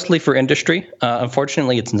 It's mostly for industry.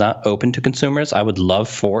 Unfortunately, it's not open to consumers. I would love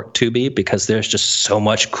for it to be because there's just so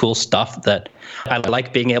much cool stuff that I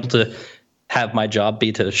like being able to have my job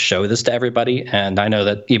be to show this to everybody. And I know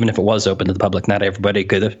that even if it was open to the public, not everybody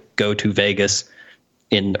could go to Vegas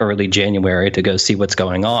in early January to go see what's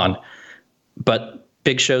going on. But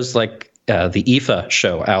big shows like the IFA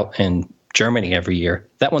show out in Germany every year,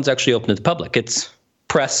 that one's actually open to the public. It's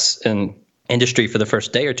press and industry for the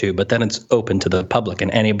first day or two, but then it's open to the public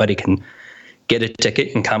and anybody can get a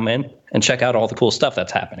ticket and come in and check out all the cool stuff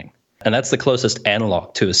that's happening. And that's the closest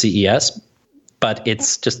analog to a CES, but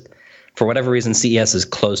it's just, for whatever reason, CES is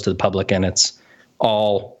closed to the public and it's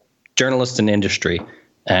all journalists and industry,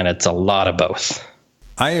 and it's a lot of both.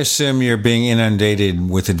 I assume you're being inundated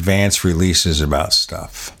with advanced releases about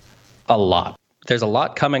stuff. A lot. There's a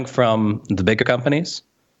lot coming from the bigger companies.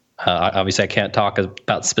 Obviously, I can't talk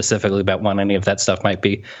about specifically about when any of that stuff might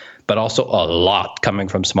be, but also a lot coming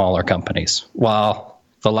from smaller companies. While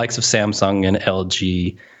the likes of Samsung and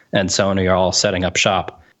LG and Sony are all setting up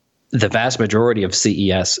shop, the vast majority of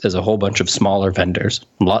CES is a whole bunch of smaller vendors.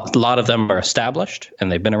 A lot of them are established, and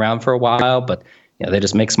they've been around for a while, but they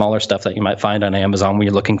just make smaller stuff that you might find on Amazon when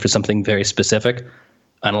you're looking for something very specific.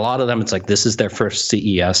 And a lot of them, it's like this is their first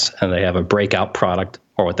CES, and they have a breakout product,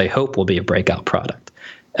 or what they hope will be a breakout product.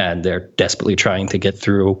 And they're desperately trying to get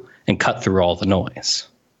through and cut through all the noise.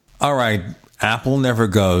 All right. Apple never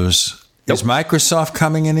goes. Nope. Is Microsoft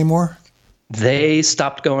coming anymore? They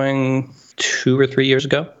stopped going 2 or 3 years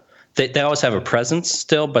ago. They always have a presence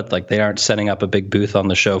still, but like they aren't setting up a big booth on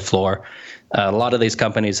the show floor. A lot of these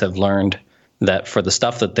companies have learned that for the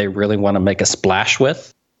stuff that they really want to make a splash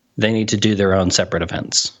with, they need to do their own separate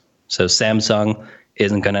events. So Samsung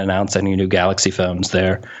isn't going to announce any new Galaxy phones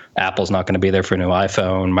there. Apple's not going to be there for a new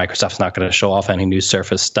iPhone. Microsoft's not going to show off any new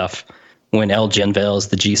Surface stuff. When LG unveils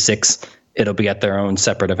the G6, it'll be at their own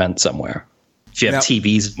separate event somewhere. If you have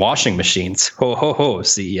TVs and washing machines,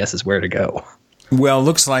 CES is where to go. Well,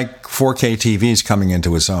 looks like 4K TV is coming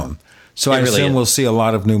into its own. So I assume we'll see a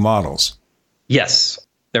lot of new models. Yes.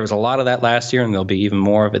 There was a lot of that last year, and there'll be even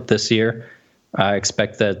more of it this year. I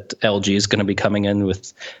expect that LG is going to be coming in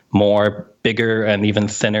with more bigger and even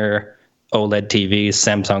thinner OLED TVs.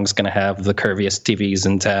 Samsung's going to have the curviest TVs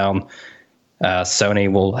in town.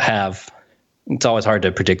 Sony will have, it's always hard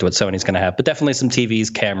to predict what Sony's going to have, but definitely some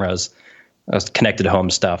TVs, cameras, connected home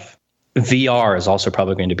stuff. VR is also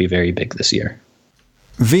probably going to be very big this year.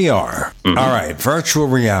 VR. Mm-hmm. All right. Virtual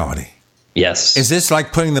reality. Yes. Is this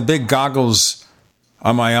like putting the big goggles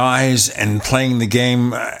on my eyes and playing the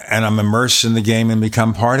game, and I'm immersed in the game and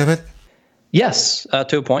become part of it? Yes,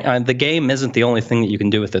 to a point. The game isn't the only thing that you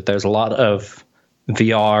can do with it. There's a lot of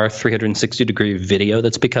VR 360-degree video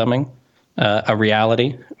that's becoming a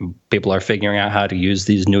reality. People are figuring out how to use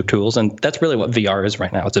these new tools, and that's really what VR is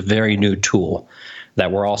right now. It's a very new tool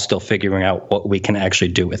that we're all still figuring out what we can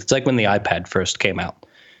actually do with. It's like when the iPad first came out.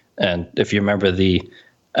 And if you remember the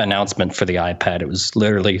announcement for the iPad, it was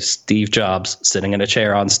literally Steve Jobs sitting in a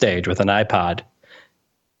chair on stage with an iPod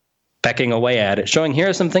pecking away at it, showing here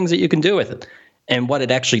are some things that you can do with it. And what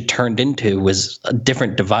it actually turned into was a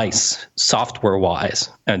different device, software-wise,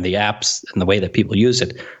 and the apps and the way that people use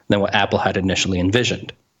it than what Apple had initially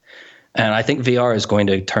envisioned. And I think VR is going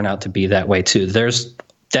to turn out to be that way too. There's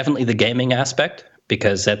definitely the gaming aspect,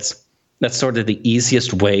 because that's sort of the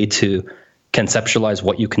easiest way to conceptualize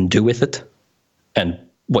what you can do with it and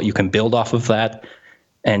what you can build off of that.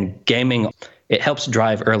 And gaming, it helps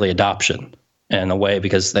drive early adoption in a way,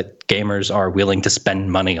 because that gamers are willing to spend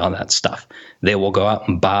money on that stuff. They will go out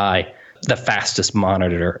and buy the fastest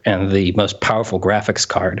monitor and the most powerful graphics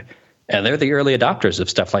card. And they're the early adopters of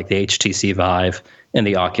stuff like the HTC Vive and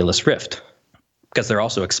the Oculus Rift, because they're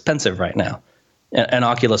also expensive right now. An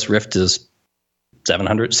Oculus Rift is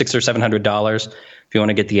 $600 or $700. If you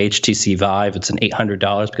want to get the HTC Vive, it's an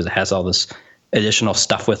 $800 because it has all this additional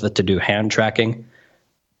stuff with it to do hand tracking.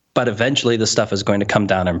 But eventually the stuff is going to come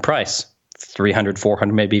down in price. $300,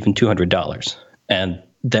 $400, maybe even $200. And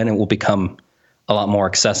then it will become a lot more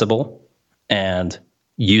accessible, and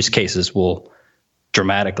use cases will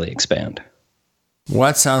dramatically expand. Well,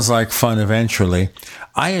 that sounds like fun eventually.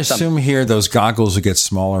 I assume here those goggles will get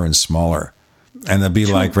smaller and smaller, and they'll be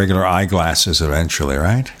like regular eyeglasses eventually,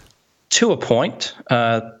 right? To a point.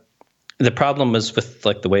 The problem is with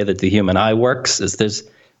like the way that the human eye works is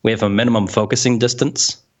we have a minimum focusing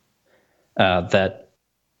distance that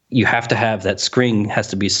you have to have. That screen has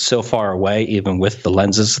to be so far away, even with the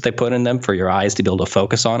lenses that they put in them, for your eyes to be able to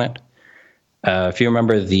focus on it. If you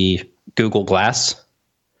remember the Google Glass,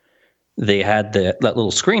 they had that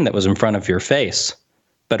little screen that was in front of your face,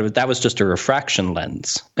 but that was just a refraction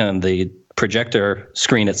lens. And the projector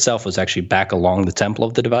screen itself was actually back along the temple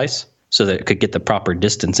of the device so that it could get the proper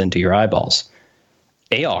distance into your eyeballs.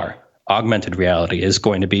 AR, augmented reality, is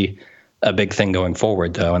going to be a big thing going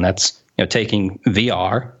forward, though, and that's taking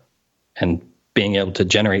VR and being able to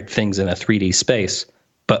generate things in a 3D space,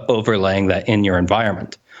 but overlaying that in your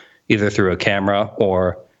environment, either through a camera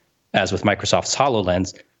or, as with Microsoft's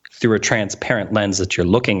HoloLens, through a transparent lens that you're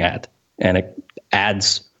looking at, and it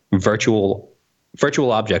adds virtual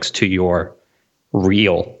objects to your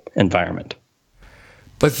real environment.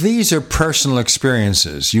 But these are personal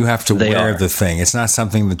experiences. You have to wear the thing. It's not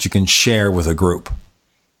something that you can share with a group.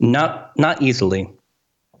 Not easily.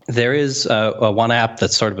 There is one app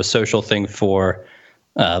that's sort of a social thing for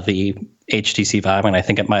the HTC Vive, and I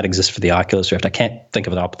think it might exist for the Oculus Rift. I can't think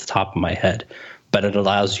of it off the top of my head, but it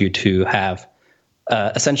allows you to have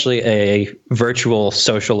essentially a virtual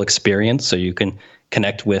social experience, so you can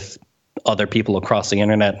connect with other people across the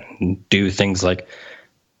internet and do things like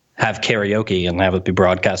have karaoke and have it be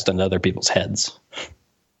broadcast into other people's heads.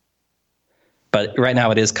 But right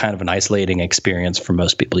now it is kind of an isolating experience for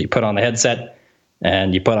most people. You put on the headset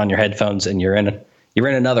and you put on your headphones and you're in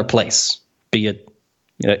another place, be it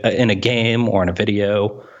in a game or in a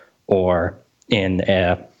video or in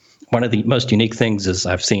one of the most unique things is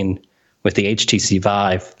I've seen with the HTC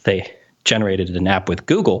Vive, they generated an app with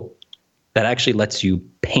Google that actually lets you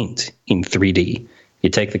paint in 3D. You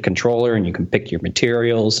take the controller and you can pick your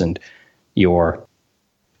materials and your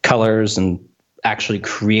colors and actually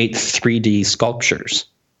create 3D sculptures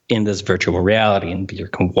in this virtual reality, and you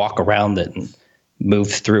can walk around it and move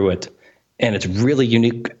through it. And it's really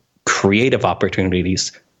unique creative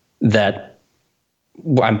opportunities that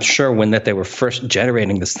I'm sure when they were first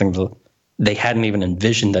generating this thing, they hadn't even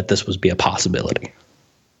envisioned that this would be a possibility.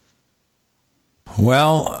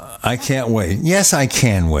 Well, I can't wait. Yes, I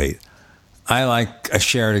can wait. I like a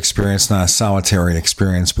shared experience, not a solitary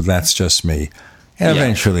experience, but that's just me. And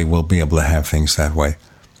eventually we'll be able to have things that way.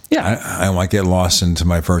 Yeah. I don't want to get lost into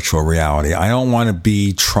my virtual reality. I don't want to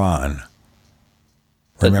be Tron.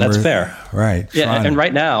 Remember? That's fair. Right. Yeah, Tron. and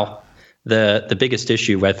right now, the biggest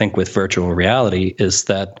issue, I think, with virtual reality is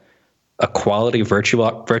that a quality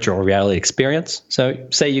virtual reality experience. So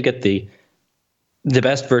say you get the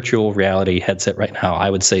best virtual reality headset right now, I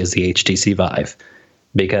would say, is the HTC Vive,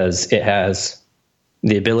 because it has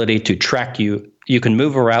the ability to track you. You can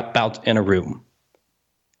move about in a room.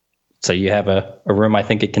 So you have a room, I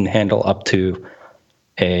think it can handle up to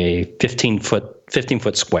a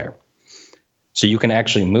 15-foot square. So you can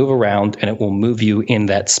actually move around and it will move you in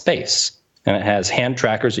that space. And it has hand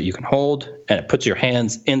trackers that you can hold, and it puts your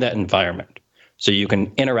hands in that environment. So you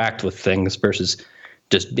can interact with things versus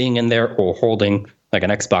just being in there or holding like an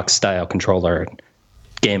Xbox-style controller,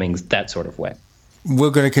 gaming that sort of way. We're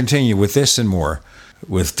going to continue with this and more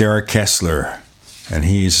with Derek Kessler, and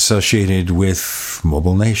he's associated with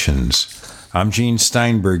Mobile Nations. I'm Gene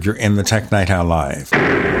Steinberg. You're in the Tech Night Owl Live.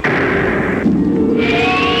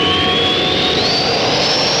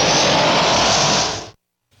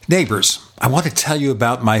 Neighbors, I want to tell you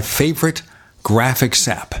about my favorite graphics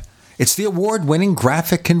app. It's the award-winning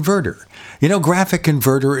Graphic Converter. You know, Graphic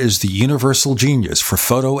Converter is the universal genius for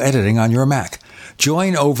photo editing on your Mac.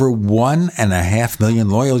 Join over 1.5 million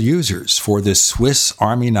loyal users for this Swiss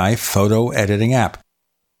Army knife photo editing app.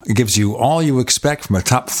 It gives you all you expect from a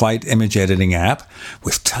top-flight image editing app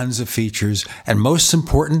with tons of features, and most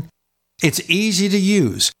important, it's easy to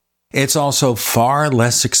use. It's also far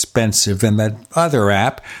less expensive than that other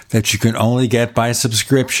app that you can only get by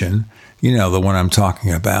subscription. You know, the one I'm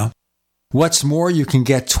talking about. What's more, you can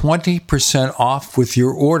get 20% off with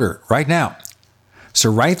your order right now. So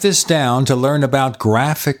write this down to learn about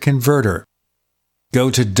Graphic Converter. Go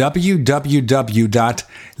to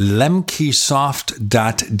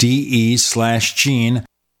www.lemkesoft.de/Gene.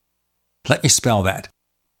 Let me spell that.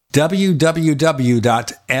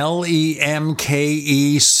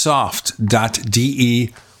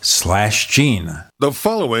 www.lemkesoft.de/Gene. The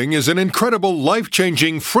following is an incredible,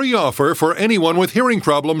 life-changing free offer for anyone with hearing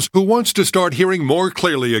problems who wants to start hearing more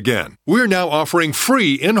clearly again. We're now offering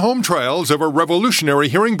free in-home trials of a revolutionary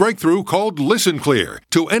hearing breakthrough called Listen Clear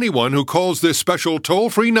to anyone who calls this special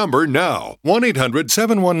toll-free number now,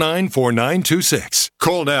 1-800-719-4926.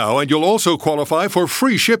 Call now and you'll also qualify for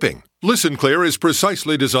free shipping. Listen Clear is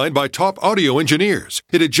precisely designed by top audio engineers.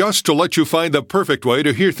 It adjusts to let you find the perfect way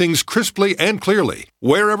to hear things crisply and clearly,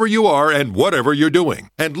 wherever you are and whatever you're doing.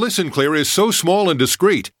 And Listen Clear is so small and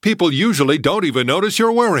discreet, people usually don't even notice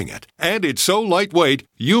you're wearing it. And it's so lightweight,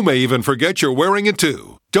 you may even forget you're wearing it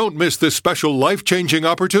too. Don't miss this special life-changing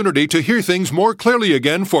opportunity to hear things more clearly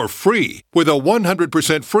again for free with a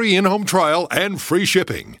 100% free in-home trial and free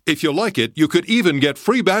shipping. If you like it, you could even get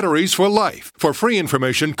free batteries for life. For free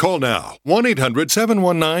information, call now.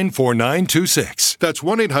 1-800-719-4926. That's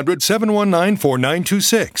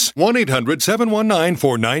 1-800-719-4926.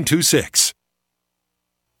 1-800-719-4926.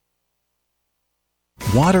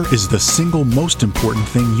 Water is the single most important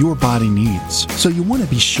thing your body needs, so you want to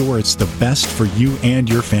be sure it's the best for you and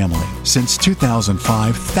your family. Since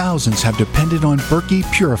 2005, thousands have depended on Berkey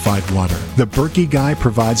purified water. The Berkey Guy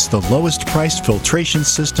provides the lowest priced filtration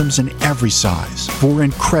systems in every size. For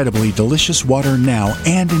incredibly delicious water now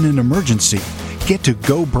and in an emergency, get to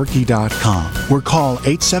GoBerkey.com or call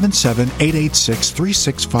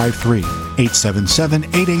 877-886-3653.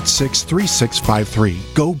 877-886-3653.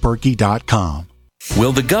 GoBerkey.com.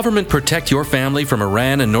 Will the government protect your family from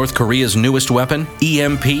Iran and North Korea's newest weapon,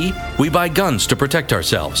 EMP? We buy guns to protect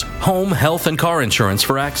ourselves, home, health, and car insurance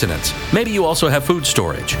for accidents. Maybe you also have food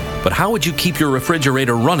storage. But how would you keep your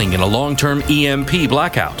refrigerator running in a long-term EMP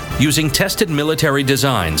blackout? Using tested military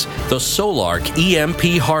designs, the Solark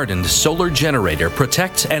EMP-hardened solar generator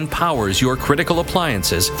protects and powers your critical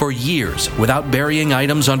appliances for years without burying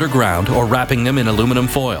items underground or wrapping them in aluminum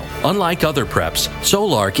foil. Unlike other preps,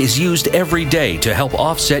 Solark is used every day to help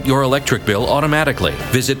offset your electric bill automatically.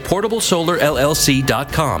 Visit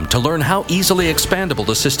PortableSolarLLC.com to learn how easily expandable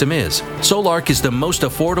the system is. Solark is the most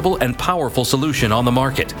affordable and powerful solution on the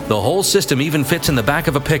market. The whole system even fits in the back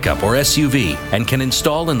of a pickup or SUV and can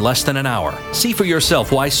install in less than an hour. See for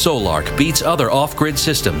yourself why Solark beats other off-grid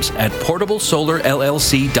systems at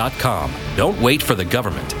PortableSolarLLC.com. Don't wait for the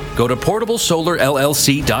government. Go to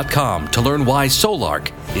PortableSolarLLC.com to learn why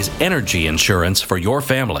Solark is energy insurance for your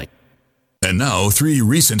family. And now, 3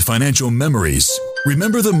 recent financial memories.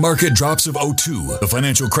 Remember the market drops of 2002, the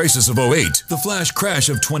financial crisis of 2008, the flash crash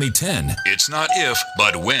of 2010. It's not if,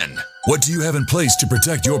 but when. What do you have in place to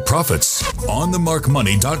protect your profits?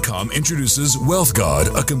 OnTheMarkMoney.com introduces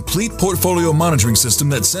WealthGuard, a complete portfolio monitoring system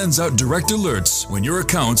that sends out direct alerts when your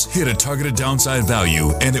accounts hit a targeted downside value,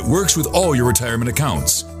 and it works with all your retirement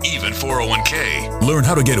accounts, even 401k. Learn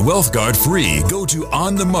how to get WealthGuard free. Go to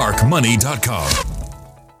OnTheMarkMoney.com.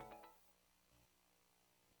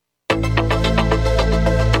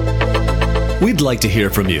 We'd like to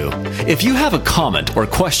hear from you. If you have a comment or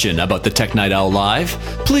question about the Tech Night Owl Live,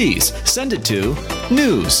 please send it to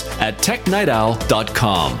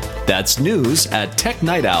news@technightowl.com. That's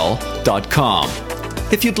news@technightowl.com.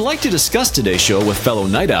 If you'd like to discuss today's show with fellow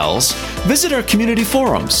night owls, visit our community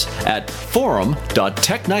forums at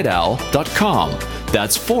forum.technightowl.com.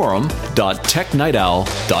 That's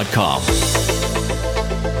forum.technightowl.com.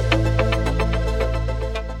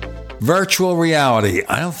 Virtual reality.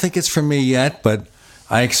 I don't think it's for me yet, but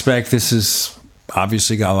I expect this has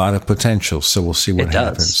obviously got a lot of potential, so we'll see what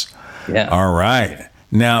happens. Yeah. All right.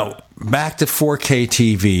 Now, back to 4K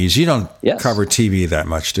TVs. You don't cover TV that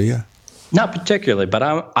much, do you? Not particularly, but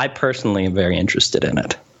I personally am very interested in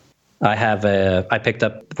it. I picked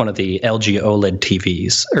up one of the LG OLED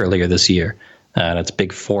TVs earlier this year, and it's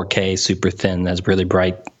big 4K, super thin, has really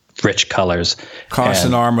bright, rich colors. Costs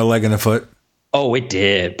an arm, a leg, and a foot. Oh, it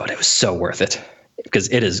did, but it was so worth it because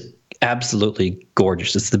it is absolutely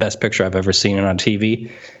gorgeous. It's the best picture I've ever seen on TV.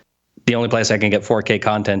 The only place I can get 4K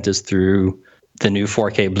content is through the new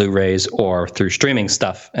 4K Blu-rays or through streaming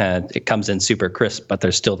stuff, and it comes in super crisp, but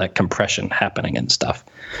there's still that compression happening and stuff.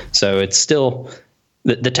 So it's still,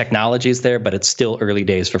 the technology is there, but it's still early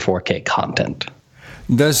days for 4K content.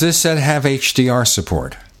 Does this set have HDR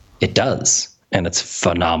support? It does, and it's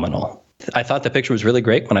phenomenal. I thought the picture was really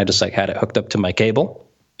great when I just had it hooked up to my cable,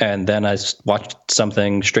 and then I watched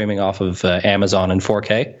something streaming off of Amazon in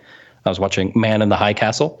 4K. I was watching Man in the High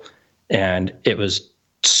Castle, and it was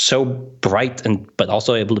so bright but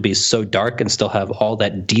also able to be so dark and still have all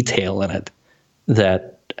that detail in it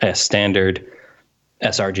that a standard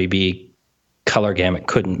sRGB color gamut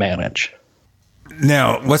couldn't manage.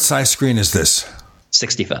 Now, what size screen is this?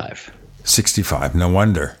 65. 65, no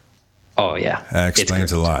wonder. Oh, yeah. That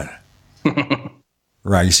explains a lot.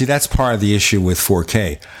 Right. You see, that's part of the issue with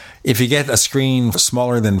 4K. If you get a screen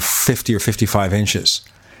smaller than 50 or 55 inches,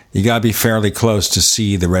 you got to be fairly close to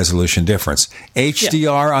see the resolution difference.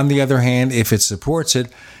 HDR, on the other hand, if it supports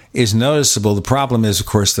it, is noticeable. The problem is, of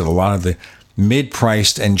course, that a lot of the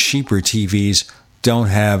mid-priced and cheaper TVs don't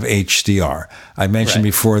have HDR. I mentioned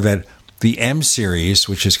before that the M series,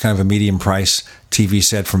 which is kind of a medium price TV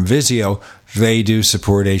set from Vizio, they do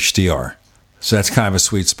support HDR. So that's kind of a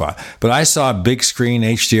sweet spot. But I saw a big screen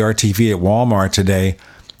HDR TV at Walmart today.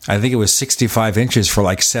 I think it was 65 inches for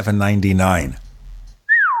like $7.99.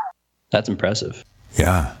 That's impressive.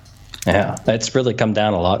 Yeah. Yeah, it's really come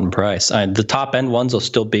down a lot in price. The top end ones will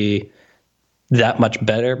still be that much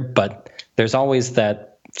better, but there's always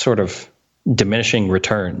that sort of diminishing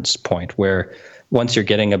returns point where once you're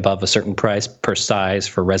getting above a certain price per size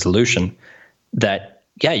for resolution, that,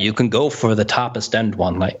 yeah, you can go for the toppest end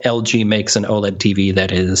one. Like LG makes an OLED TV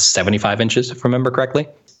that is 75 inches, if I remember correctly.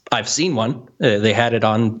 I've seen one. They had it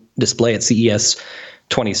on display at CES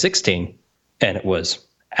 2016, and it was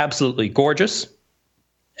absolutely gorgeous.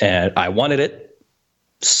 And I wanted it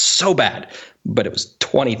so bad, but it was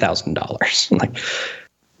 $20,000. Like,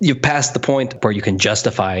 you've passed the point where you can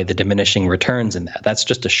justify the diminishing returns in that. That's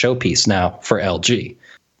just a showpiece now for LG.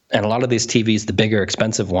 And a lot of these TVs, the bigger,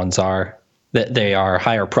 expensive ones, are that they are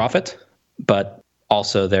higher profit, but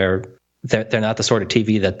also they're not the sort of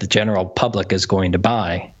TV that the general public is going to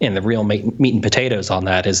buy. And the real meat and potatoes on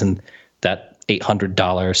that isn't that $800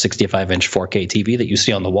 65-inch 4K TV that you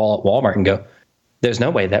see on the wall at Walmart and go, there's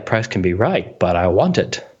no way that price can be right, but I want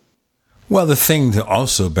it. Well, the thing to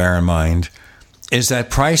also bear in mind is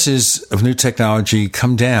that prices of new technology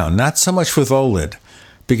come down, not so much with OLED,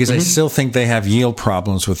 because I still think they have yield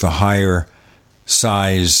problems with the higher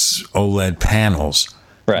size OLED panels.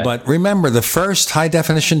 Right. But remember, the first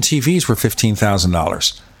high-definition TVs were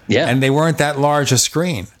 $15,000. Yeah. And they weren't that large a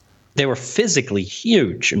screen. They were physically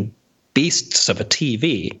huge and beasts of a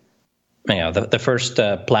TV. You know, the first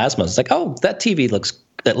plasma is like, oh, that TV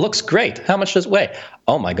looks great. How much does it weigh?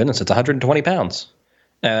 Oh, my goodness, it's 120 pounds.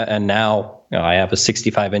 And now, you know, I have a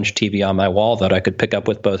 65-inch TV on my wall that I could pick up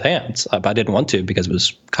with both hands. I didn't want to because it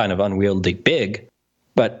was kind of unwieldy big.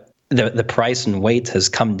 But the price and weight has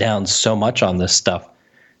come down so much on this stuff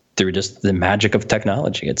through just the magic of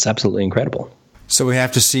technology. It's absolutely incredible. So we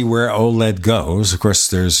have to see where OLED goes. Of course,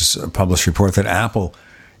 there's a published report that Apple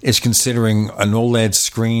is considering an OLED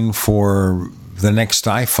screen for the next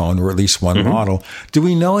iPhone, or at least one model. Do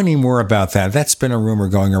we know any more about that? That's been a rumor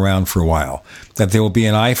going around for a while, that there will be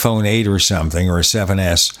an iPhone 8 or something, or a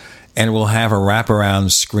 7S, and it will have a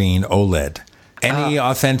wraparound screen OLED. Any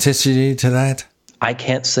authenticity to that? I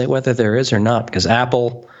can't say whether there is or not, because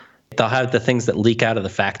Apple, they'll have the things that leak out of the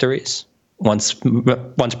factories once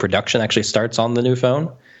production actually starts on the new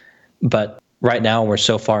phone. But right now, we're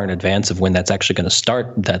so far in advance of when that's actually going to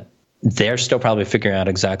start that they're still probably figuring out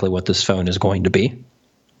exactly what this phone is going to be.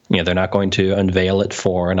 You know, they're not going to unveil it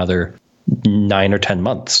for another 9 or 10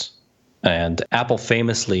 months. And Apple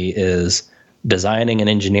famously is designing and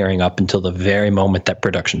engineering up until the very moment that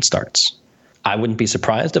production starts. I wouldn't be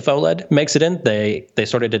surprised if OLED makes it in. They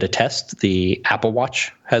sort of did a test. The Apple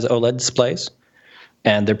Watch has OLED displays,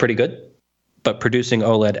 and they're pretty good. But producing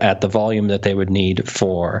OLED at the volume that they would need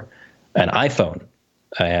for an iPhone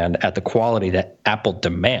and at the quality that Apple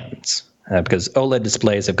demands, because OLED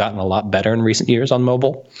displays have gotten a lot better in recent years on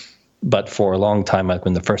mobile. But for a long time, like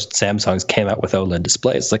when the first Samsungs came out with OLED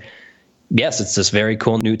displays, like, yes, it's this very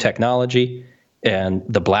cool new technology, and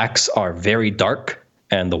the blacks are very dark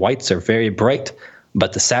and the whites are very bright,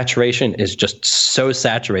 but the saturation is just so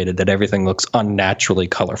saturated that everything looks unnaturally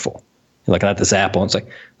colorful. You're looking at this apple, and it's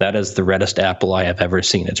like, that is the reddest apple I have ever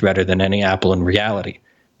seen. It's redder than any apple in reality,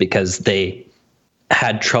 because they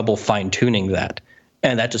had trouble fine-tuning that.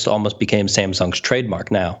 And that just almost became Samsung's trademark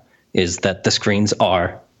now, is that the screens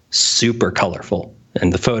are super colorful.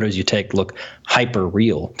 And the photos you take look hyper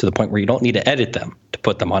real to the point where you don't need to edit them to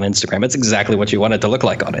put them on Instagram. It's exactly what you want it to look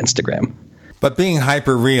like on Instagram. But being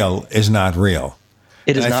hyper real is not real.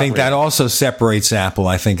 It is and I think that also separates Apple.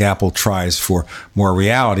 I think Apple tries for more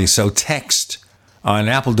reality. So text on an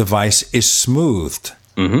Apple device is smoothed.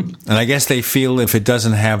 Mm-hmm. And I guess they feel if it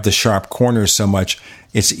doesn't have the sharp corners so much,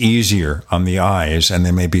 it's easier on the eyes. And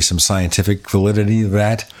there may be some scientific validity to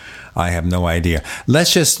that. I have no idea.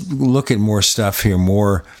 Let's just look at more stuff here,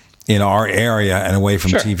 more in our area and away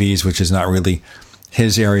from TVs, which is not really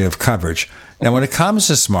his area of coverage. Now, when it comes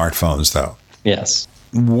to smartphones, though, yes,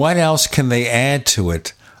 what else can they add to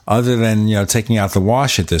it other than, taking out the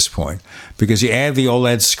wash at this point? Because you add the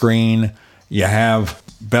OLED screen, you have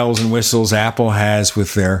bells and whistles Apple has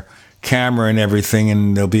with their camera and everything,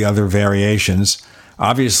 and there'll be other variations.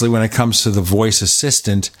 Obviously, when it comes to the voice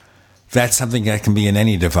assistant, that's something that can be in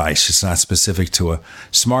any device. It's not specific to a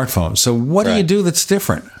smartphone. So what do you do that's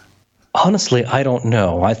different? Honestly, I don't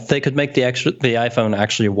know. They could make the iPhone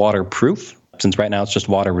actually waterproof, since right now it's just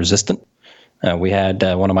water resistant. We had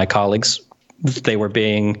one of my colleagues, they were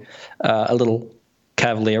being a little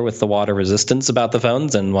cavalier with the water resistance about the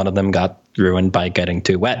phones, and one of them got ruined by getting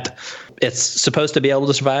too wet. It's supposed to be able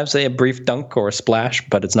to survive, say, a brief dunk or a splash,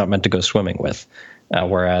 but it's not meant to go swimming with.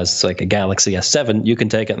 Whereas like a Galaxy S7, you can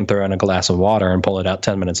take it and throw in a glass of water and pull it out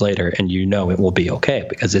 10 minutes later, and it will be okay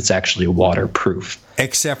because it's actually waterproof.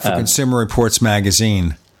 Except for Consumer Reports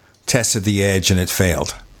magazine tested the Edge and it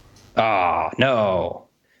failed. No.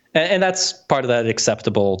 And that's part of that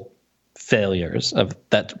acceptable failures of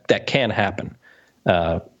that can happen.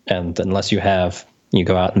 And unless you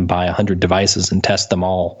go out and buy 100 devices and test them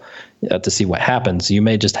all to see what happens, you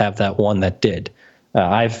may just have that one that did.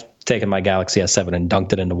 I've taken my Galaxy S7 and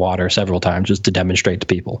dunked it into water several times just to demonstrate to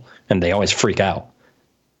people, and they always freak out.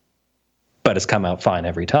 But it's come out fine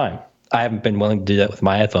every time. I haven't been willing to do that with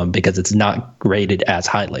my iPhone because it's not rated as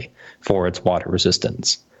highly for its water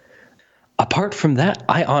resistance. Apart from that,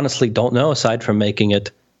 I honestly don't know, aside from making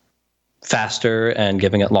it faster and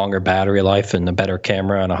giving it longer battery life and a better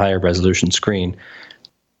camera and a higher resolution screen.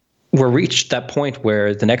 We're reached that point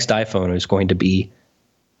where the next iPhone is going to be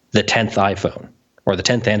the 10th iPhone, or the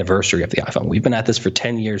 10th anniversary of the iPhone. We've been at this for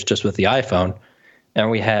 10 years just with the iPhone,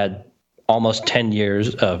 and we had almost 10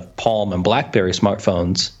 years of Palm and BlackBerry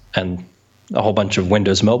smartphones and a whole bunch of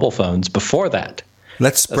Windows mobile phones before that.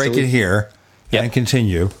 Let's break it here and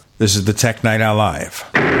continue. This is the Tech Night Owl Live.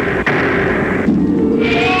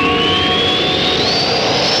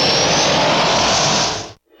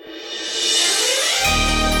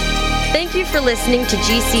 Thank you for listening to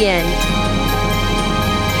GCN.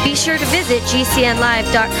 Be sure to visit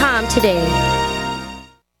GCNlive.com today.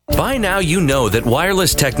 By now you know that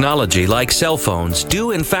wireless technology like cell phones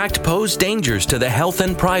do in fact pose dangers to the health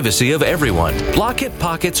and privacy of everyone. Block-It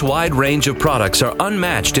Pocket's wide range of products are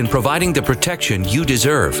unmatched in providing the protection you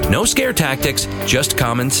deserve. No scare tactics, just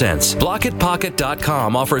common sense.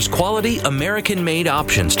 BlockItPocket.com offers quality American-made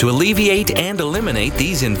options to alleviate and eliminate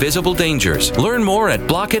these invisible dangers. Learn more at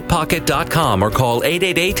BlockItPocket.com or call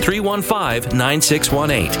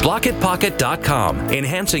 888-315-9618. BlockItPocket.com,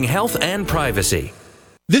 enhancing health and privacy.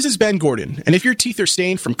 This is Ben Gordon, and if your teeth are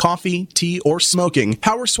stained from coffee, tea, or smoking,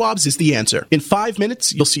 Power Swabs is the answer. In 5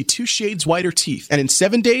 minutes, you'll see 2 shades whiter teeth, and in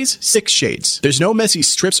 7 days, 6 shades. There's no messy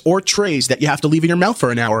strips or trays that you have to leave in your mouth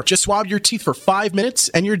for an hour. Just swab your teeth for 5 minutes,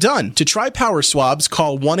 and you're done. To try Power Swabs,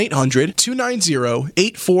 call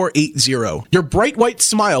 1-800-290-8480. Your bright white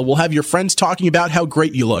smile will have your friends talking about how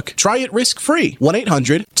great you look. Try it risk-free.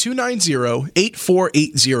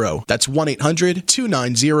 1-800-290-8480. That's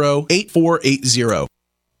 1-800-290-8480.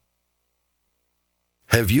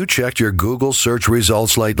 Have you checked your Google search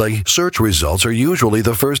results lately? Search results are usually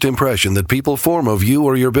the first impression that people form of you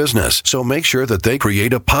or your business, so make sure that they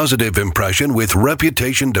create a positive impression with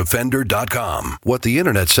ReputationDefender.com. What the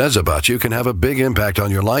internet says about you can have a big impact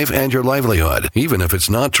on your life and your livelihood, even if it's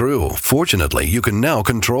not true. Fortunately, you can now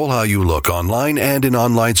control how you look online and in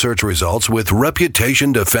online search results with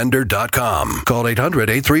ReputationDefender.com. Call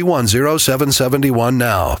 800-831-0771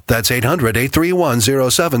 now. That's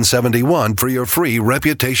 800-831-0771 for your free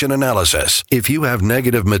reputation analysis. If you have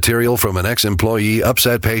negative material from an ex-employee,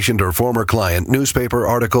 upset patient, or former client, newspaper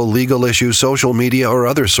article, legal issue, social media, or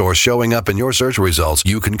other source showing up in your search results,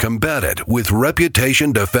 you can combat it with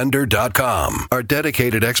ReputationDefender.com. Our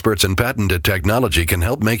dedicated experts in patented technology can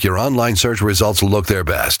help make your online search results look their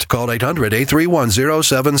best. Call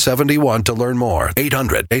 800-831-0771 to learn more.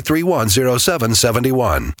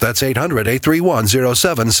 800-831-0771. That's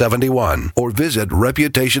 800-831-0771. Or visit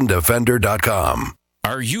ReputationDefender.com.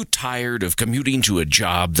 Are you tired of commuting to a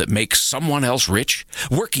job that makes someone else rich?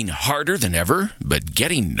 Working harder than ever, but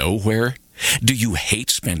getting nowhere? Do you hate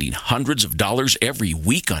spending hundreds of dollars every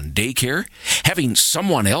week on daycare? Having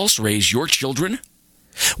someone else raise your children?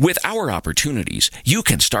 With our opportunities, you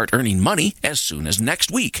can start earning money as soon as next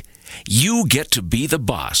week. You get to be the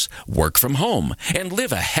boss, work from home, and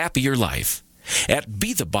live a happier life. At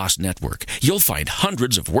Be the Boss Network, you'll find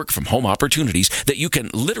hundreds of work-from-home opportunities that you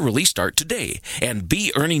can literally start today and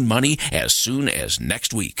be earning money as soon as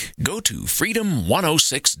next week. Go to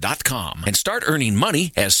freedom106.com and start earning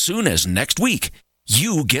money as soon as next week.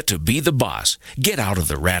 You get to be the boss. Get out of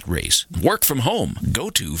the rat race. Work from home.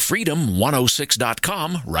 Go to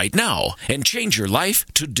freedom106.com right now and change your life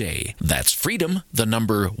today. That's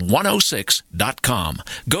freedom106.com.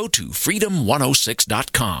 Go to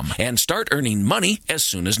freedom106.com and start earning money as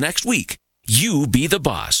soon as next week. You be the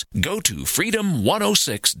boss. Go to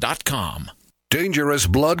freedom106.com. Dangerous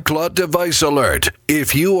blood clot device alert.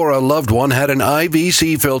 If you or a loved one had an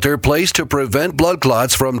IVC filter placed to prevent blood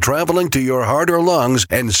clots from traveling to your heart or lungs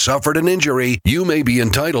and suffered an injury, you may be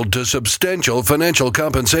entitled to substantial financial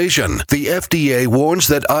compensation. The FDA warns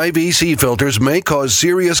that IVC filters may cause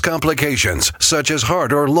serious complications, such as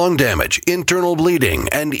heart or lung damage, internal bleeding,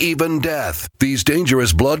 and even death. These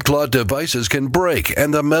dangerous blood clot devices can break,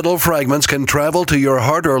 and the metal fragments can travel to your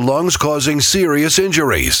heart or lungs, causing serious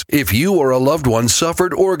injuries. If you or a loved one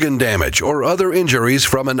suffered organ damage or other injuries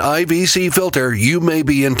from an IVC filter, you may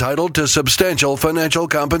be entitled to substantial financial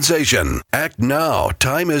compensation. Act now.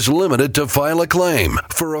 Time is limited to file a claim.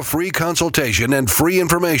 For a free consultation and free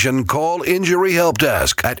information, call Injury Help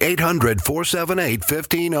Desk at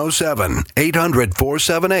 800-478-1507.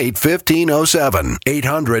 800-478-1507.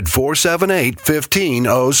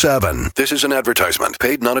 800-478-1507. This is an advertisement.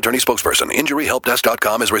 Paid non-attorney spokesperson.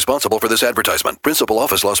 InjuryHelpDesk.com is responsible for this advertisement. Principal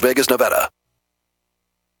office, Las Vegas, Nevada.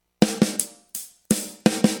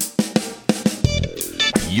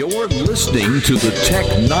 You're listening to the Tech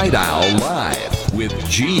Night Owl Live with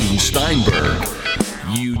Gene Steinberg.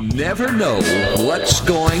 You never know what's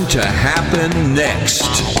going to happen next.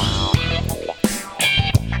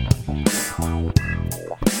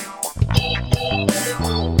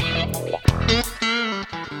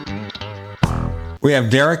 We have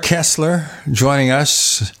Derek Kessler joining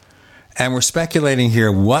us, and we're speculating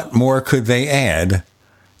here, what more could they add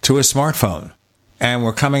to a smartphone? And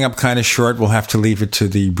we're coming up kind of short. We'll have to leave it to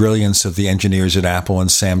the brilliance of the engineers at Apple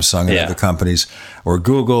and Samsung and other companies, or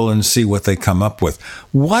Google, and see what they come up with.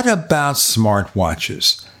 What about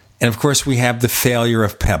smartwatches? And, of course, we have the failure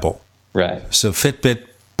of Pebble. Right. So Fitbit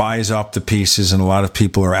buys up the pieces, and a lot of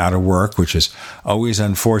people are out of work, which is always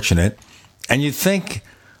unfortunate. And you'd think,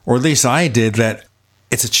 or at least I did, that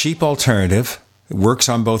it's a cheap alternative. It works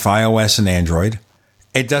on both iOS and Android.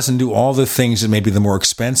 It doesn't do all the things that maybe the more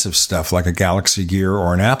expensive stuff like a Galaxy Gear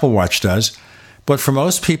or an Apple Watch does. But for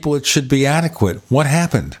most people, it should be adequate. What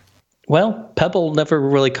happened? Well, Pebble never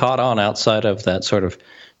really caught on outside of that sort of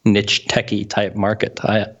niche techie type market.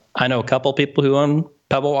 I know a couple people who own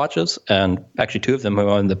Pebble watches, and actually two of them who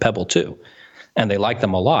own the Pebble 2. And they like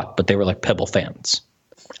them a lot, but they were like Pebble fans.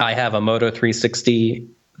 I have a Moto 360,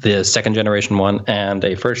 the second generation one, and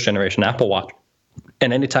a first generation Apple Watch.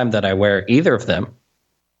 And anytime that I wear either of them,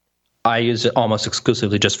 I use it almost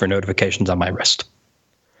exclusively just for notifications on my wrist.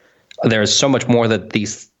 There is so much more that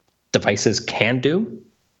these devices can do,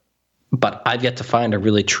 but I've yet to find a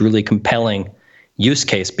really truly compelling use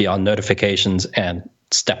case beyond notifications and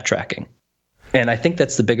step tracking. And I think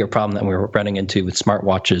that's the bigger problem that we're running into with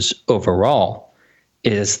smartwatches overall,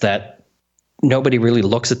 is that nobody really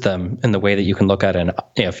looks at them in the way that you can look at it.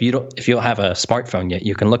 If you don't have a smartphone yet,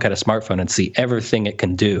 you can look at a smartphone and see everything it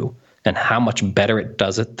can do and how much better it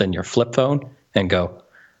does it than your flip phone, and go,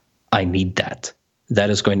 I need that. That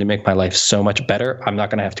is going to make my life so much better. I'm not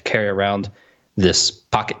going to have to carry around this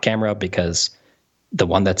pocket camera because the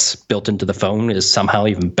one that's built into the phone is somehow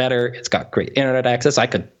even better. It's got great internet access.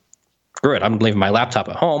 Screw it, I'm leaving my laptop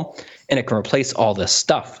at home, and it can replace all this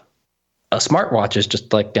stuff. A smartwatch is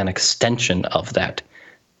just like an extension of that.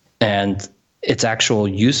 And its actual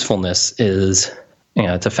usefulness is,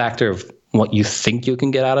 it's a factor of what you think you can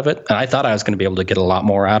get out of it. And I thought I was going to be able to get a lot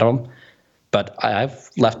more out of them. But I've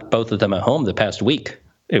left both of them at home the past week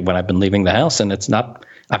when I've been leaving the house, and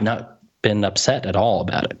I've not been upset at all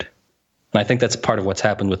about it. And I think that's part of what's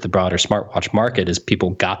happened with the broader smartwatch market is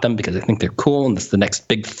people got them because they think they're cool and it's the next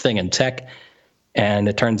big thing in tech. And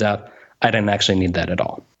it turns out I didn't actually need that at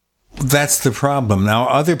all. That's the problem. Now,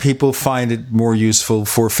 other people find it more useful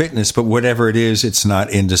for fitness, but whatever it is, it's not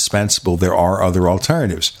indispensable. There are other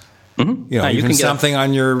alternatives. Mm-hmm. You know, you can something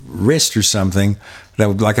on your wrist or something that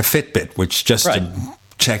would like a Fitbit, which just to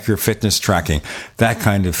check your fitness tracking, that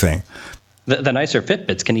kind of thing. The nicer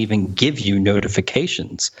Fitbits can even give you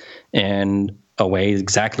notifications in a way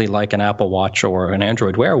exactly like an Apple Watch or an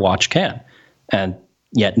Android Wear watch can. And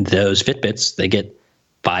yet those Fitbits, they get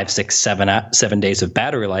 5, 6, 7 days of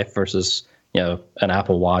battery life versus, an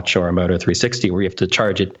Apple Watch or a Moto 360 where you have to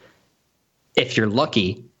charge it, if you're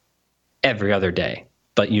lucky, every other day.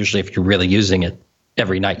 But usually if you're really using it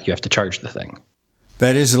every night, you have to charge the thing.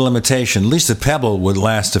 That is a limitation. At least the Pebble would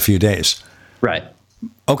last a few days. Right.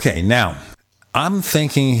 Okay, now, I'm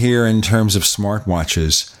thinking here in terms of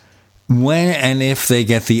smartwatches, when and if they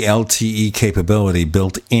get the LTE capability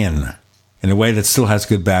built in a way that still has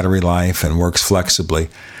good battery life and works flexibly,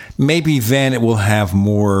 maybe then it will have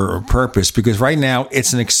more purpose, because right now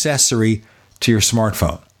it's an accessory to your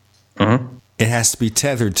smartphone. Mm-hmm. It has to be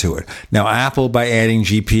tethered to it. Now, Apple, by adding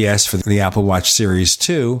GPS for the Apple Watch Series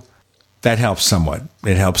 2, that helps somewhat.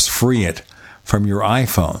 It helps free it from your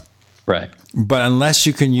iPhone. Right. But unless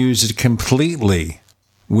you can use it completely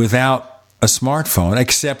without a smartphone,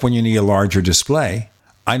 except when you need a larger display,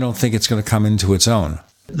 I don't think it's going to come into its own.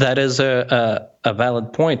 That is a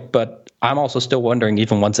valid point, but I'm also still wondering,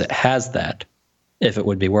 even once it has that, if it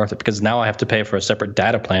would be worth it, because now I have to pay for a separate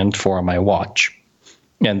data plan for my watch.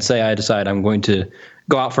 And say I decide I'm going to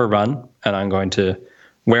go out for a run and I'm going to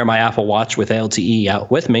wear my Apple Watch with LTE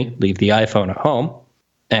out with me, leave the iPhone at home,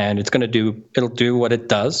 and it'll do what it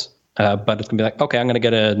does, but it's going to be like, okay, I'm going to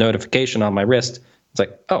get a notification on my wrist. It's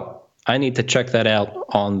like, oh, I need to check that out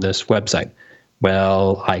on this website.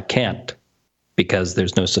 Well, I can't because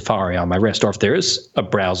there's no Safari on my wrist. Or if there is a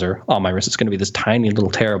browser on my wrist, it's going to be this tiny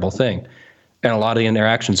little terrible thing. And a lot of the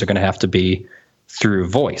interactions are going to have to be through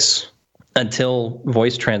voice. Until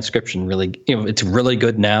voice transcription really, it's really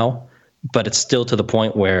good now, but it's still to the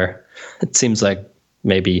point where it seems like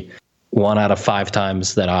maybe 1 out of 5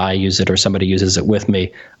 times that I use it or somebody uses it with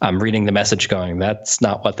me, I'm reading the message going, that's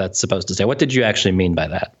not what that's supposed to say. What did you actually mean by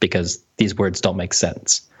that? Because these words don't make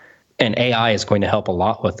sense. And AI is going to help a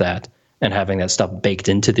lot with that and having that stuff baked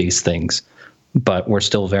into these things. But we're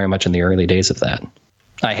still very much in the early days of that.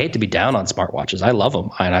 I hate to be down on smartwatches. I love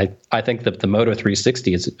them. And I think that the Moto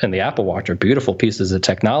 360 and the Apple Watch are beautiful pieces of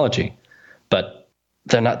technology, but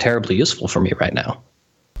they're not terribly useful for me right now.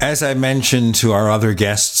 As I mentioned to our other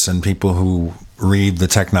guests and people who read the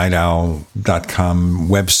TechNightOwl.com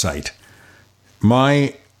website,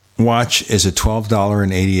 my watch is a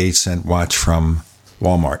 $12.88 watch from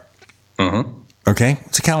Walmart. Mm-hmm. Okay?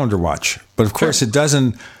 It's a calendar watch. But of course, it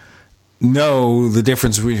doesn't know the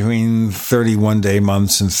difference between 31-day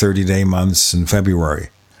months and 30-day months in February.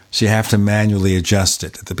 So you have to manually adjust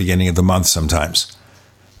it at the beginning of the month sometimes.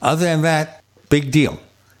 Other than that, big deal.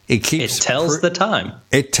 It tells the time.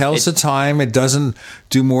 It tells the time. It doesn't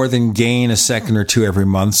do more than gain a second or two every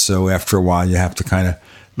month. So after a while, you have to kind of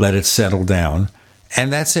let it settle down.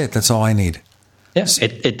 And that's it. That's all I need. Yes,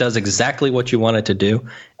 it does exactly what you want it to do.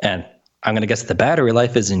 And I'm going to guess the battery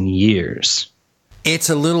life is in years. It's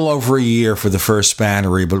a little over a year for the first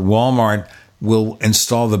battery, but Walmart will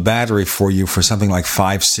install the battery for you for something like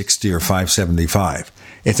 $560 or $575.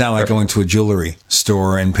 It's not like going to a jewelry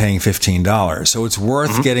store and paying $15. So it's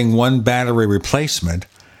worth getting one battery replacement,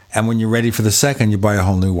 and when you're ready for the second, you buy a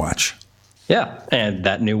whole new watch. Yeah, and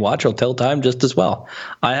that new watch will tell time just as well.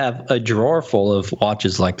 I have a drawer full of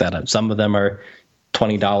watches like that. Some of them are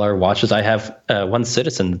 $20 watches. I have one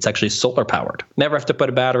Citizen that's actually solar powered. Never have to put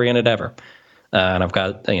a battery in it ever. And I've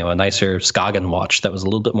got a nicer Skagen watch that was a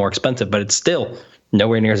little bit more expensive, but it's still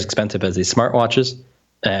nowhere near as expensive as these smartwatches.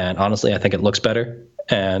 And honestly, I think it looks better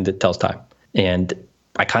and it tells time. And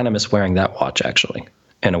I kind of miss wearing that watch, actually,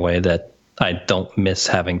 in a way that I don't miss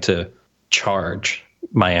having to charge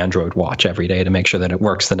my Android watch every day to make sure that it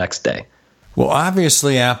works the next day. Well,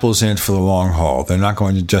 obviously, Apple's in it for the long haul. They're not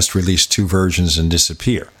going to just release 2 versions and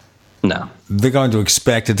disappear. No. They're going to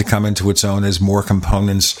expect it to come into its own as more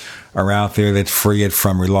components are out there that free it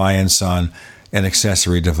from reliance on an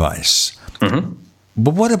accessory device. Mm-hmm.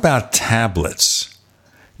 But what about tablets?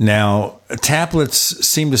 Now, tablets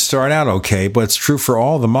seem to start out okay, but it's true for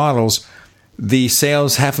all the models. The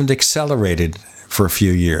sales haven't accelerated for a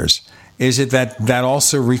few years. Is it that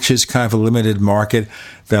also reaches kind of a limited market,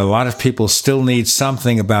 that a lot of people still need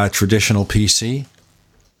something about traditional PC?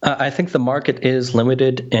 I think the market is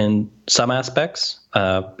limited in some aspects.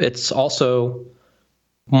 It's also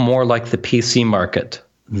more like the PC market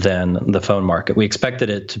than the phone market. We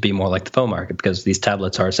expected it to be more like the phone market because these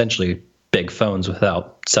tablets are essentially big phones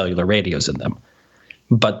without cellular radios in them.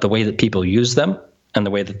 But the way that people use them and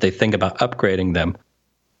the way that they think about upgrading them,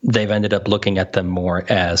 they've ended up looking at them more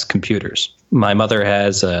as computers. My mother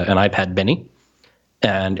has an iPad mini,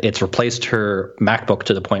 and it's replaced her MacBook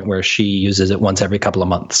to the point where she uses it once every couple of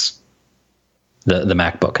months, the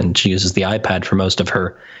MacBook, and she uses the iPad for most of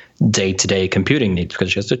her day-to-day computing needs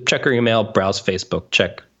because she has to check her email, browse Facebook,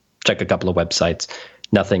 check a couple of websites.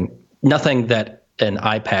 Nothing that an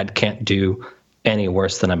iPad can't do any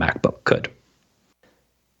worse than a MacBook could.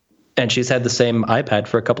 And she's had the same iPad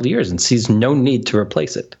for a couple of years and sees no need to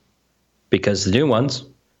replace it because the new ones,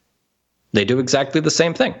 they do exactly the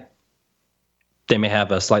same thing. They may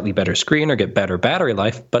have a slightly better screen or get better battery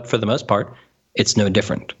life, but for the most part, it's no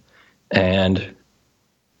different. And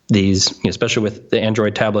these, especially with the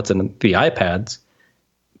Android tablets and the iPads,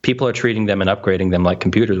 people are treating them and upgrading them like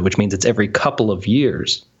computers, which means it's every couple of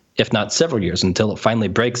years, if not several years, until it finally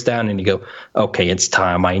breaks down and you go, okay, it's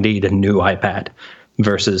time, I need a new iPad.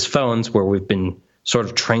 Versus phones where we've been sort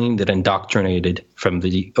of trained and indoctrinated from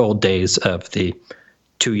the old days of the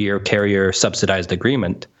 2-year carrier subsidized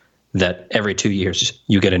agreement that every 2 years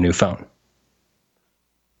you get a new phone.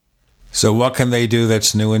 So what can they do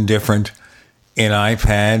that's new and different in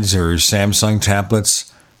iPads or Samsung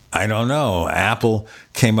tablets? I don't know. Apple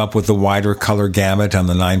came up with the wider color gamut on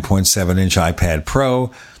the 9.7-inch iPad Pro.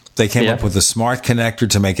 They came up with a smart connector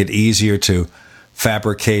to make it easier to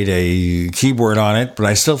fabricate a keyboard on it, but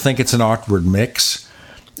I still think it's an awkward mix,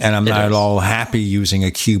 and I'm not at all happy using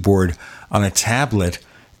a keyboard on a tablet.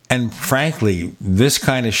 And frankly, this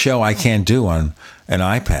kind of show I can't do on an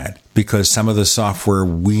iPad because some of the software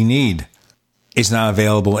we need is not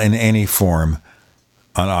available in any form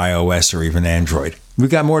on iOS or even Android.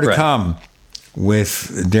 We've got more to come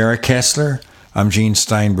with Derek Kessler. I'm Gene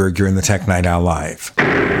Steinberg. You're in the Tech Night Owl Live.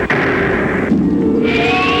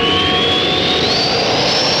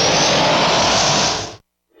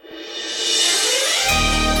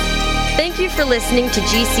 Thank you for listening to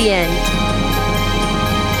GCN.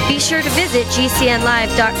 Be sure to visit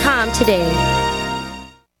GCNlive.com today.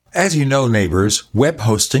 As you know, neighbors, web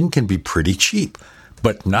hosting can be pretty cheap,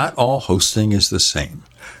 but not all hosting is the same.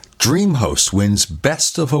 DreamHost wins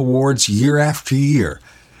Best of Awards year after year.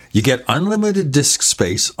 You get unlimited disk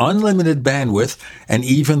space, unlimited bandwidth, and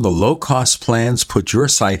even the low-cost plans put your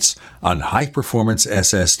sites on high-performance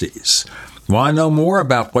SSDs. Want to know more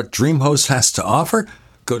about what DreamHost has to offer?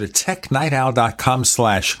 Go to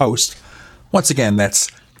technightowl.com/host. Once again,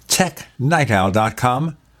 that's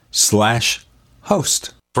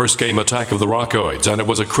technightowl.com/host. First came Attack of the Rockoids, and it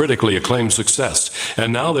was a critically acclaimed success.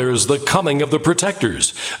 And now there's The Coming of the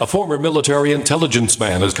Protectors. A former military intelligence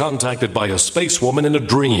man is contacted by a space woman in a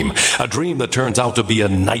dream that turns out to be a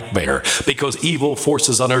nightmare because evil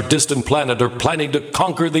forces on our distant planet are planning to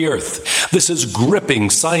conquer the Earth. This is gripping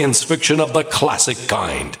science fiction of the classic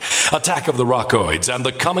kind. Attack of the Rockoids and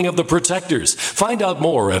The Coming of the Protectors. Find out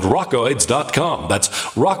more at rockoids.com. That's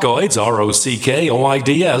Rockoids,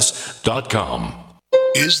 ROCKOIDS.com.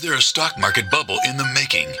 Is there a stock market bubble in the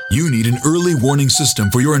making? You need an early warning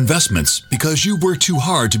system for your investments because you work too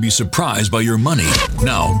hard to be surprised by your money.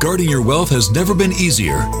 Now, guarding your wealth has never been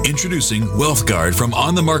easier. Introducing WealthGuard from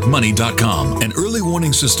OnTheMarkMoney.com, an early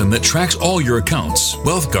warning system that tracks all your accounts.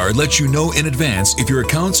 WealthGuard lets you know in advance if your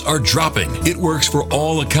accounts are dropping. It works for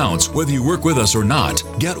all accounts, whether you work with us or not.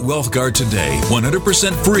 Get WealthGuard today,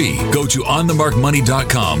 100% free. Go to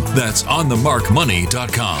OnTheMarkMoney.com. That's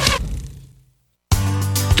OnTheMarkMoney.com.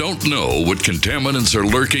 Don't know what contaminants are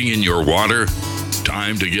lurking in your water?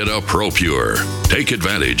 Time to get a ProPure. Take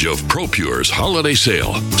advantage of ProPure's holiday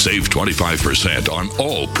sale. Save 25% on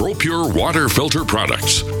all ProPure water filter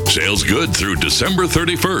products. Sales good through December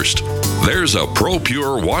 31st. There's a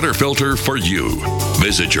ProPure water filter for you.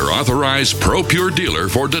 Visit your authorized ProPure dealer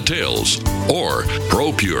for details or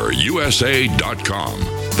ProPureUSA.com.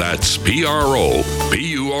 That's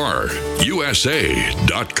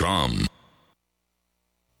ProPureUSA.com.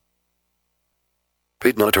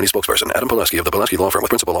 Paid non-attorney spokesperson Adam Pulaski of the Pulaski Law Firm with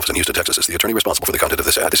principal office in Houston, Texas is the attorney responsible for the content of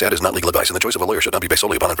this ad. This ad is not legal advice, and the choice of a lawyer should not be based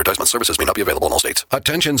solely upon advertisement. Services may not be available in all states.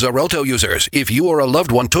 Attention Xarelto users. If you or a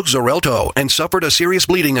loved one took Xarelto and suffered a serious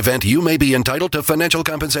bleeding event, you may be entitled to financial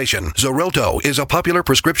compensation. Xarelto is a popular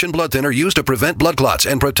prescription blood thinner used to prevent blood clots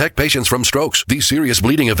and protect patients from strokes. These serious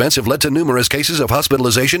bleeding events have led to numerous cases of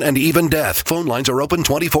hospitalization and even death. Phone lines are open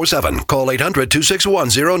 24/7. Call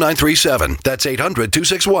 800-261-0937. That's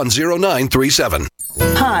 800-261-0937.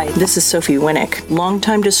 Hi, this is Sophie Winnick,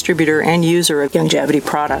 longtime distributor and user of Youngevity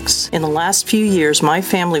products. In the last few years, my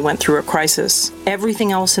family went through a crisis.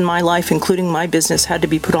 Everything else in my life, including my business, had to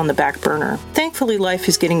be put on the back burner. Thankfully, life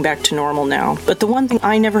is getting back to normal now, but the one thing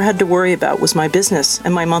I never had to worry about was my business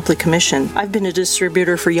and my monthly commission. I've been a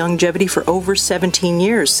distributor for Youngevity for over 17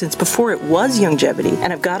 years, since before it was Youngevity,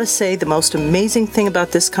 and I've got to say the most amazing thing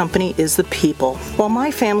about this company is the people. While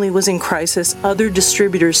my family was in crisis, other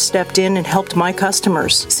distributors stepped in and helped my customers,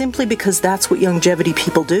 simply because that's what Youngevity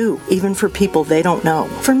people do, even for people they don't know.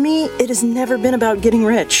 For me, it has never been about getting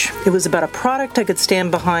rich. It was about a product I could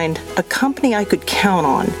stand behind, a company I could count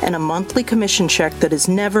on, and a monthly commission check that has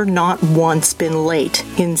never not once been late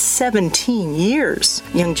in 17 years.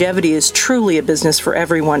 Youngevity is truly a business for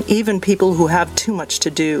everyone, even people who have too much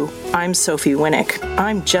to do. I'm Sophie Winnick.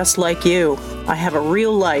 I'm just like you. I have a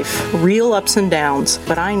real life, real ups and downs,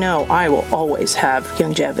 but I know I will always have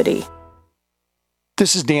Youngevity.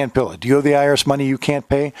 This is Dan Pilla. Do you owe the IRS money you can't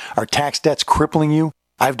pay? Are tax debts crippling you?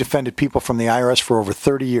 I've defended people from the IRS for over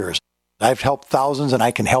 30 years. I've helped thousands, and I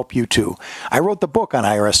can help you too. I wrote the book on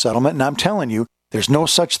IRS settlement, and I'm telling you, there's no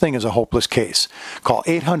such thing as a hopeless case. Call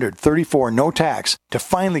 800-34-NO-TAX to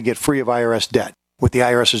finally get free of IRS debt. With the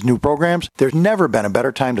IRS's new programs, there's never been a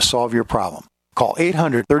better time to solve your problem. Call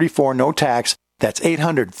 800-34-NO-TAX. That's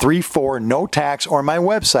 800-34-NO-TAX, or my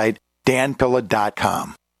website,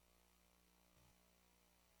 danpilla.com.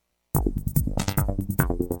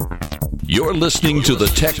 You're listening to the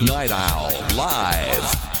Tech Night Owl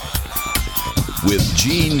live with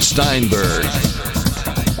Gene Steinberg.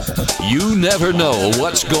 You never know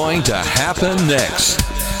what's going to happen next.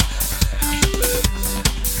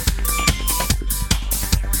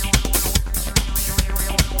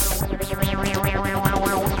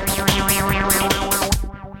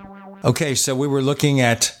 Okay, so we were looking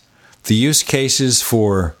at the use cases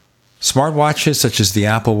for smartwatches such as the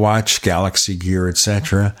Apple Watch, Galaxy Gear,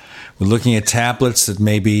 etc. We're looking at tablets that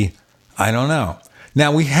maybe, I don't know.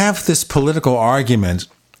 Now, we have this political argument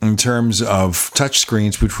in terms of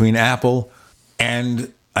touchscreens between Apple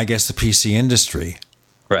and, I guess, the PC industry.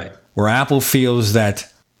 Right. Where Apple feels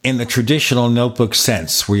that in the traditional notebook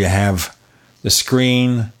sense, where you have the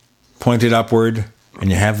screen pointed upward and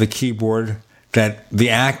you have the keyboard, that the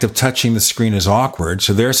act of touching the screen is awkward,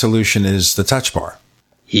 so their solution is the touch bar.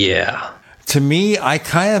 Yeah. To me, I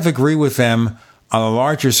kind of agree with them on a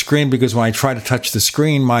larger screen because when I try to touch the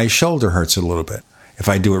screen, my shoulder hurts a little bit if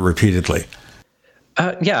I do it repeatedly.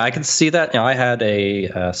 Yeah, I can see that. I had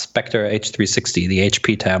a Spectre H360, the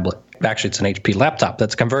HP tablet. Actually, it's an HP laptop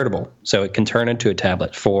that's convertible, so it can turn into a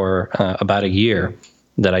tablet for about a year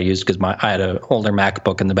that I used because I had an older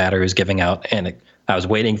MacBook and the battery was giving out, and I was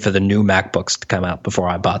waiting for the new MacBooks to come out before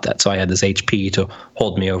I bought that. So I had this HP to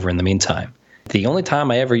hold me over in the meantime. The only time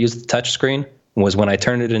I ever used the touchscreen was when I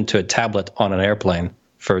turned it into a tablet on an airplane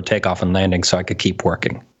for takeoff and landing so I could keep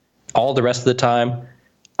working. All the rest of the time,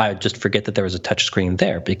 I would just forget that there was a touchscreen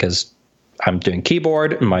there because I'm doing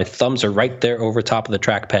keyboard and my thumbs are right there over top of the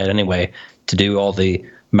trackpad anyway to do all the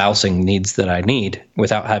mousing needs that I need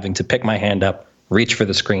without having to pick my hand up, reach for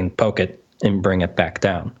the screen, poke it, and bring it back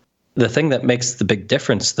down. The thing that makes the big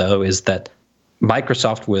difference, though, is that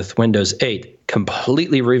Microsoft with Windows 8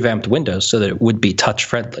 completely revamped Windows so that it would be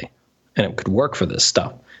touch-friendly and it could work for this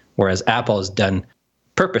stuff, whereas Apple has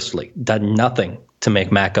purposely done nothing to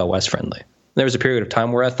make Mac OS friendly. There was a period of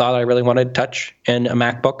time where I thought I really wanted touch in a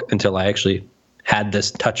MacBook until I actually had this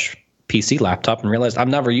touch PC laptop and realized I'm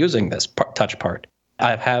never using this touch part.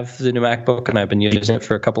 I have the new MacBook and I've been using it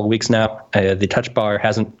for a couple of weeks now. The touch bar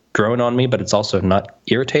hasn't grown on me, but it's also not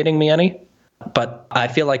irritating me any. But I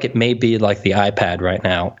feel like it may be like the iPad right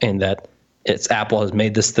now in that Apple has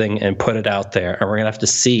made this thing and put it out there, and we're going to have to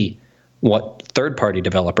see what third-party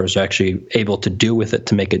developers are actually able to do with it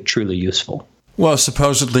to make it truly useful. Well,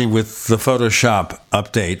 supposedly with the Photoshop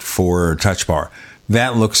update for Touch Bar,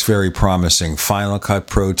 that looks very promising. Final Cut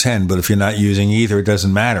Pro 10, but if you're not using either, it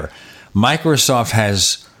doesn't matter. Microsoft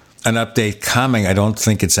has an update coming. I don't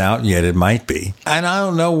think it's out yet. It might be. And I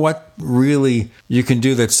don't know what really you can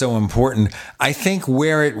do that's so important. I think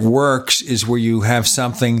where it works is where you have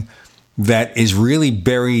something that is really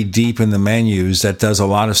buried deep in the menus that does a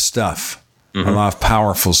lot of stuff. a lot of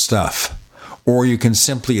powerful stuff. Or you can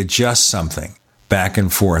simply adjust something back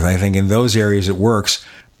and forth. I think in those areas it works.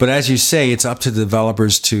 But as you say, it's up to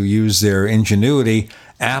developers to use their ingenuity.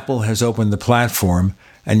 Apple has opened the platform,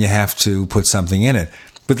 and you have to put something in it.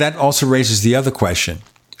 But that also raises the other question.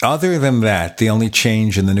 Other than that, the only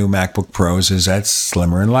change in the new MacBook Pros is that it's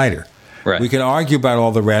slimmer and lighter. Right. We can argue about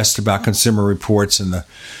all the rest, about Consumer Reports and the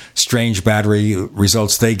strange battery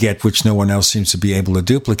results they get, which no one else seems to be able to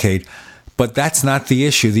duplicate. But that's not the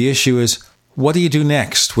issue. The issue is, what do you do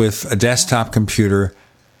next with a desktop computer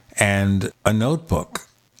and a notebook,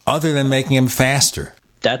 other than making them faster?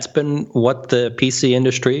 That's been what the PC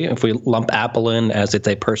industry, if we lump Apple in as it's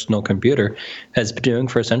a personal computer, has been doing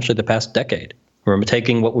for essentially the past decade. We're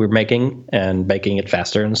taking what we're making and making it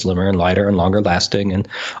faster and slimmer and lighter and longer lasting, and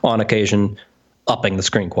on occasion upping the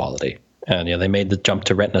screen quality. And they made the jump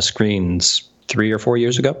to Retina screens 3 or 4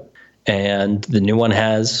 years ago, and the new one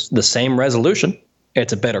has the same resolution.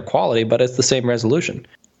 It's a better quality, but it's the same resolution.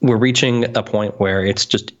 We're reaching a point where it's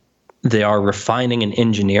just they are refining and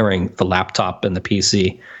engineering the laptop and the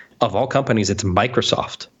PC. Of all companies, it's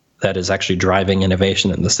Microsoft that is actually driving innovation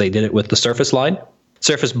in this. They did it with the Surface line.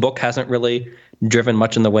 Surface Book hasn't really driven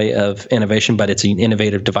much in the way of innovation, but it's an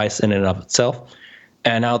innovative device in and of itself.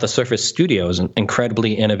 And now the Surface Studio is an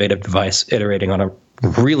incredibly innovative device iterating on a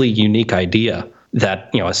really unique idea that,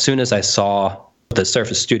 as soon as I saw the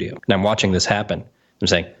Surface Studio and I'm watching this happen, I'm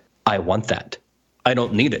saying, I want that. I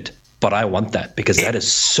don't need it, but I want that because that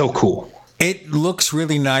is so cool. It looks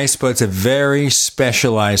really nice, but it's a very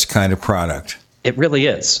specialized kind of product. It really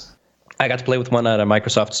is. I got to play with one at a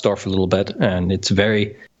Microsoft store for a little bit, and it's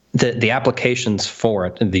very the applications for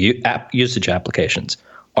it, the app usage applications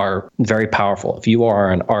are very powerful. If you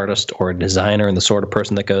are an artist or a designer and the sort of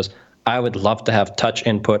person that goes, I would love to have touch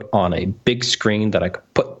input on a big screen that I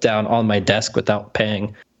could put down on my desk without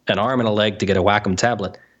paying an arm and a leg to get a Wacom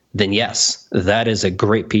tablet, then yes, that is a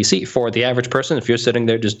great PC. For the average person, if you're sitting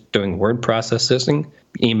there just doing word processing,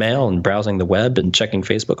 email, and browsing the web and checking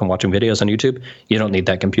Facebook and watching videos on YouTube, you don't need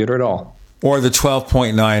that computer at all. Or the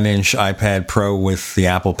 12.9-inch iPad Pro with the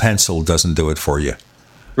Apple Pencil doesn't do it for you.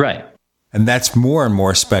 Right. And that's more and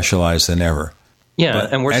more specialized than ever. Yeah,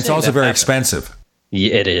 and it's also very expensive.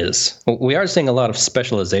 Yeah, it is. We are seeing a lot of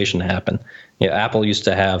specialization happen. Apple used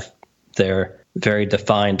to have their very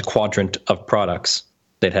defined quadrant of products.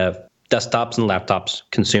 They'd have desktops and laptops,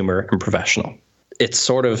 consumer and professional. It's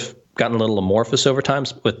sort of gotten a little amorphous over time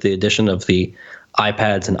with the addition of the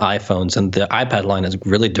iPads and iPhones, and the iPad line has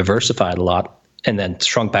really diversified a lot and then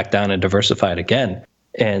shrunk back down and diversified again.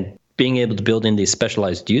 And being able to build in these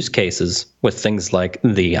specialized use cases with things like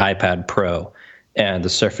the iPad Pro and the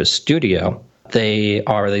Surface Studio, they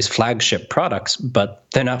are these flagship products, but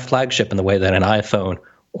they're not flagship in the way that an iPhone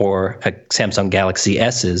or a Samsung Galaxy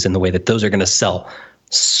S is, in the way that those are going to sell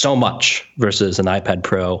so much versus an iPad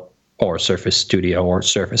Pro or Surface Studio or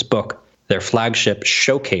Surface Book. They're flagship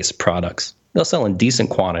showcase products. They'll sell in decent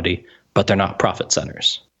quantity, but they're not profit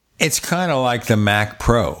centers. It's kind of like the Mac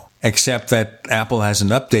Pro, except that Apple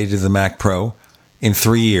hasn't updated the Mac Pro in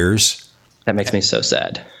 3 years. That makes me so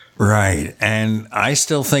sad. Right. And I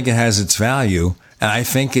still think it has its value. And I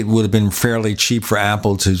think it would have been fairly cheap for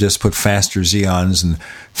Apple to just put faster Xeons and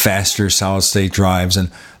faster solid-state drives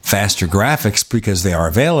and faster graphics because they are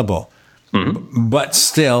available. Mm-hmm. But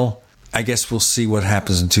still, I guess we'll see what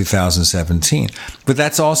happens in 2017. But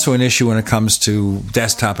that's also an issue when it comes to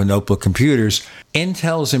desktop and notebook computers.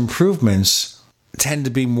 Intel's improvements tend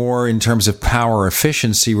to be more in terms of power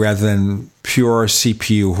efficiency rather than pure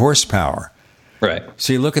CPU horsepower. Right.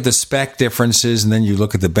 So you look at the spec differences and then you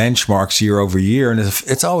look at the benchmarks year over year, and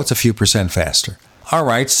it's a few percent faster. All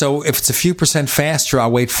right, so if it's a few percent faster, I'll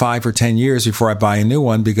wait 5 or 10 years before I buy a new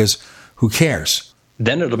one because who cares?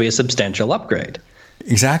 Then it'll be a substantial upgrade.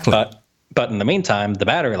 Exactly. But in the meantime, the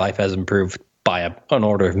battery life has improved by an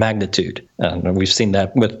order of magnitude. And we've seen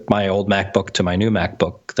that with my old MacBook to my new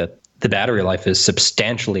MacBook, that the battery life is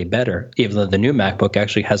substantially better, even though the new MacBook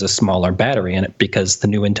actually has a smaller battery in it because the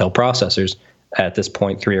new Intel processors, at this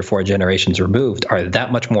point 3 or 4 generations removed, are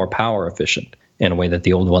that much more power efficient in a way that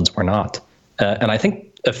the old ones were not. And I think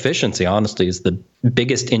efficiency, honestly, is the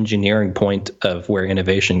biggest engineering point of where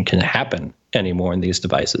innovation can happen anymore in these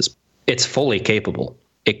devices. It's fully capable.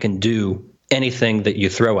 It can do anything that you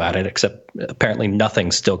throw at it, except apparently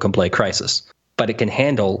nothing still can play Crysis. But it can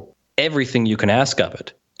handle everything you can ask of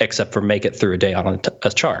it, except for make it through a day on a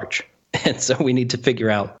charge. And so we need to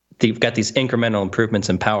figure out, you've got these incremental improvements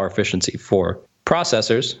in power efficiency for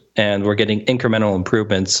processors, and we're getting incremental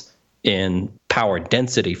improvements in power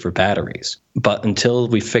density for batteries. But until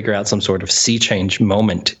we figure out some sort of sea change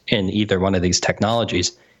moment in either one of these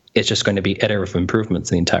technologies, it's just going to be iterative improvements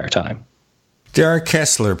the entire time. Derek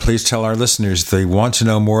Kessler, please tell our listeners, if they want to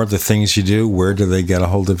know more of the things you do, where do they get a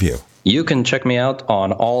hold of you? You can check me out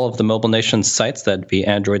on all of the Mobile Nation sites. That'd be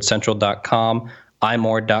AndroidCentral.com,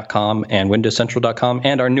 iMore.com, and WindowsCentral.com,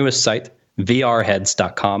 and our newest site,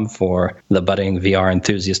 VRheads.com, for the budding VR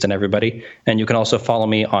enthusiast and everybody. And you can also follow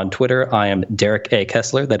me on Twitter. I am Derek A.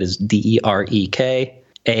 Kessler. That is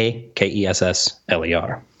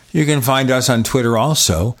DEREKAKESSLER. You can find us on Twitter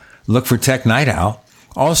also. Look for Tech Night Owl.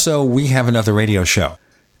 Also, we have another radio show.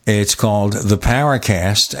 It's called The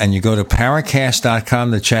Paracast, and you go to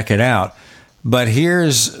paracast.com to check it out. But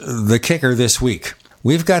here's the kicker this week.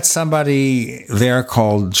 We've got somebody there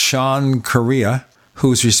called Sean Correa,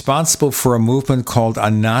 who's responsible for a movement called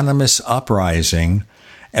Anonymous Uprising,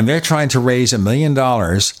 and they're trying to raise $1 million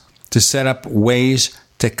to set up ways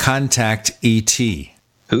to contact E.T.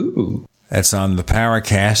 Ooh. That's on The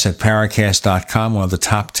Paracast at paracast.com, one of the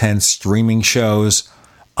top 10 streaming shows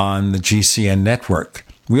on the GCN network.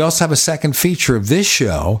 We also have a second feature of this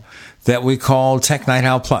show that we call Tech Night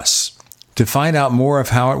Owl Plus. To find out more of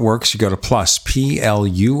how it works, you go to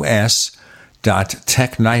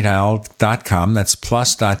plus.technightowl.com. That's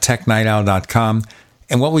plus.technightowl.com.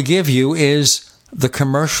 And what we give you is the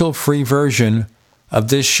commercial-free version of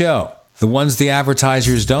this show. The ones the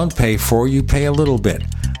advertisers don't pay for, you pay a little bit.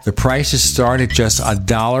 The prices start at just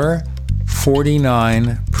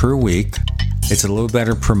 $1.49 per week. It's a little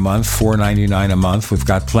better per month, $4.99 a month. We've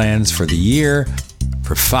got plans for the year,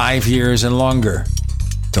 for 5 years and longer.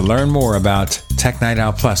 To learn more about Tech Night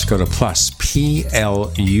Owl Plus, go to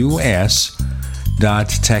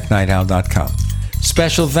plus.technightowl.com.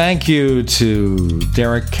 Special thank you to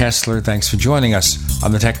Derek Kessler. Thanks for joining us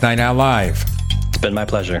on the Tech Night Owl Live. It's been my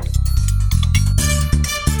pleasure.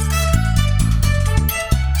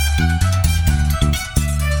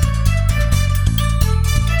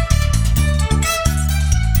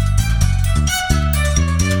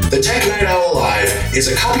 The Tech Night Owl Live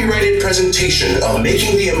is a copyrighted presentation of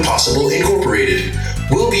Making the Impossible Incorporated.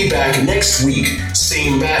 We'll be back next week.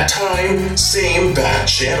 Same bat time, same bat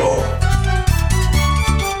channel.